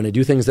 or I'm going to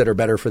do things that are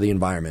better for the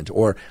environment,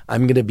 or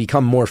I'm going to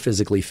become more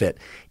physically fit.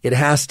 It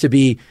has to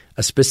be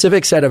a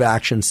specific set of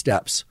action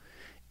steps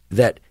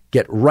that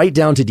get right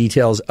down to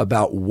details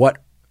about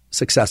what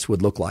success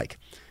would look like.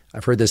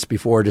 I've heard this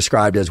before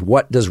described as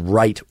what does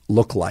right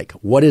look like?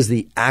 What is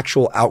the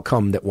actual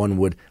outcome that one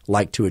would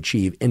like to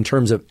achieve in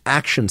terms of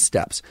action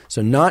steps?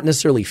 So not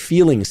necessarily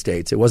feeling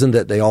states. It wasn't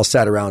that they all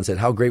sat around and said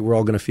how great we're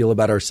all going to feel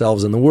about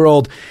ourselves and the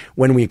world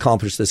when we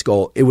accomplish this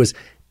goal. It was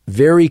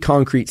very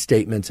concrete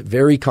statements,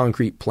 very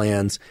concrete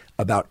plans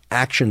about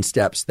action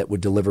steps that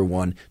would deliver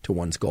one to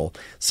one's goal.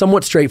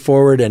 Somewhat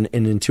straightforward and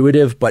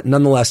intuitive, but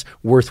nonetheless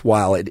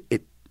worthwhile.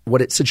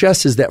 What it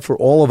suggests is that for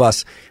all of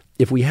us,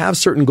 if we have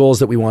certain goals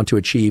that we want to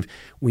achieve,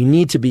 we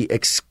need to be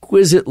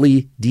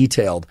exquisitely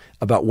detailed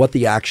about what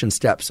the action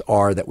steps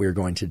are that we're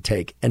going to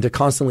take and to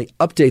constantly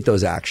update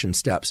those action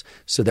steps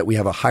so that we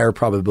have a higher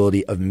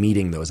probability of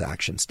meeting those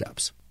action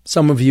steps.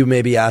 Some of you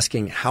may be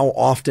asking, how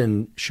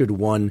often should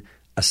one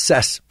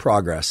assess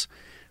progress?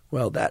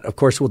 Well, that, of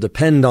course, will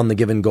depend on the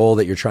given goal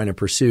that you're trying to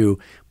pursue.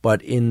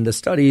 But in the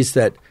studies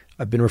that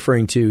I've been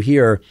referring to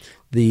here,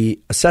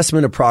 the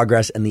assessment of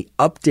progress and the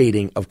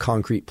updating of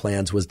concrete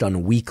plans was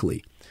done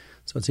weekly.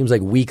 So it seems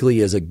like weekly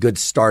is a good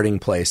starting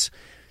place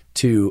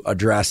to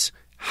address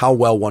how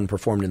well one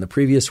performed in the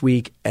previous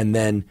week, and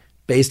then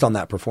based on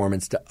that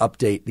performance to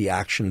update the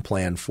action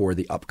plan for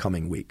the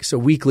upcoming week. So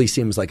weekly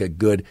seems like a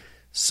good,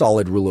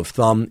 solid rule of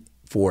thumb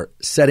for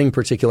setting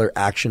particular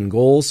action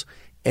goals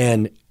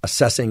and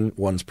assessing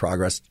one's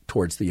progress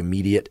towards the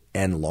immediate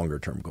and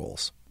longer-term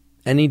goals.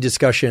 Any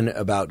discussion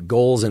about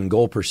goals and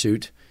goal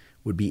pursuit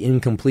would be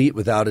incomplete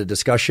without a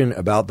discussion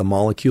about the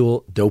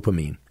molecule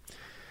dopamine.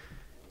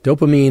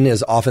 Dopamine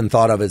is often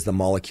thought of as the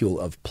molecule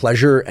of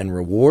pleasure and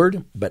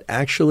reward, but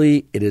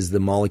actually it is the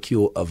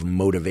molecule of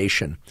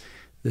motivation.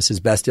 This is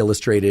best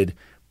illustrated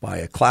by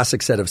a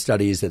classic set of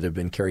studies that have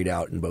been carried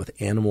out in both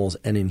animals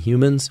and in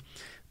humans.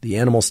 The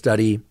animal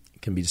study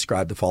can be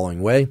described the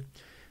following way.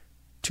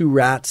 2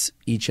 rats,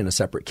 each in a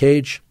separate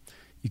cage.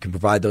 You can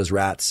provide those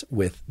rats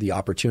with the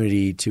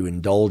opportunity to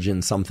indulge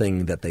in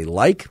something that they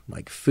like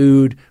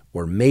food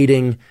or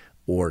mating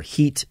or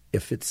heat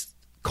if it's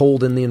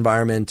cold in the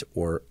environment,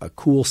 or a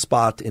cool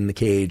spot in the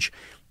cage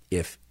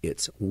if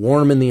it's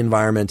warm in the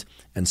environment,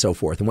 and so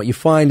forth. And what you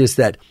find is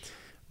that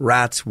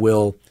rats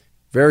will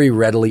very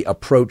readily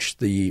approach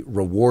the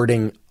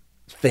rewarding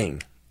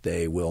thing.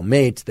 They will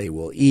mate, they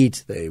will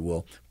eat, they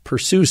will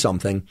pursue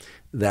something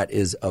that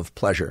is of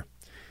pleasure.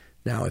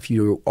 Now, if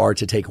you are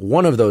to take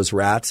one of those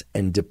rats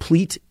and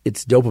deplete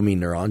its dopamine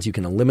neurons, you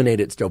can eliminate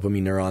its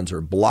dopamine neurons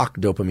or block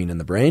dopamine in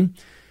the brain.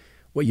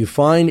 What you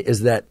find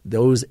is that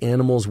those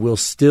animals will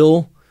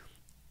still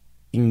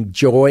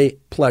enjoy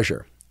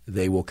pleasure.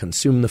 They will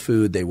consume the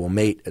food, they will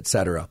mate,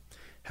 etc.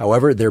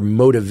 However, their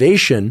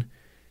motivation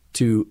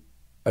to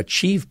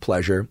achieve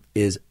pleasure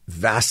is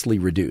vastly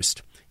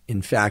reduced.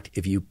 In fact,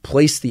 if you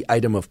place the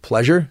item of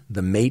pleasure,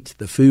 the mate,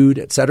 the food,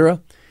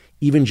 etc.,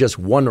 even just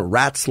one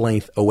rat's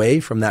length away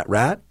from that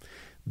rat,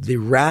 the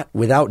rat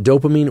without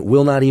dopamine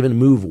will not even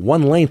move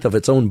one length of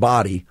its own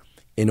body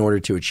in order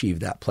to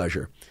achieve that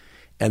pleasure.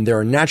 And there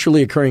are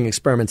naturally occurring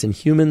experiments in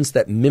humans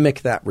that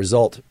mimic that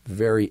result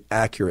very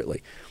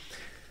accurately.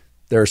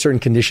 There are certain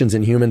conditions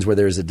in humans where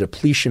there's a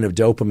depletion of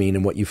dopamine,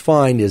 and what you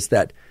find is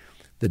that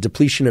the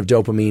depletion of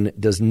dopamine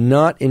does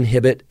not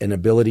inhibit an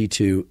ability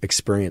to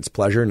experience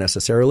pleasure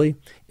necessarily.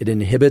 It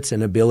inhibits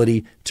an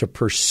ability to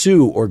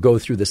pursue or go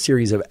through the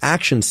series of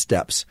action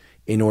steps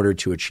in order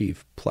to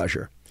achieve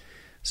pleasure.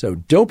 So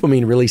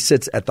dopamine really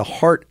sits at the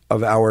heart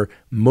of our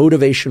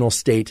motivational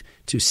state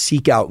to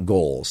seek out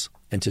goals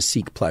and to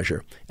seek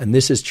pleasure. And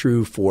this is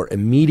true for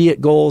immediate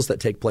goals that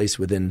take place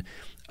within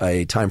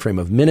a time frame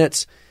of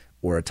minutes,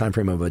 or a time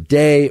frame of a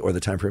day, or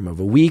the time frame of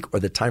a week, or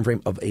the time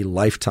frame of a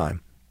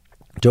lifetime.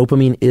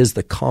 Dopamine is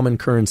the common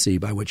currency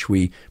by which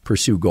we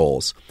pursue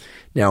goals.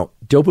 Now,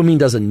 dopamine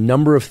does a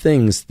number of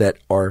things that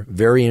are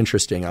very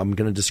interesting. I'm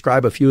going to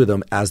describe a few of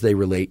them as they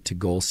relate to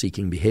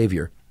goal-seeking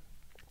behavior.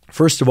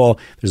 First of all,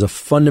 there's a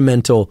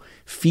fundamental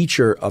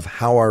feature of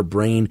how our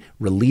brain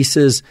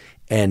releases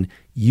and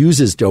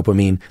uses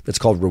dopamine that's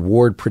called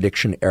reward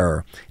prediction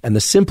error. And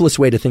the simplest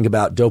way to think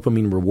about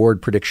dopamine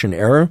reward prediction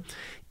error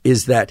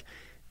is that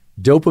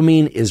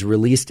dopamine is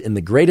released in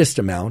the greatest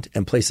amount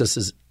and places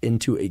us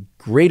into a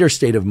greater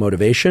state of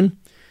motivation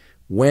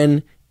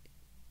when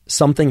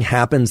something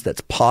happens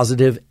that's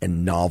positive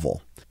and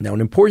novel. Now,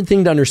 an important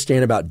thing to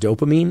understand about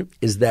dopamine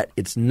is that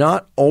it's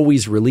not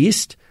always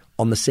released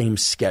on the same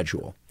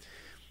schedule.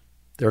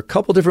 There are a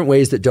couple different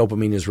ways that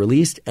dopamine is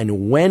released,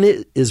 and when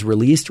it is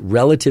released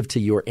relative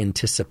to your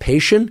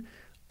anticipation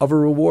of a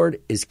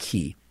reward is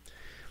key.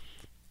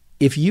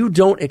 If you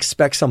don't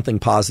expect something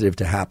positive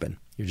to happen,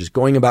 you're just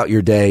going about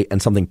your day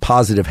and something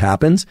positive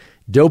happens,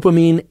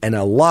 dopamine, and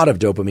a lot of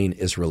dopamine,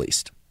 is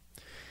released.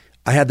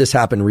 I had this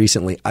happen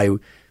recently. I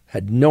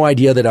had no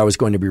idea that I was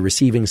going to be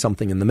receiving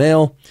something in the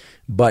mail,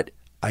 but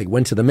I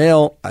went to the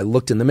mail, I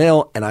looked in the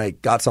mail, and I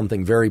got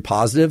something very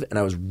positive, and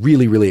I was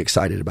really, really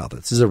excited about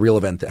this. This is a real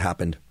event that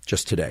happened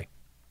just today.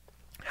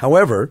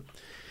 However,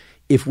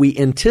 if we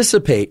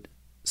anticipate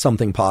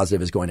something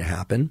positive is going to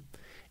happen,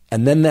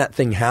 and then that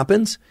thing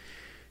happens,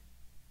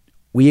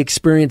 we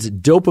experience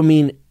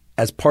dopamine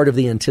as part of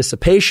the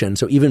anticipation.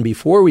 So even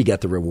before we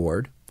get the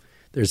reward,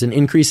 There's an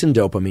increase in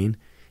dopamine.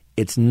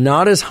 It's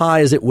not as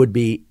high as it would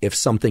be if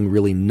something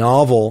really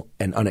novel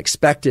and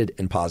unexpected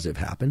and positive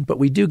happened, but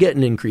we do get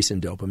an increase in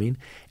dopamine.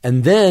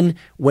 And then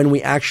when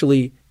we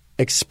actually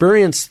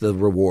experience the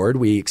reward,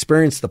 we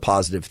experience the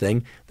positive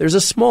thing, there's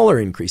a smaller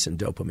increase in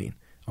dopamine.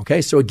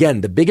 Okay, so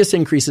again, the biggest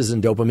increases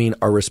in dopamine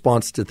are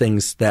response to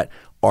things that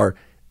are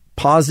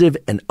positive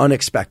and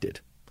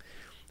unexpected.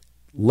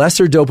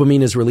 Lesser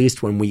dopamine is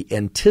released when we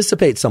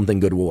anticipate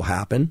something good will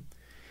happen.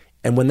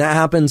 And when that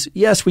happens,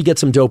 yes, we get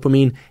some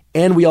dopamine,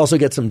 and we also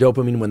get some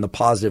dopamine when the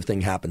positive thing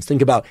happens.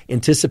 Think about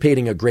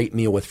anticipating a great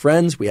meal with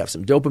friends. We have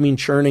some dopamine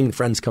churning.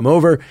 Friends come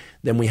over.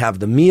 Then we have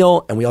the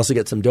meal, and we also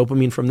get some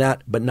dopamine from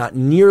that, but not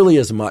nearly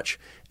as much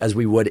as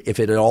we would if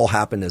it had all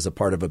happened as a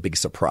part of a big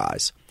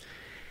surprise.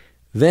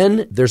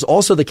 Then there's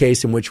also the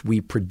case in which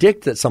we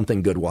predict that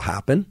something good will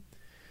happen.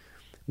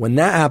 When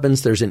that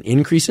happens, there's an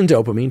increase in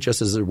dopamine,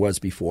 just as there was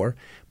before.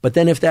 But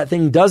then if that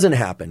thing doesn't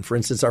happen, for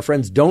instance, our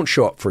friends don't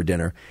show up for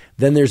dinner,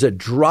 then there's a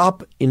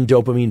drop in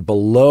dopamine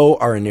below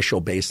our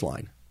initial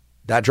baseline.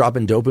 That drop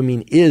in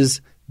dopamine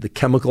is the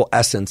chemical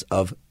essence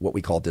of what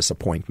we call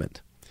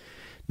disappointment.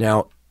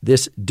 Now,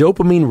 this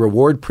dopamine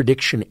reward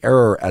prediction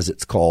error, as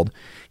it's called,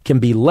 can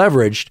be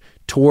leveraged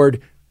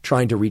toward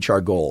trying to reach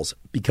our goals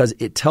because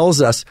it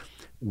tells us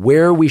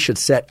where we should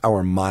set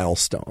our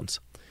milestones.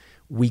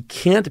 We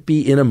can't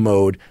be in a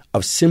mode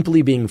of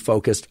simply being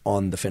focused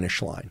on the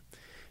finish line.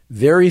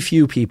 Very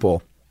few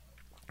people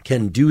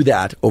can do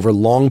that over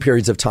long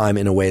periods of time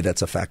in a way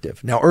that's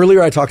effective. Now,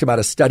 earlier I talked about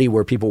a study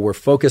where people were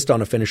focused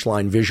on a finish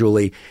line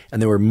visually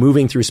and they were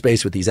moving through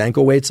space with these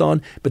ankle weights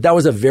on, but that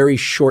was a very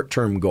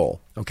short-term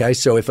goal. Okay,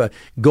 so if a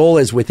goal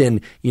is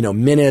within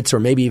minutes or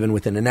maybe even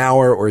within an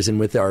hour or is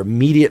with our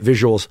immediate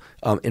visual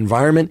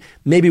environment,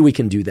 maybe we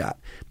can do that.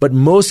 But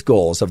most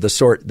goals of the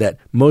sort that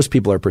most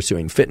people are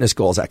pursuing, fitness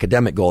goals,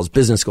 academic goals,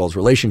 business goals,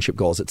 relationship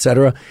goals,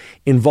 etc.,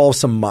 involve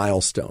some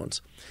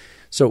milestones.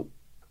 So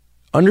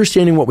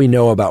understanding what we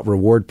know about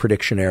reward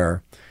prediction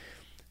error,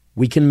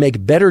 we can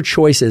make better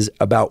choices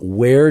about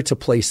where to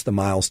place the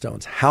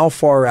milestones, how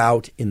far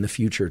out in the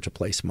future to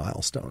place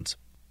milestones.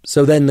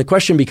 So then the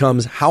question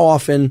becomes, how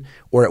often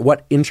or at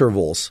what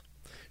intervals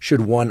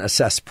should one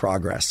assess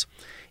progress?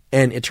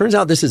 And it turns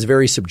out this is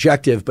very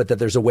subjective, but that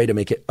there's a way to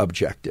make it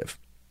objective.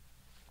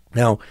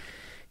 Now,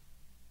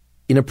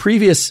 in a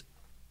previous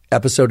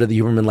episode of the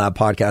Huberman Lab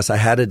podcast, I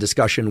had a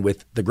discussion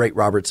with the great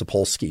Robert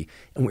Sapolsky,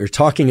 and we were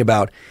talking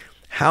about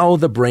how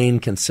the brain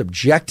can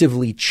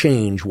subjectively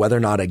change whether or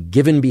not a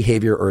given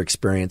behavior or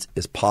experience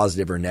is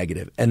positive or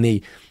negative. And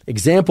the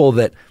example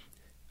that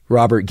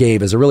Robert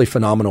gave is a really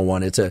phenomenal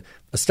one. It's a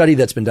study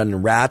that's been done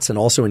in rats and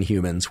also in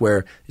humans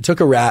where it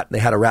took a rat, they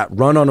had a rat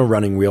run on a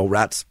running wheel.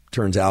 Rats,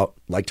 turns out,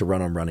 like to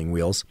run on running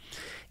wheels.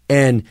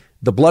 And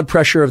the blood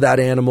pressure of that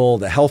animal,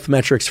 the health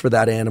metrics for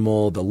that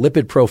animal, the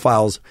lipid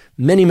profiles,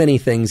 many, many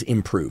things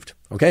improved.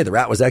 Okay, the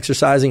rat was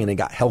exercising and it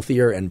got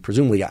healthier and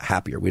presumably got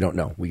happier. We don't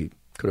know. We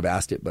could have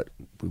asked it, but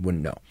we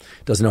wouldn't know.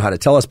 It doesn't know how to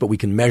tell us, but we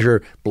can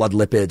measure blood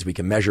lipids, we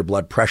can measure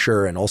blood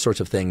pressure and all sorts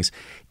of things.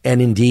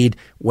 And indeed,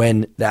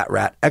 when that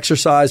rat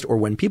exercised or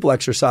when people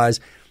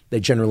exercise, they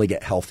generally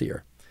get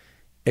healthier.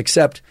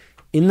 Except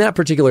in that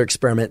particular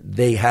experiment,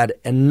 they had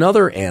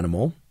another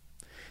animal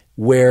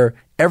where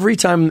every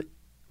time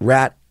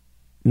rat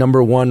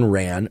number one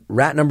ran,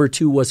 rat number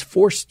two was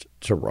forced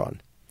to run.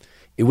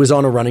 It was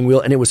on a running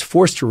wheel and it was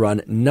forced to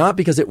run, not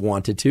because it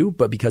wanted to,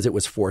 but because it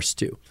was forced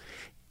to.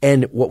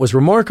 And what was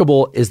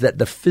remarkable is that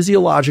the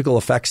physiological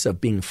effects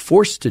of being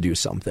forced to do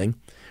something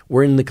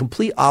were in the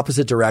complete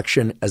opposite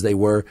direction as they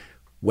were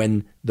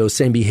when those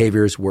same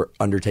behaviors were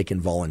undertaken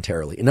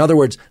voluntarily. In other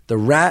words, the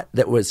rat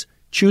that was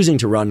choosing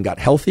to run got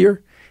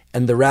healthier,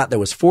 and the rat that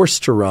was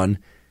forced to run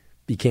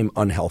became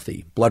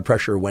unhealthy. Blood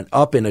pressure went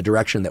up in a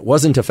direction that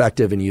wasn't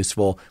effective and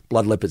useful.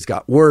 Blood lipids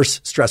got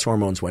worse. Stress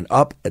hormones went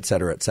up, et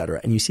cetera, et cetera.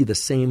 And you see the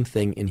same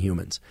thing in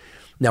humans.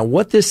 Now,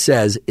 what this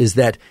says is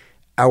that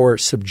our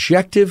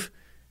subjective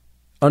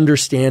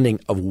understanding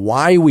of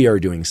why we are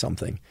doing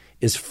something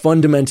is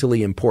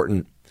fundamentally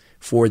important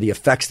for the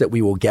effects that we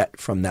will get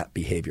from that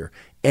behavior,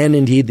 and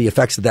indeed the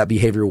effects that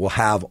behavior will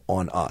have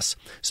on us.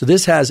 So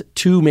this has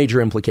two major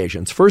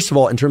implications. First of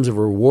all, in terms of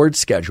reward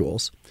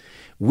schedules,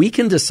 we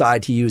can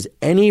decide to use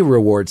any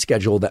reward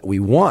schedule that we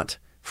want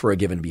for a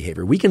given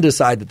behavior. We can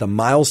decide that the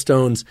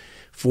milestones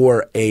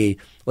for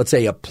let's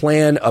say a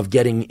plan of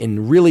getting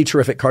in really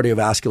terrific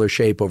cardiovascular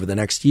shape over the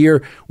next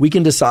year, we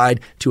can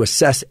decide to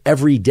assess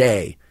every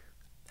day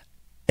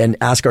and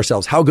ask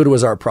ourselves, how good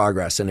was our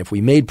progress? And if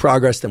we made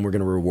progress, then we're going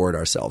to reward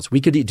ourselves. We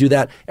could do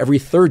that every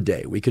third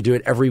day. We could do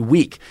it every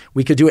week.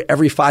 We could do it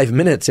every 5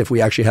 minutes if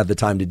we actually had the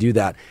time to do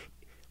that.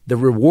 The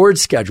reward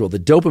schedule, the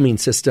dopamine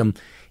system,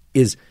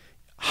 is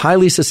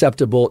highly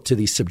susceptible to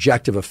these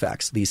subjective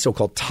effects, these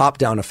so-called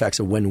top-down effects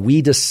of when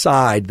we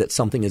decide that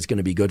something is going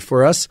to be good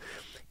for us.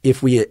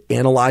 If we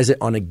analyze it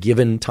on a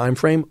given time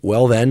frame,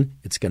 well, then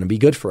it's going to be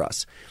good for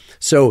us.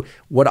 So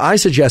what I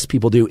suggest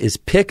people do is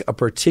pick a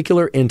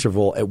particular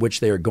interval at which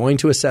they are going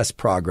to assess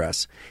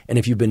progress. And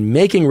if you've been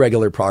making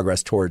regular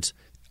progress towards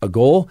a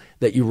goal,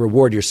 that you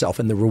reward yourself.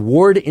 And the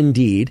reward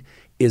indeed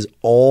is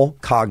all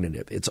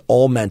cognitive. It's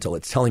all mental.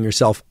 It's telling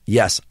yourself,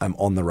 yes, I'm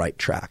on the right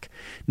track.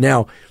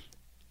 Now,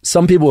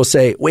 some people will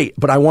say, wait,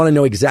 but I want to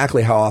know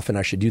exactly how often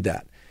I should do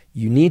that.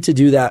 You need to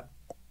do that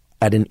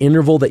at an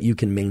interval that you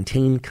can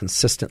maintain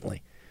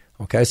consistently.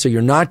 Okay, so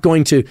you're not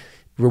going to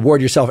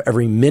reward yourself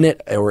every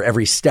minute or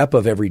every step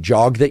of every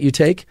jog that you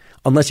take,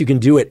 unless you can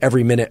do it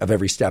every minute of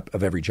every step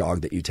of every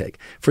jog that you take.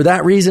 For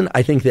that reason,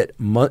 I think that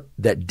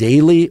that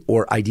daily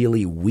or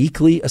ideally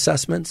weekly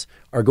assessments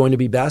are going to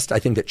be best. I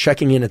think that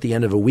checking in at the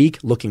end of a week,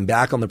 looking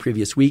back on the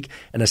previous week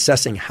and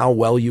assessing how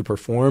well you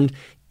performed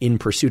in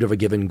pursuit of a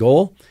given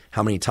goal,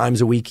 how many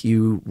times a week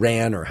you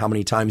ran, or how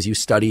many times you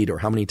studied, or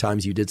how many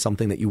times you did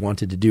something that you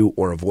wanted to do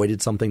or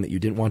avoided something that you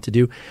didn't want to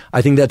do.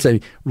 I think that's a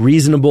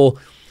reasonable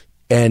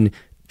and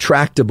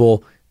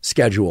tractable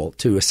schedule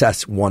to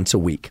assess once a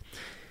week.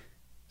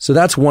 So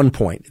that's one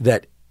point,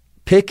 that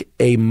pick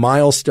a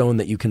milestone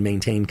that you can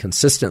maintain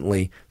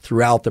consistently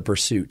throughout the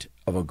pursuit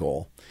of a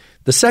goal.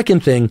 The second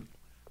thing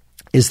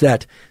is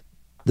that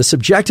the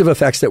subjective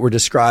effects that were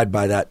described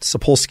by that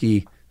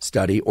Sapolsky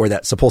study, or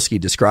that Sapolsky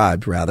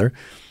described rather,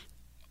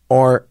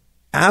 are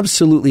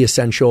absolutely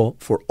essential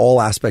for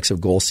all aspects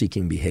of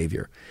goal-seeking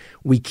behavior.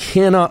 We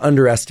cannot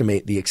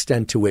underestimate the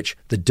extent to which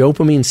the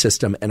dopamine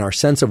system and our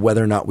sense of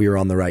whether or not we are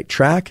on the right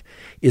track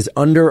is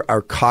under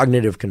our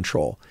cognitive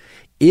control.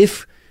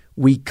 If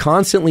we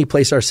constantly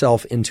place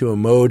ourselves into a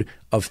mode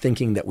of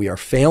thinking that we are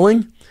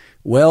failing,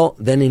 well,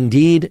 then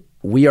indeed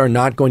we are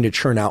not going to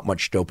churn out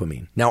much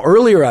dopamine. Now,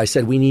 earlier I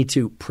said we need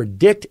to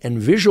predict and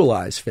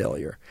visualize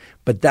failure,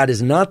 but that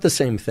is not the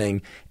same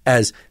thing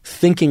as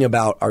thinking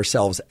about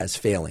ourselves as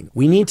failing.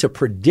 We need to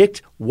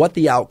predict what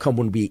the outcome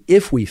would be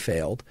if we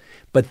failed,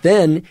 but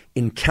then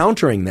in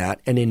countering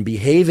that and in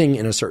behaving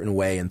in a certain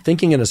way and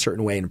thinking in a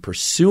certain way and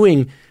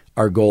pursuing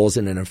our goals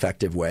in an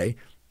effective way,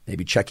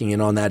 maybe checking in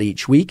on that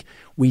each week,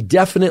 we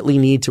definitely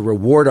need to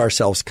reward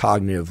ourselves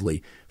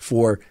cognitively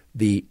for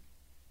the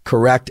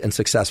correct and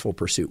successful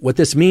pursuit. What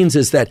this means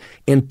is that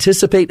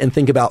anticipate and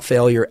think about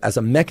failure as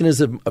a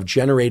mechanism of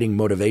generating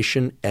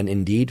motivation and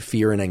indeed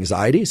fear and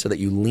anxiety, so that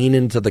you lean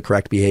into the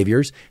correct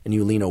behaviors and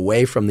you lean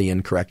away from the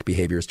incorrect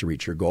behaviors to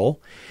reach your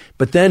goal.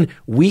 But then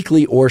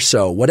weekly or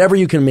so, whatever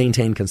you can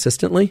maintain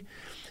consistently,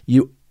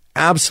 you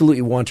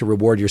absolutely want to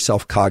reward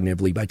yourself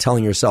cognitively by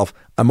telling yourself,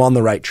 I'm on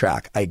the right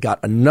track. I got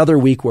another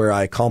week where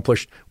I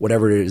accomplished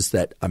whatever it is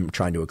that I'm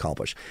trying to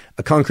accomplish.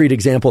 A concrete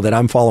example that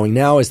I'm following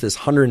now is this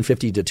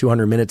 150 to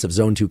 200 minutes of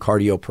zone 2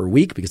 cardio per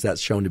week, because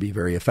that's shown to be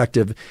very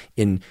effective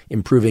in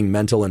improving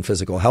mental and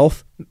physical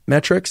health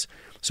metrics.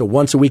 So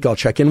once a week, I'll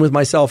check in with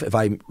myself. If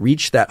I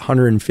reach that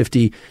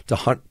 150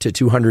 to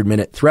 200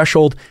 minute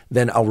threshold,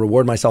 then I'll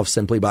reward myself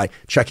simply by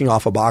checking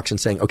off a box and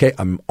saying, okay,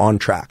 I'm on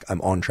track. I'm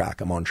on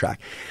track. I'm on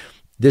track.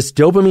 This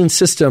dopamine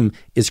system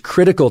is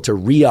critical to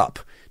re-up,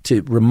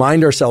 to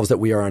remind ourselves that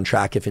we are on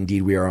track if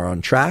indeed we are on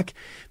track,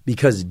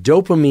 because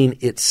dopamine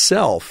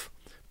itself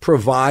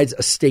provides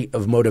a state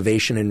of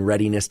motivation and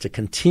readiness to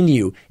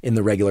continue in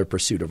the regular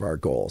pursuit of our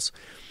goals.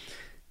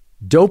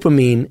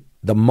 Dopamine,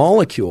 the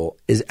molecule,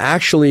 is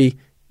actually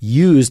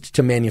used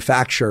to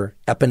manufacture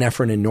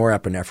epinephrine and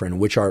norepinephrine,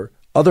 which are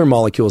other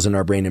molecules in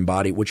our brain and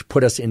body which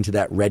put us into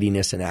that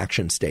readiness and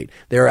action state.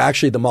 They are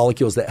actually the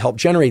molecules that help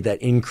generate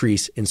that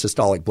increase in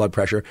systolic blood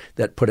pressure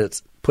that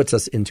puts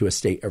us into a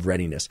state of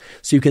readiness.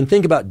 So you can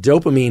think about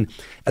dopamine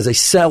as a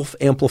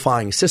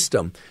self-amplifying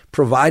system,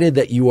 provided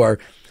that you are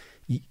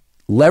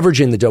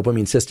leveraging the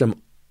dopamine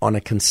system on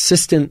a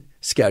consistent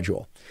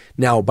schedule.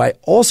 Now, by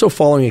also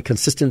following a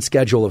consistent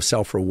schedule of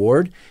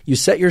self-reward, you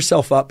set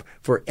yourself up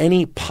for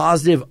any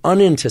positive,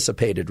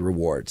 unanticipated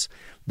rewards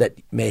that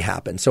may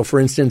happen. So for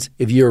instance,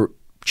 if you're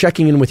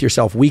checking in with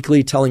yourself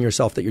weekly, telling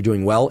yourself that you're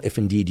doing well, if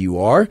indeed you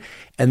are,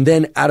 and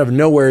then out of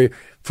nowhere,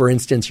 for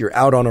instance, you're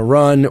out on a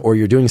run or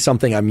you're doing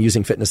something, I'm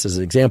using fitness as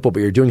an example,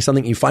 but you're doing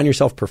something, you find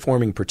yourself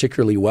performing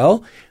particularly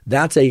well,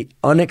 that's a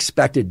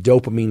unexpected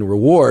dopamine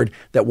reward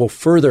that will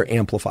further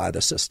amplify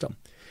the system.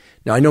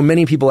 Now, I know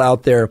many people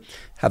out there,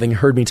 having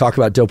heard me talk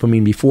about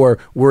dopamine before,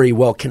 worry,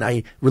 well, can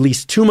I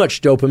release too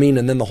much dopamine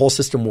and then the whole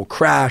system will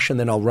crash and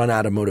then I'll run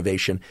out of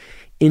motivation?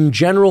 In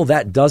general,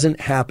 that doesn't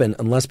happen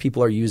unless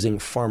people are using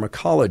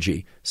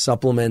pharmacology,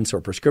 supplements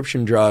or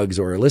prescription drugs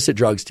or illicit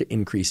drugs to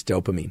increase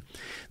dopamine.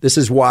 This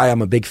is why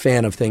I'm a big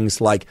fan of things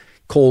like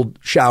cold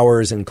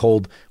showers and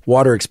cold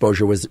water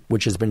exposure,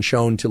 which has been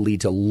shown to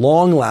lead to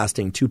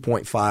long-lasting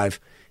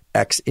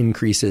 2.5x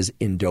increases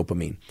in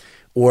dopamine.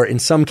 Or in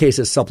some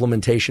cases,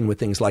 supplementation with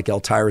things like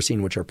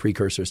L-tyrosine, which are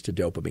precursors to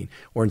dopamine.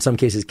 Or in some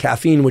cases,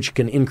 caffeine, which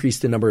can increase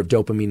the number of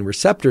dopamine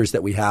receptors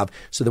that we have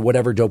so that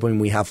whatever dopamine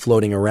we have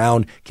floating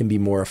around can be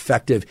more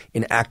effective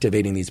in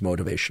activating these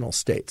motivational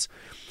states.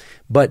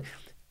 But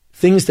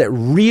things that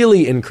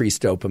really increase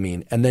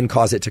dopamine and then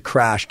cause it to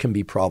crash can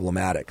be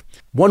problematic.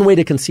 One way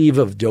to conceive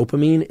of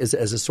dopamine is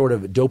as a sort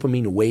of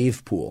dopamine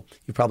wave pool.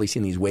 You've probably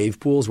seen these wave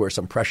pools where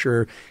some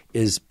pressure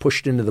is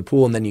pushed into the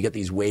pool and then you get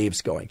these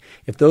waves going.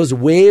 If those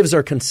waves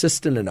are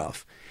consistent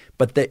enough,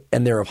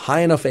 and they're of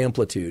high enough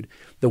amplitude,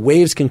 the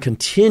waves can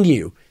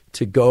continue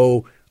to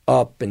go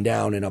up and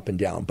down and up and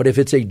down. But if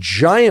it's a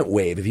giant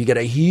wave, if you get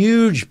a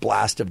huge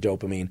blast of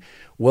dopamine,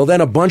 well,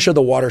 then a bunch of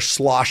the water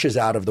sloshes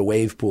out of the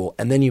wave pool,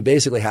 and then you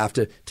basically have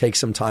to take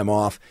some time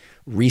off,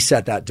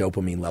 reset that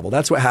dopamine level.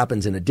 That's what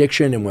happens in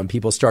addiction, and when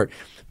people start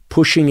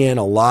pushing in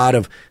a lot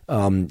of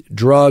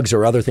drugs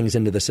or other things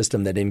into the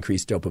system that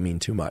increase dopamine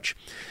too much.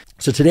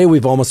 So today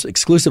we've almost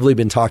exclusively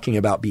been talking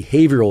about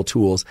behavioral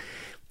tools.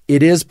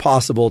 It is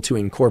possible to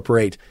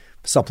incorporate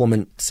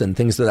supplements and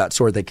things of that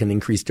sort that can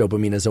increase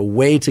dopamine as a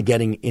way to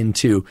getting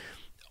into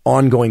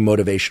ongoing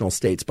motivational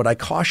states. But I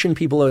caution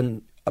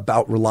people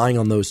about relying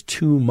on those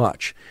too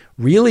much.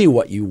 Really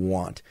what you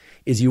want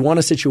is you want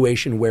a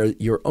situation where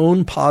your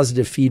own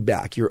positive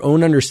feedback, your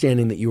own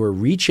understanding that you are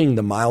reaching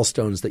the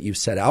milestones that you've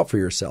set out for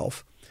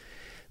yourself,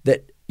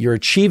 that you're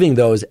achieving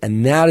those,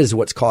 and that is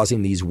what's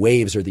causing these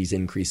waves or these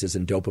increases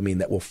in dopamine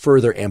that will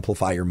further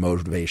amplify your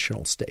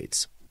motivational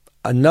states.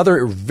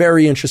 Another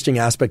very interesting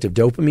aspect of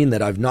dopamine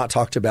that I've not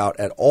talked about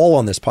at all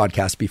on this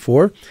podcast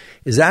before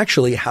is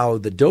actually how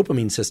the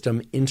dopamine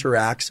system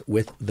interacts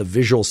with the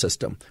visual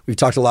system. We've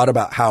talked a lot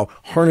about how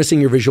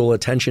harnessing your visual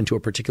attention to a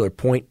particular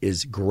point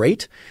is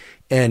great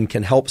and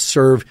can help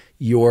serve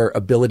your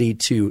ability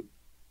to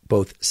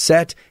both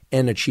set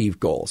and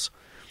achieve goals.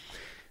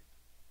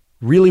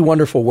 Really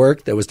wonderful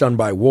work that was done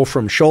by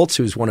Wolfram Schultz,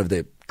 who's one of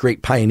the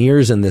great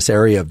pioneers in this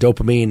area of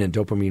dopamine and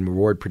dopamine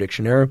reward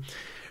prediction error,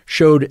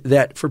 showed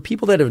that for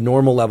people that have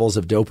normal levels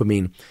of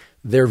dopamine,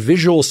 their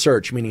visual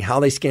search, meaning how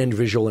they scan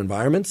visual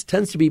environments,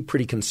 tends to be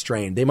pretty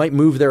constrained. They might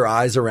move their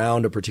eyes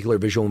around a particular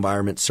visual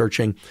environment,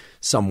 searching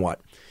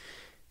somewhat.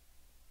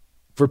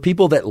 For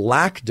people that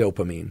lack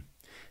dopamine,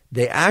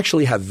 they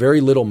actually have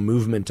very little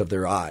movement of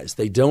their eyes.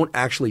 They don't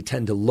actually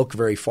tend to look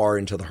very far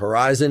into the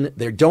horizon.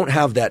 They don't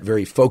have that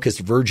very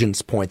focused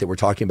vergence point that we're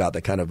talking about,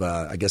 that kind of,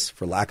 I guess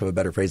for lack of a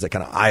better phrase, that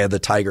kind of eye of the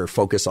tiger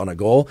focus on a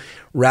goal.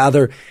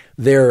 Rather,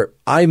 their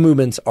eye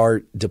movements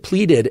are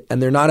depleted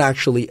and they're not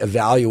actually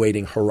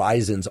evaluating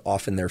horizons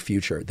off in their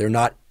future. They're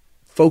not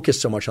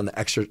focused so much on the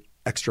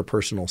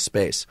extrapersonal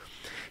space.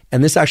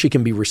 And this actually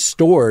can be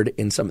restored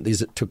in some of these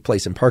that took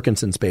place in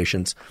Parkinson's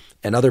patients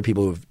and other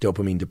people who have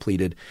dopamine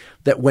depleted,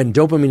 that when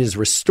dopamine is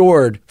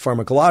restored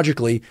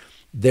pharmacologically,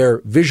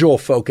 their visual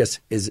focus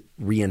is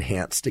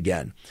re-enhanced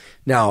again.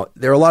 Now,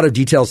 there are a lot of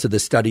details to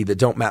this study that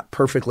don't map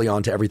perfectly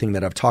onto everything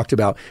that I've talked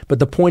about, but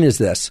the point is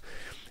this.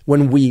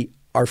 When we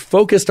are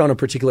focused on a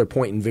particular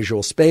point in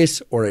visual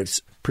space or a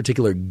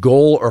particular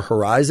goal or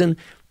horizon,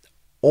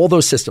 all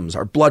those systems,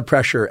 our blood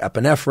pressure,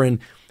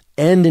 epinephrine,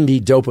 and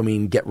indeed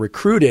dopamine, get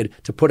recruited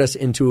to put us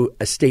into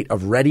a state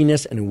of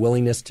readiness and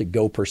willingness to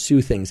go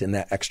pursue things in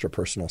that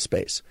extrapersonal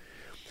space.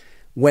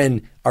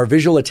 When our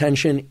visual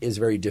attention is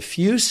very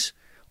diffuse,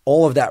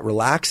 all of that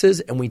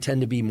relaxes and we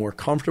tend to be more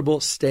comfortable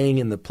staying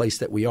in the place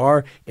that we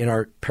are in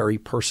our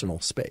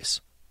peripersonal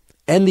space.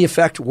 And the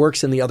effect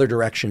works in the other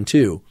direction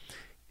too.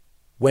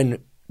 When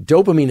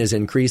dopamine is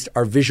increased,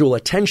 our visual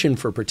attention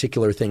for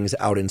particular things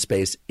out in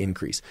space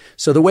increase.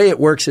 So the way it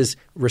works is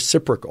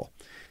reciprocal.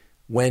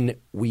 When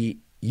we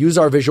use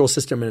our visual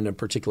system in a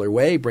particular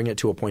way, bring it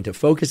to a point of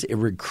focus, it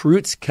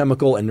recruits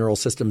chemical and neural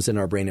systems in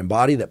our brain and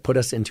body that put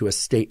us into a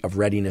state of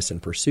readiness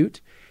and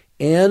pursuit.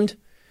 And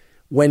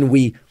when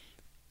we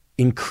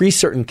increase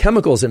certain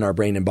chemicals in our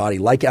brain and body,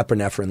 like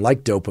epinephrine,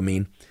 like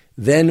dopamine,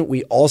 then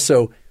we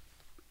also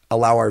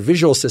allow our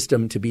visual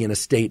system to be in a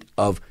state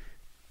of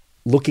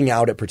looking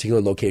out at particular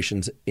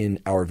locations in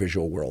our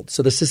visual world.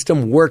 So the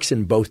system works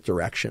in both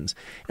directions.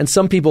 And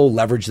some people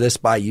leverage this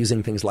by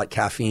using things like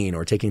caffeine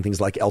or taking things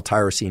like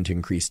L-tyrosine to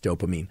increase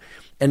dopamine.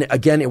 And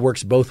again, it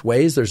works both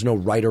ways. There's no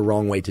right or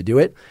wrong way to do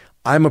it.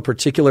 I'm a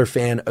particular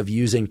fan of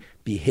using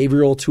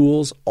behavioral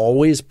tools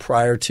always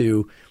prior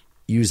to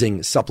using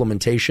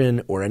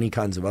supplementation or any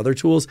kinds of other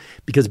tools,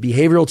 because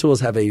behavioral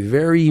tools have a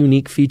very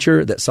unique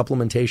feature that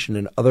supplementation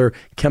and other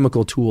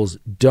chemical tools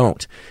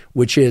don't,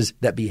 which is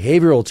that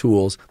behavioral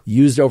tools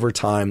used over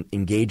time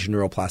engage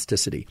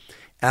neuroplasticity.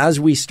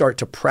 As we start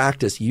to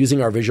practice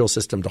using our visual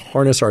system to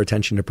harness our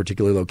attention to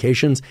particular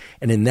locations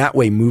and in that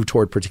way move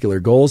toward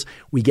particular goals,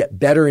 we get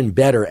better and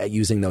better at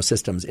using those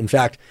systems. In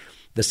fact,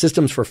 the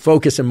systems for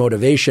focus and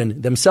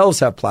motivation themselves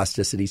have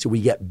plasticity, so we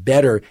get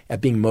better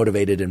at being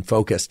motivated and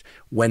focused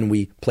when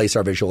we place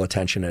our visual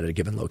attention at a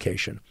given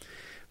location.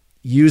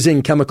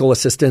 Using chemical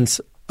assistance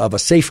of a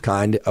safe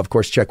kind, of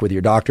course, check with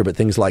your doctor, but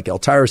things like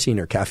L-tyrosine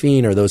or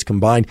caffeine or those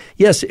combined,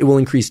 yes, it will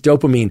increase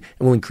dopamine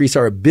and will increase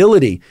our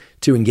ability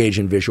to engage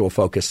in visual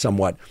focus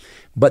somewhat.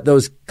 But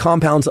those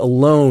compounds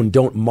alone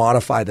don't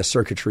modify the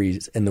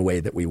circuitries in the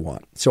way that we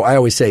want. So I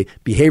always say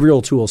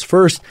behavioral tools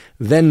first,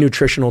 then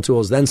nutritional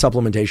tools, then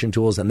supplementation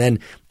tools, and then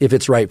if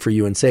it's right for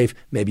you and safe,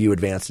 maybe you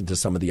advance into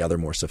some of the other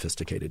more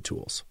sophisticated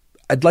tools.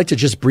 I'd like to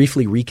just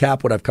briefly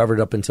recap what I've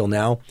covered up until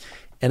now.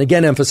 And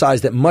again,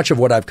 emphasize that much of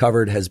what I've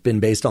covered has been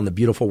based on the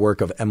beautiful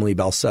work of Emily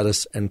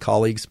Balcetis and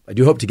colleagues. I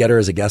do hope to get her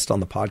as a guest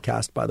on the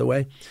podcast, by the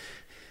way.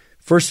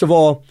 First of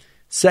all,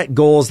 Set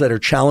goals that are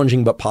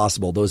challenging but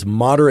possible. Those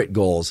moderate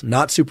goals,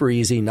 not super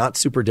easy, not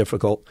super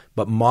difficult,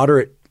 but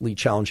moderately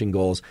challenging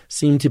goals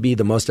seem to be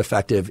the most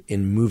effective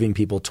in moving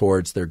people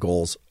towards their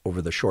goals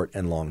over the short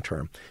and long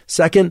term.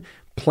 Second,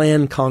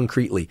 plan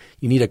concretely.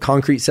 You need a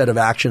concrete set of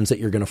actions that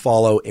you're going to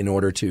follow in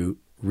order to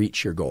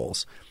reach your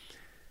goals.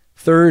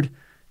 Third,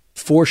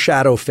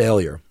 foreshadow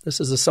failure.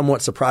 This is a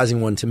somewhat surprising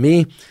one to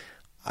me.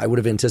 I would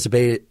have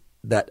anticipated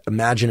that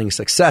imagining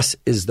success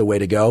is the way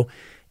to go.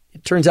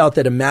 It turns out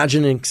that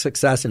imagining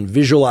success and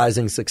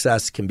visualizing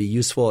success can be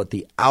useful at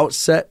the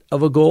outset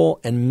of a goal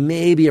and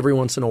maybe every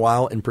once in a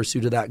while in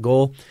pursuit of that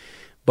goal,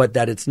 but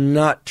that it's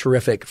not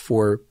terrific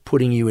for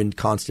putting you in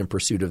constant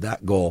pursuit of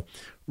that goal.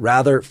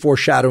 Rather,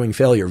 foreshadowing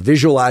failure,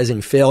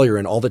 visualizing failure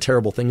and all the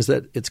terrible things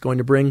that it's going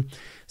to bring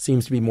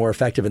seems to be more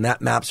effective, and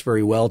that maps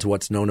very well to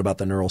what's known about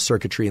the neural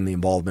circuitry and the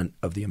involvement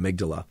of the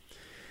amygdala.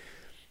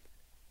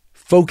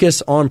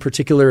 Focus on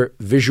particular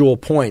visual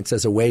points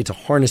as a way to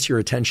harness your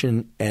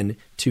attention and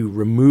to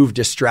remove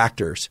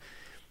distractors.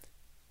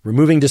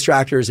 Removing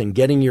distractors and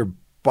getting your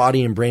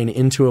body and brain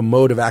into a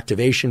mode of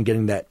activation,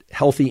 getting that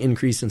healthy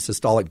increase in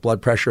systolic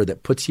blood pressure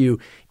that puts you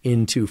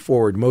into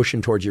forward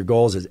motion towards your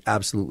goals is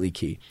absolutely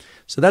key.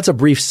 So that's a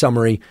brief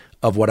summary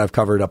of what I've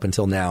covered up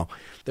until now.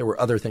 There were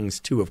other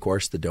things too, of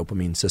course, the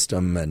dopamine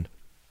system and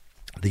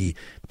the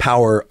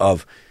power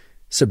of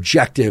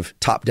subjective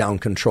top-down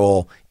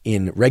control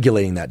in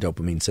regulating that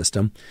dopamine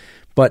system.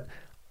 But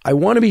I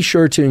want to be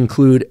sure to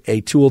include a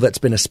tool that's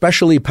been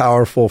especially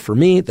powerful for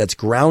me, that's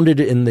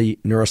grounded in the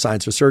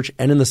neuroscience research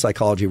and in the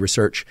psychology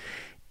research.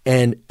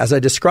 And as I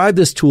describe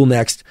this tool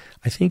next,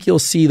 I think you'll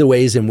see the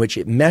ways in which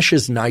it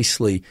meshes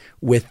nicely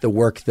with the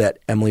work that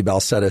Emily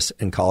Balcetis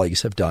and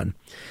colleagues have done.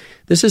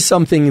 This is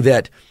something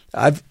that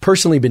I've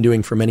personally been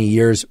doing for many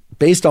years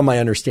based on my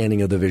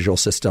understanding of the visual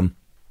system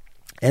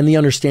and the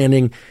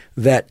understanding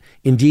that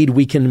indeed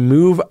we can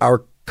move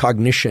our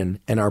cognition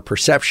and our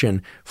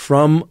perception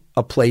from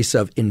a place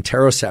of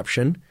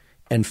interoception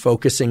and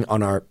focusing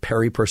on our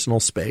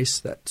peripersonal space,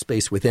 that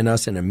space within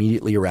us and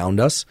immediately around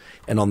us,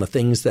 and on the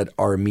things that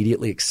are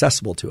immediately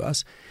accessible to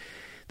us,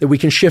 that we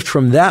can shift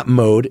from that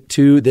mode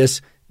to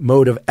this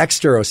mode of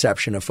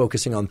exteroception, of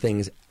focusing on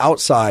things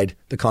outside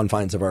the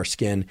confines of our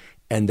skin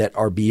and that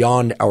are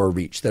beyond our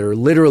reach, that are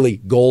literally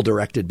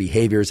goal-directed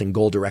behaviors and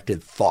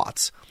goal-directed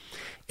thoughts.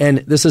 And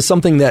this is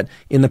something that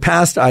in the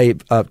past I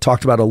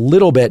talked about a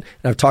little bit,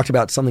 and I've talked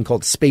about something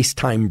called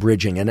space-time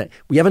bridging. And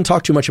we haven't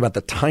talked too much about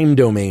the time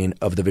domain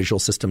of the visual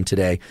system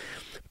today,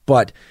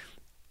 but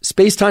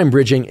space-time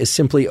bridging is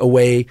simply a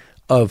way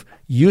of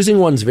using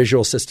one's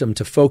visual system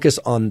to focus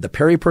on the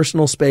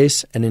peripersonal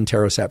space and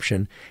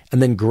interoception,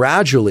 and then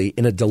gradually,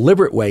 in a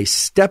deliberate way,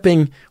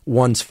 stepping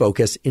one's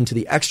focus into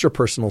the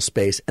extrapersonal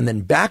space and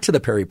then back to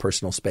the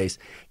peripersonal space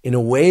in a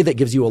way that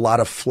gives you a lot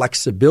of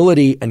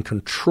flexibility and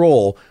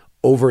control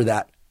over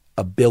that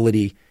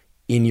ability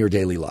in your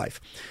daily life.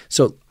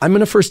 So I'm going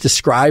to first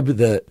describe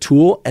the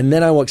tool, and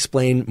then I will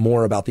explain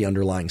more about the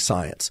underlying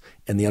science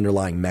and the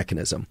underlying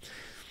mechanism.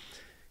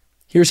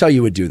 Here's how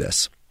you would do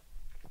this.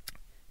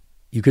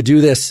 You could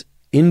do this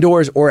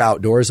indoors or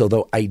outdoors,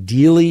 although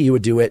ideally you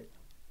would do it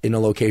in a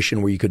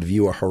location where you could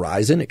view a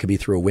horizon. It could be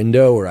through a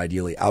window, or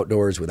ideally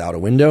outdoors without a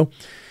window.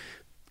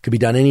 It could be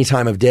done any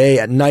time of day.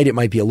 At night it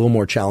might be a little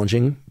more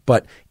challenging,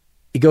 but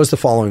it goes the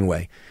following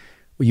way.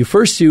 What you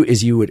first do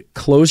is you would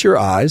close your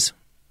eyes.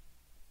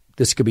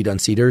 This could be done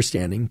seated or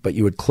standing, but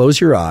you would close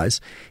your eyes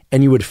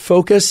and you would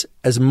focus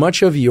as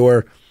much of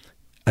your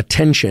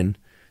attention,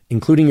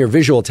 including your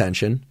visual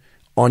attention,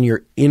 on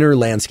your inner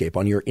landscape,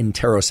 on your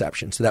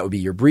interoception. So that would be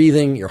your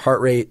breathing, your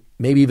heart rate,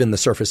 maybe even the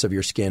surface of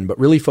your skin, but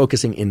really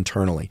focusing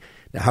internally.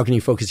 Now, how can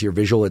you focus your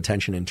visual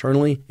attention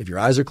internally if your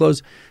eyes are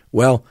closed?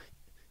 Well,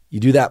 you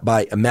do that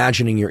by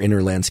imagining your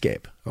inner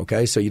landscape,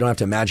 okay? So you don't have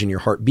to imagine your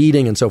heart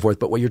beating and so forth,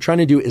 but what you're trying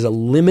to do is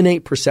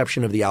eliminate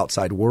perception of the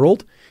outside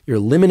world. You're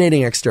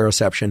eliminating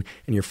exteroception,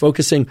 and you're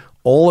focusing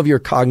all of your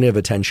cognitive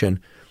attention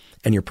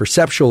and your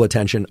perceptual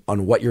attention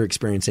on what you're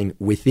experiencing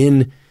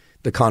within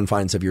the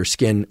confines of your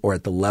skin, or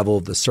at the level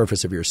of the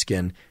surface of your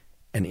skin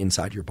and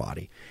inside your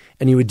body.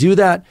 And you would do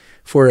that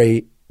for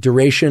a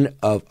duration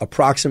of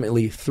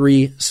approximately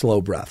 3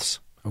 slow breaths,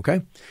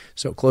 okay?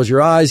 So close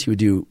your eyes. You would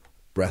do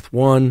breath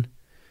 1,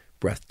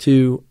 breath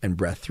 2, and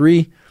breath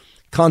 3,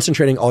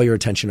 concentrating all your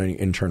attention on your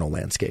internal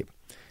landscape.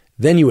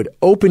 Then you would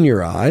open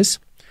your eyes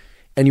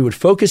and you would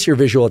focus your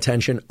visual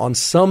attention on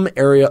some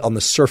area on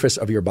the surface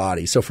of your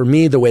body. So for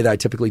me, the way that I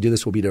typically do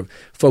this will be to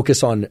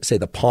focus on, say,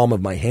 the palm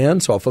of my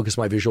hand. So I'll focus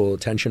my visual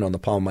attention on the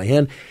palm of my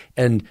hand.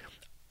 And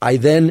I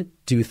then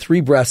do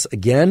 3 breaths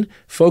again,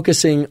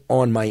 focusing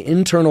on my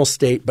internal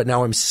state, but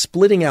now I'm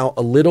splitting out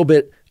a little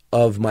bit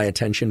of my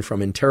attention from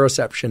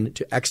interoception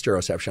to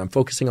exteroception. I'm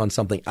focusing on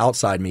something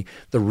outside me.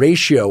 The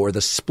ratio or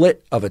the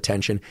split of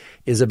attention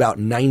is about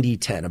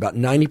 90-10. About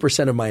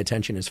 90% of my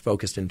attention is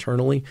focused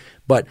internally,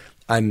 but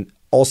I'm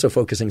also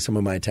focusing some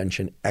of my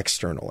attention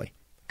externally.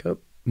 Okay.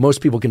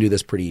 Most people can do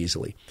this pretty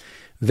easily.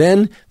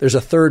 Then there's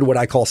a third, what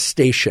I call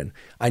station.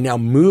 I now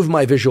move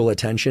my visual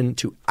attention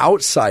to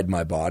outside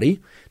my body,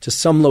 to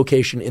some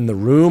location in the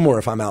room, or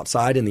if I'm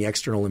outside in the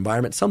external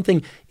environment,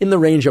 something in the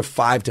range of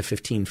 5 to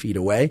 15 feet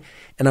away.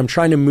 And I'm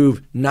trying to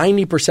move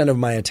 90% of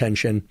my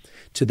attention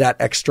to that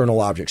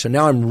external object. So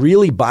now I'm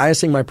really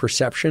biasing my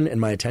perception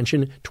and my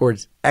attention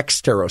towards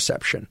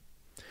exteroception.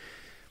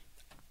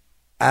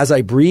 As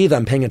I breathe,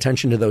 I'm paying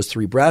attention to those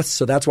 3 breaths.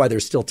 So that's why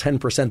there's still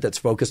 10% that's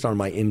focused on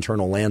my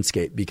internal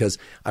landscape, because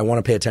I want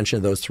to pay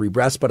attention to those 3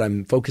 breaths, but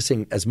I'm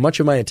focusing as much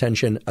of my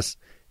attention as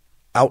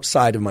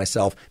outside of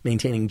myself,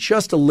 maintaining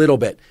just a little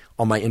bit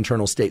on my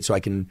internal state so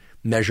I can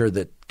measure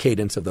the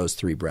cadence of those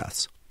 3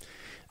 breaths.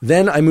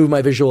 Then I move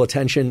my visual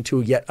attention to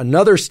yet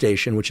another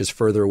station, which is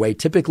further away,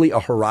 typically a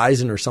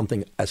horizon or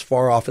something as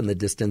far off in the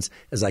distance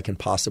as I can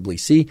possibly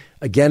see,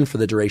 again for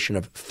the duration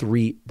of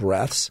 3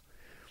 breaths.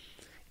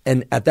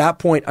 And at that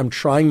point, I'm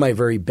trying my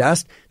very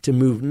best to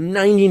move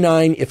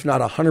 99, if not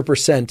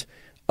 100%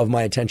 of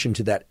my attention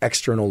to that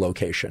external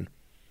location.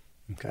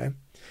 Okay.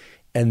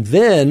 And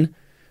then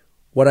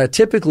what I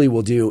typically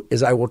will do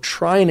is I will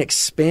try and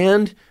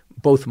expand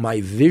both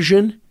my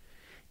vision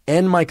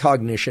and my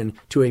cognition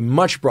to a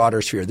much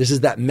broader sphere. This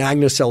is that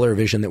magnocellular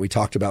vision that we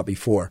talked about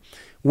before,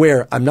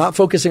 where I'm not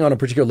focusing on a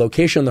particular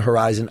location on the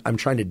horizon. I'm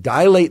trying to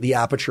dilate the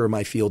aperture of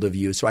my field of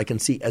view so I can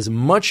see as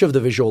much of the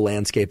visual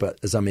landscape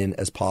as I'm in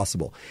as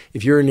possible.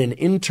 If you're in an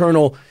if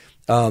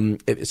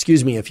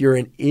you're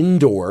in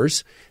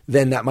indoors,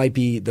 then that might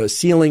be the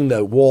ceiling,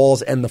 the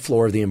walls, and the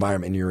floor of the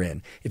environment you're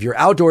in. If you're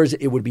outdoors,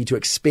 it would be to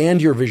expand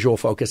your visual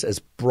focus as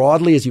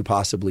broadly as you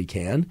possibly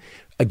can,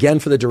 again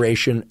for the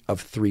duration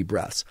of 3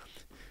 breaths.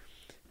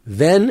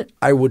 Then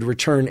I would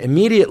return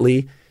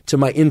immediately to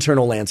my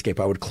internal landscape.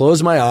 I would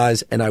close my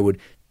eyes and I would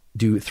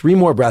do 3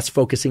 more breaths,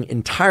 focusing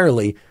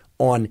entirely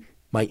on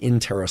my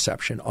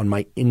interoception, on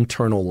my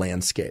internal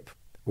landscape,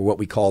 or what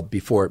we called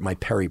before my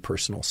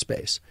peripersonal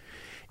space.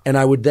 And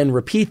I would then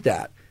repeat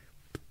that.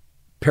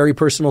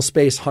 Peripersonal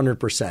space,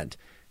 100%.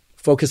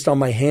 Focused on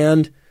my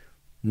hand,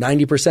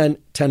 90%,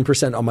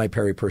 10% on my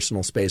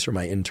peripersonal space or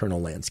my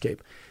internal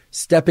landscape.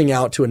 Stepping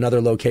out to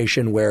another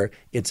location where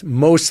it's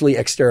mostly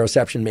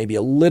exteroception, maybe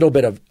a little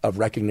bit of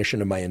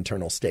recognition of my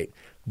internal state.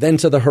 Then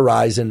to the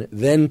horizon,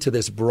 then to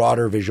this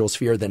broader visual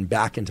sphere, then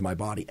back into my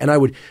body. And I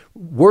would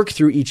work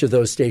through each of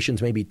those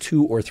stations maybe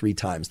 2 or 3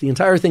 times. The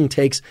entire thing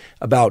takes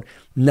about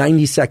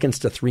 90 seconds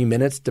to 3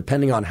 minutes,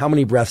 depending on how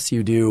many breaths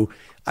you do.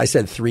 I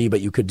said 3,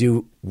 but you could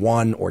do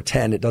 1 or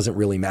 10. It doesn't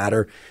really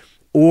matter.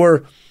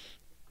 Or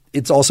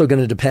it's also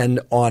going to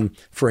depend on,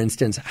 for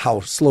instance, how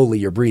slowly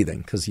you're breathing,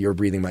 because your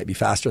breathing might be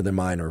faster than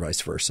mine or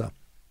vice versa.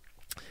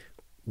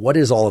 What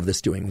is all of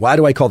this doing? Why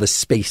do I call this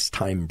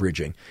space-time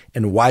bridging?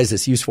 And why is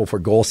this useful for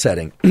goal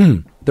setting?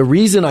 The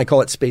reason I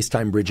call it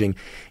space-time bridging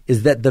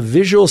is that the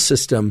visual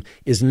system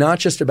is not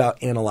just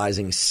about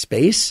analyzing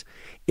space.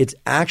 It's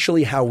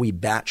actually how we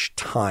batch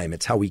time.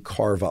 It's how we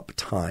carve up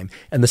time.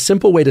 And the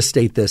simple way to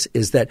state this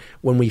is that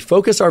when we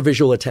focus our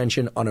visual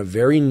attention on a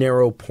very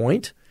narrow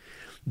point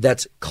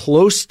that's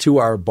close to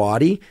our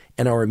body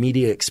and our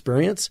immediate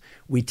experience,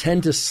 we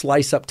tend to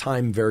slice up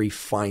time very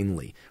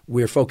finely.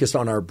 We're focused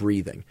on our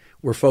breathing.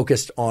 We're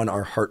focused on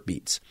our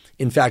heartbeats.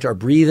 In fact, our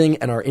breathing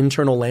and our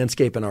internal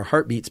landscape and our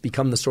heartbeats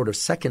become the sort of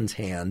second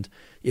hand,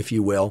 if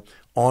you will,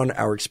 on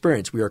our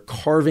experience. We are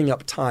carving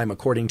up time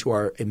according to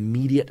our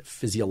immediate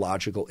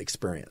physiological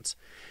experience.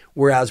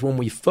 Whereas when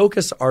we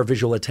focus our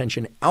visual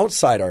attention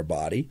outside our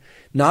body,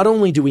 not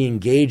only do we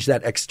engage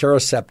that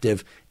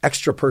exteroceptive,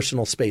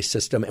 extrapersonal space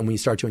system, and we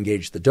start to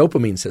engage the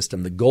dopamine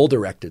system, the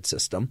goal-directed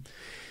system,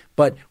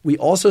 but we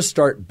also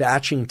start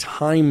batching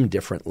time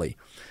differently.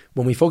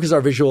 When we focus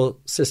our visual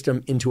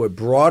system into a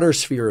broader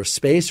sphere of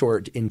space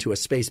or into a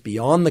space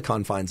beyond the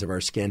confines of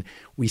our skin,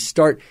 we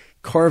start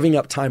carving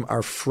up time.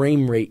 Our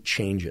frame rate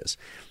changes.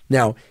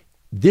 Now,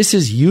 this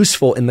is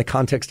useful in the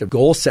context of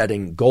goal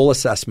setting, goal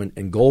assessment,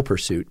 and goal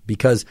pursuit,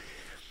 because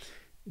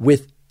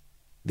with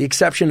the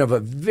exception of a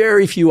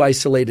very few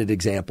isolated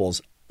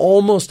examples,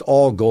 almost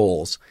all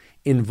goals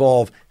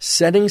involve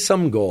setting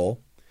some goal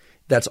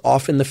that's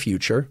off in the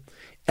future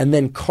and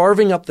then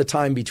carving up the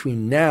time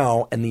between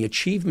now and the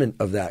achievement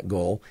of that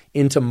goal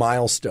into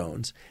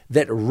milestones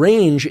that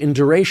range in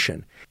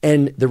duration.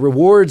 And the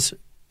rewards,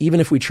 even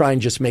if we try and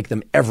just make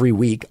them every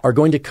week, are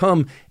going to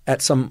come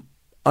at some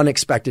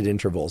unexpected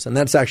intervals. And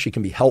that's actually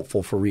can be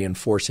helpful for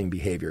reinforcing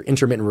behavior.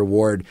 Intermittent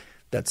reward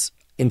that's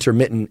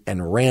intermittent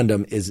and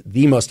random is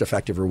the most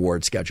effective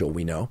reward schedule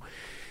we know.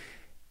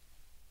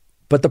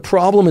 But the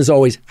problem is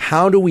always,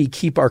 how do we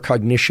keep our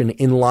cognition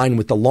in line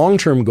with the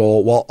long-term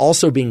goal while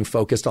also being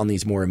focused on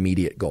these more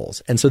immediate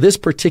goals? And so this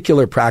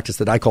particular practice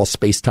that I call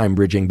space-time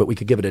bridging, but we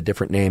could give it a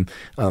different name.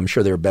 I'm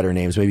sure there are better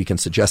names. Maybe you can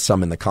suggest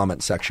some in the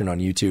comment section on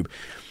YouTube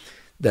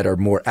that are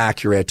more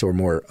accurate or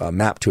more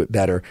mapped to it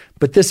better.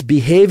 But this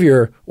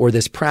behavior, or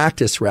this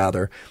practice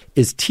rather,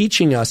 is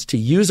teaching us to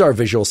use our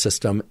visual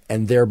system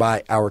and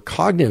thereby our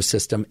cognitive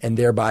system and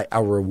thereby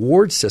our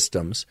reward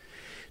systems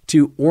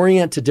to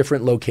orient to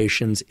different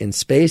locations in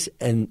space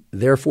and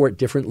therefore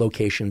different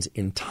locations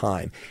in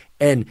time.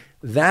 And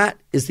that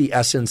is the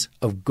essence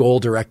of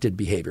goal-directed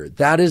behavior.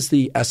 That is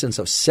the essence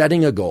of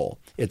setting a goal.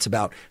 It's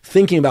about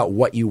thinking about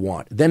what you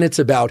want. Then it's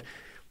about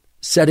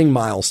setting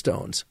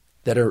milestones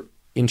that are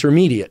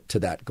intermediate to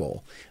that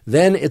goal.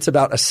 Then it's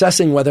about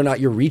assessing whether or not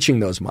you're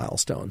reaching those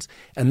milestones.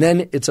 And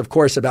then it's, of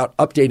course, about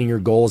updating your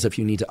goals if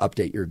you need to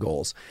update your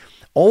goals.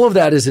 All of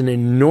that is an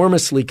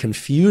enormously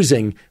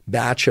confusing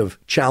batch of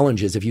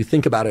challenges if you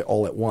think about it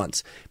all at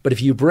once. But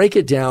if you break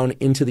it down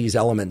into these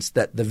elements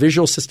that the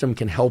visual system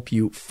can help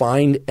you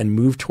find and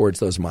move towards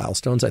those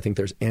milestones, I think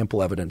there's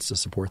ample evidence to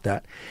support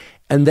that.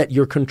 And that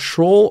your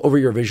control over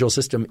your visual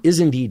system is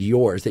indeed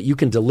yours, that you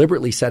can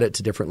deliberately set it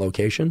to different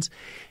locations.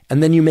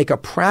 And then you make a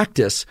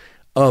practice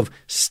of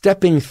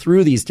stepping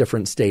through these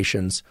different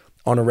stations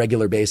on a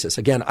regular basis.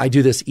 Again, I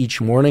do this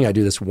each morning. I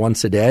do this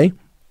once a day.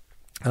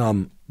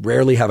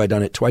 Rarely have I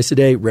done it twice a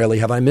day. Rarely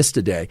have I missed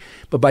a day.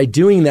 But by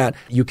doing that,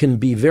 you can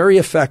be very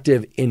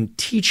effective in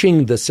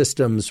teaching the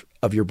systems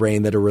of your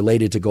brain that are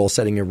related to goal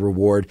setting and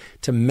reward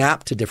to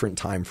map to different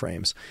time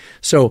frames.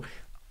 So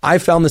I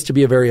found this to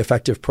be a very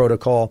effective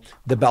protocol.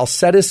 The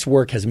Balcetis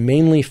work has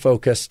mainly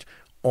focused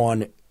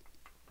on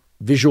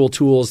visual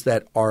tools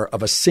that are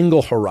of a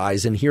single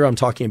horizon. Here I'm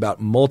talking about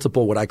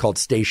multiple what I called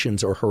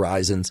stations or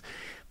horizons.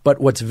 But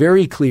what's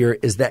very clear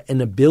is that an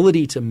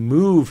ability to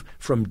move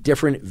from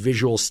different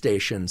visual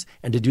stations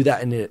and to do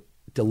that in a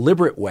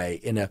deliberate way,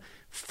 in a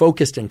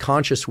focused and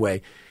conscious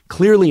way,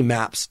 clearly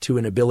maps to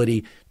an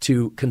ability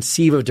to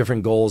conceive of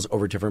different goals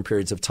over different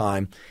periods of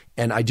time.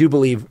 And I do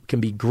believe can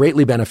be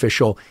greatly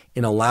beneficial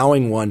in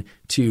allowing one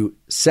to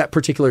set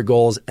particular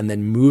goals and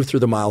then move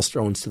through the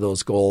milestones to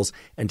those goals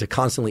and to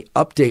constantly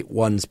update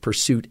one's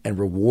pursuit and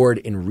reward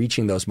in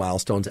reaching those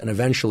milestones and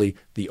eventually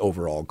the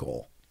overall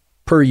goal.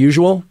 Per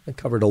usual, I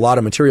covered a lot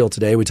of material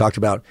today. We talked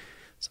about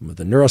some of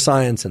the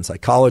neuroscience and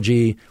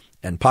psychology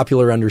and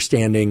popular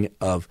understanding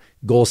of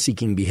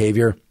goal-seeking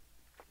behavior,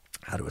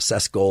 how to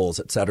assess goals,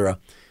 etc.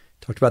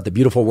 Talked about the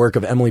beautiful work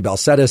of Emily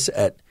Balcetis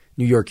at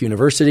New York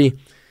University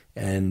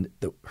and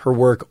her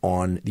work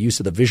on the use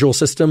of the visual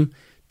system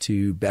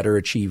to better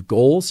achieve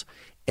goals,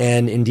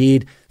 and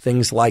indeed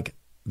things like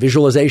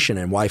visualization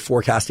and why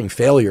forecasting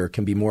failure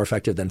can be more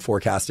effective than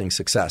forecasting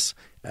success.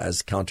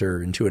 As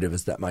counterintuitive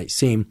as that might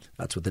seem,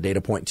 that's what the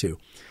data point to.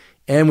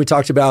 And we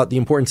talked about the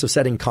importance of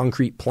setting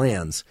concrete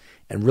plans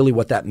and really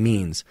what that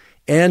means,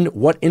 and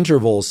what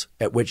intervals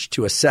at which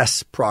to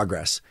assess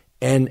progress,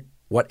 and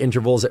what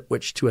intervals at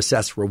which to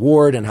assess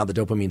reward and how the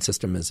dopamine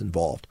system is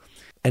involved.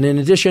 And in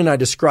addition, I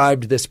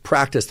described this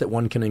practice that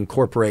one can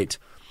incorporate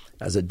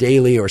as a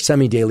daily or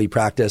semi-daily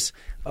practice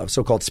of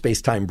so-called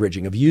space-time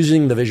bridging, of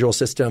using the visual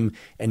system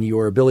and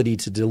your ability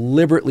to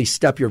deliberately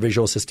step your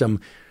visual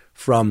system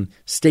from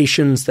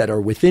stations that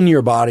are within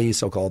your body,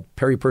 so-called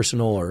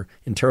peripersonal or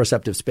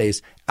interoceptive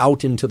space,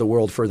 out into the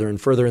world further and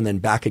further, and then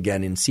back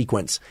again in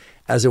sequence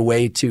as a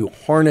way to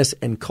harness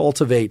and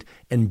cultivate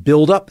and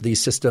build up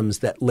these systems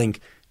that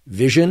link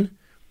vision,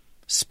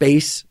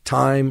 space,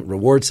 time,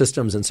 reward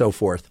systems, and so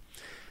forth.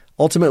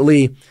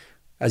 Ultimately,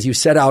 as you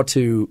set out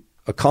to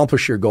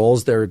accomplish your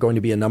goals, there are going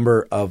to be a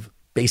number of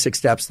basic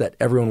steps that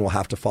everyone will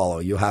have to follow.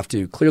 You'll have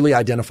to clearly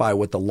identify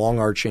what the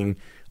long-arching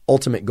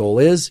ultimate goal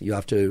is. You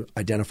have to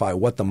identify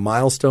what the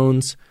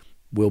milestones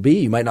will be.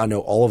 You might not know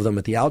all of them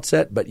at the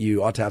outset, but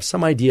you ought to have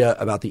some idea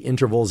about the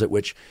intervals at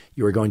which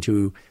you are going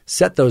to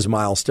set those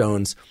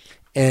milestones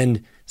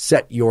and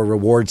set your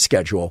reward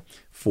schedule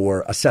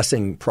for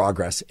assessing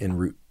progress en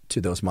route to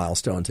those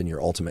milestones and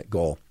your ultimate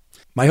goal.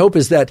 My hope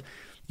is that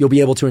you'll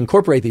be able to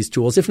incorporate these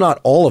tools, if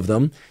not all of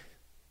them,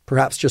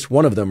 perhaps just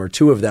one of them or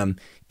two of them,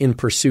 in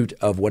pursuit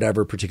of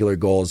whatever particular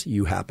goals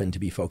you happen to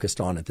be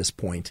focused on at this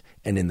point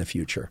and in the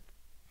future.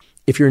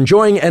 If you're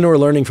enjoying and or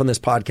learning from this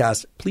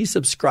podcast, please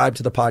subscribe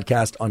to the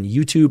podcast on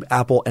YouTube,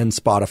 Apple, and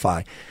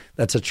Spotify.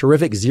 That's a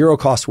terrific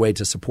zero-cost way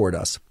to support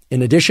us.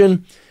 In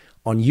addition,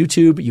 on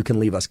YouTube, you can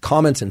leave us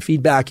comments and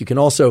feedback. You can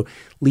also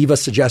leave us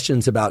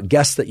suggestions about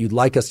guests that you'd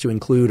like us to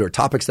include or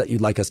topics that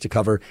you'd like us to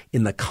cover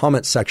in the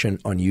comments section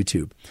on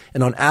YouTube.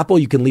 And on Apple,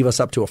 you can leave us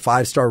up to a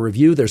 5-star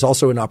review. There's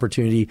also an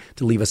opportunity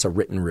to leave us a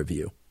written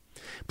review.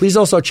 Please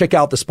also check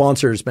out the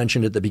sponsors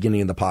mentioned at the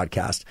beginning of the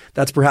podcast.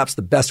 That's perhaps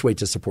the best way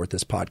to support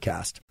this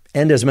podcast.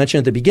 And as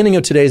mentioned at the beginning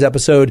of today's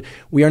episode,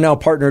 we are now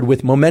partnered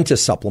with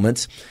Momentous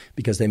Supplements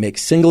because they make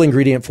single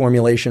ingredient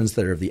formulations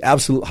that are of the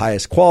absolute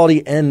highest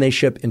quality and they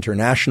ship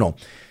international.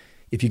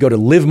 If you go to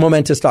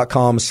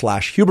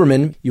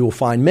livemomentous.com/Huberman, you will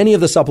find many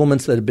of the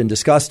supplements that have been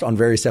discussed on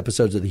various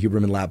episodes of the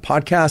Huberman Lab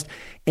podcast,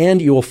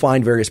 and you will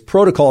find various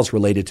protocols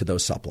related to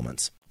those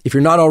supplements. If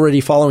you're not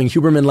already following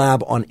Huberman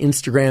Lab on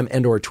Instagram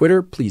and or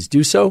Twitter, please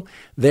do so.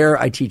 There,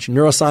 I teach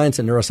neuroscience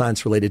and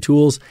neuroscience-related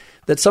tools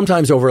that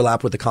sometimes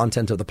overlap with the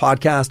content of the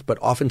podcast, but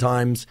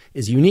oftentimes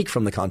is unique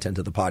from the content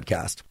of the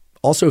podcast.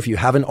 Also, if you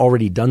haven't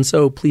already done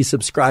so, please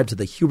subscribe to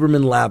the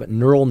Huberman Lab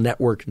Neural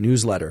Network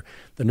newsletter.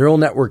 The Neural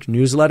Network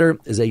newsletter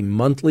is a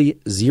monthly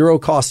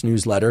zero-cost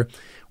newsletter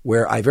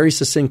where I very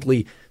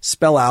succinctly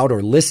spell out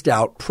or list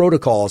out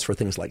protocols for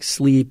things like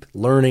sleep,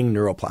 learning,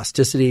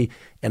 neuroplasticity,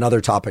 and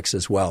other topics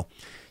as well.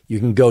 You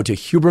can go to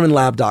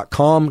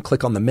hubermanlab.com,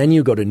 click on the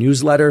menu, go to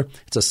newsletter.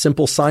 It's a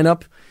simple sign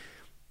up.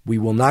 We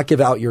will not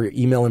give out your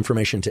email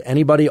information to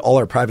anybody. All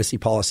our privacy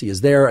policy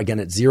is there. Again,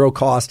 at zero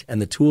cost,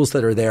 and the tools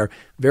that are there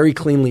very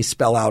cleanly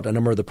spell out a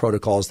number of the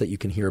protocols that you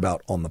can hear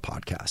about on the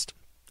podcast.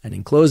 And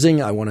in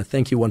closing, I want to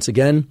thank you once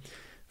again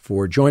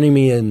for joining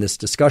me in this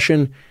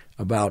discussion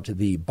about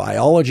the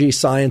biology,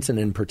 science, and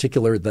in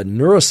particular, the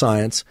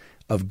neuroscience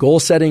of goal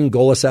setting,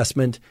 goal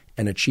assessment,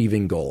 and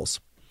achieving goals.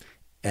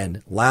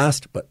 And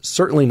last, but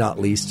certainly not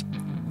least,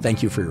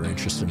 thank you for your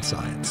interest in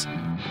science.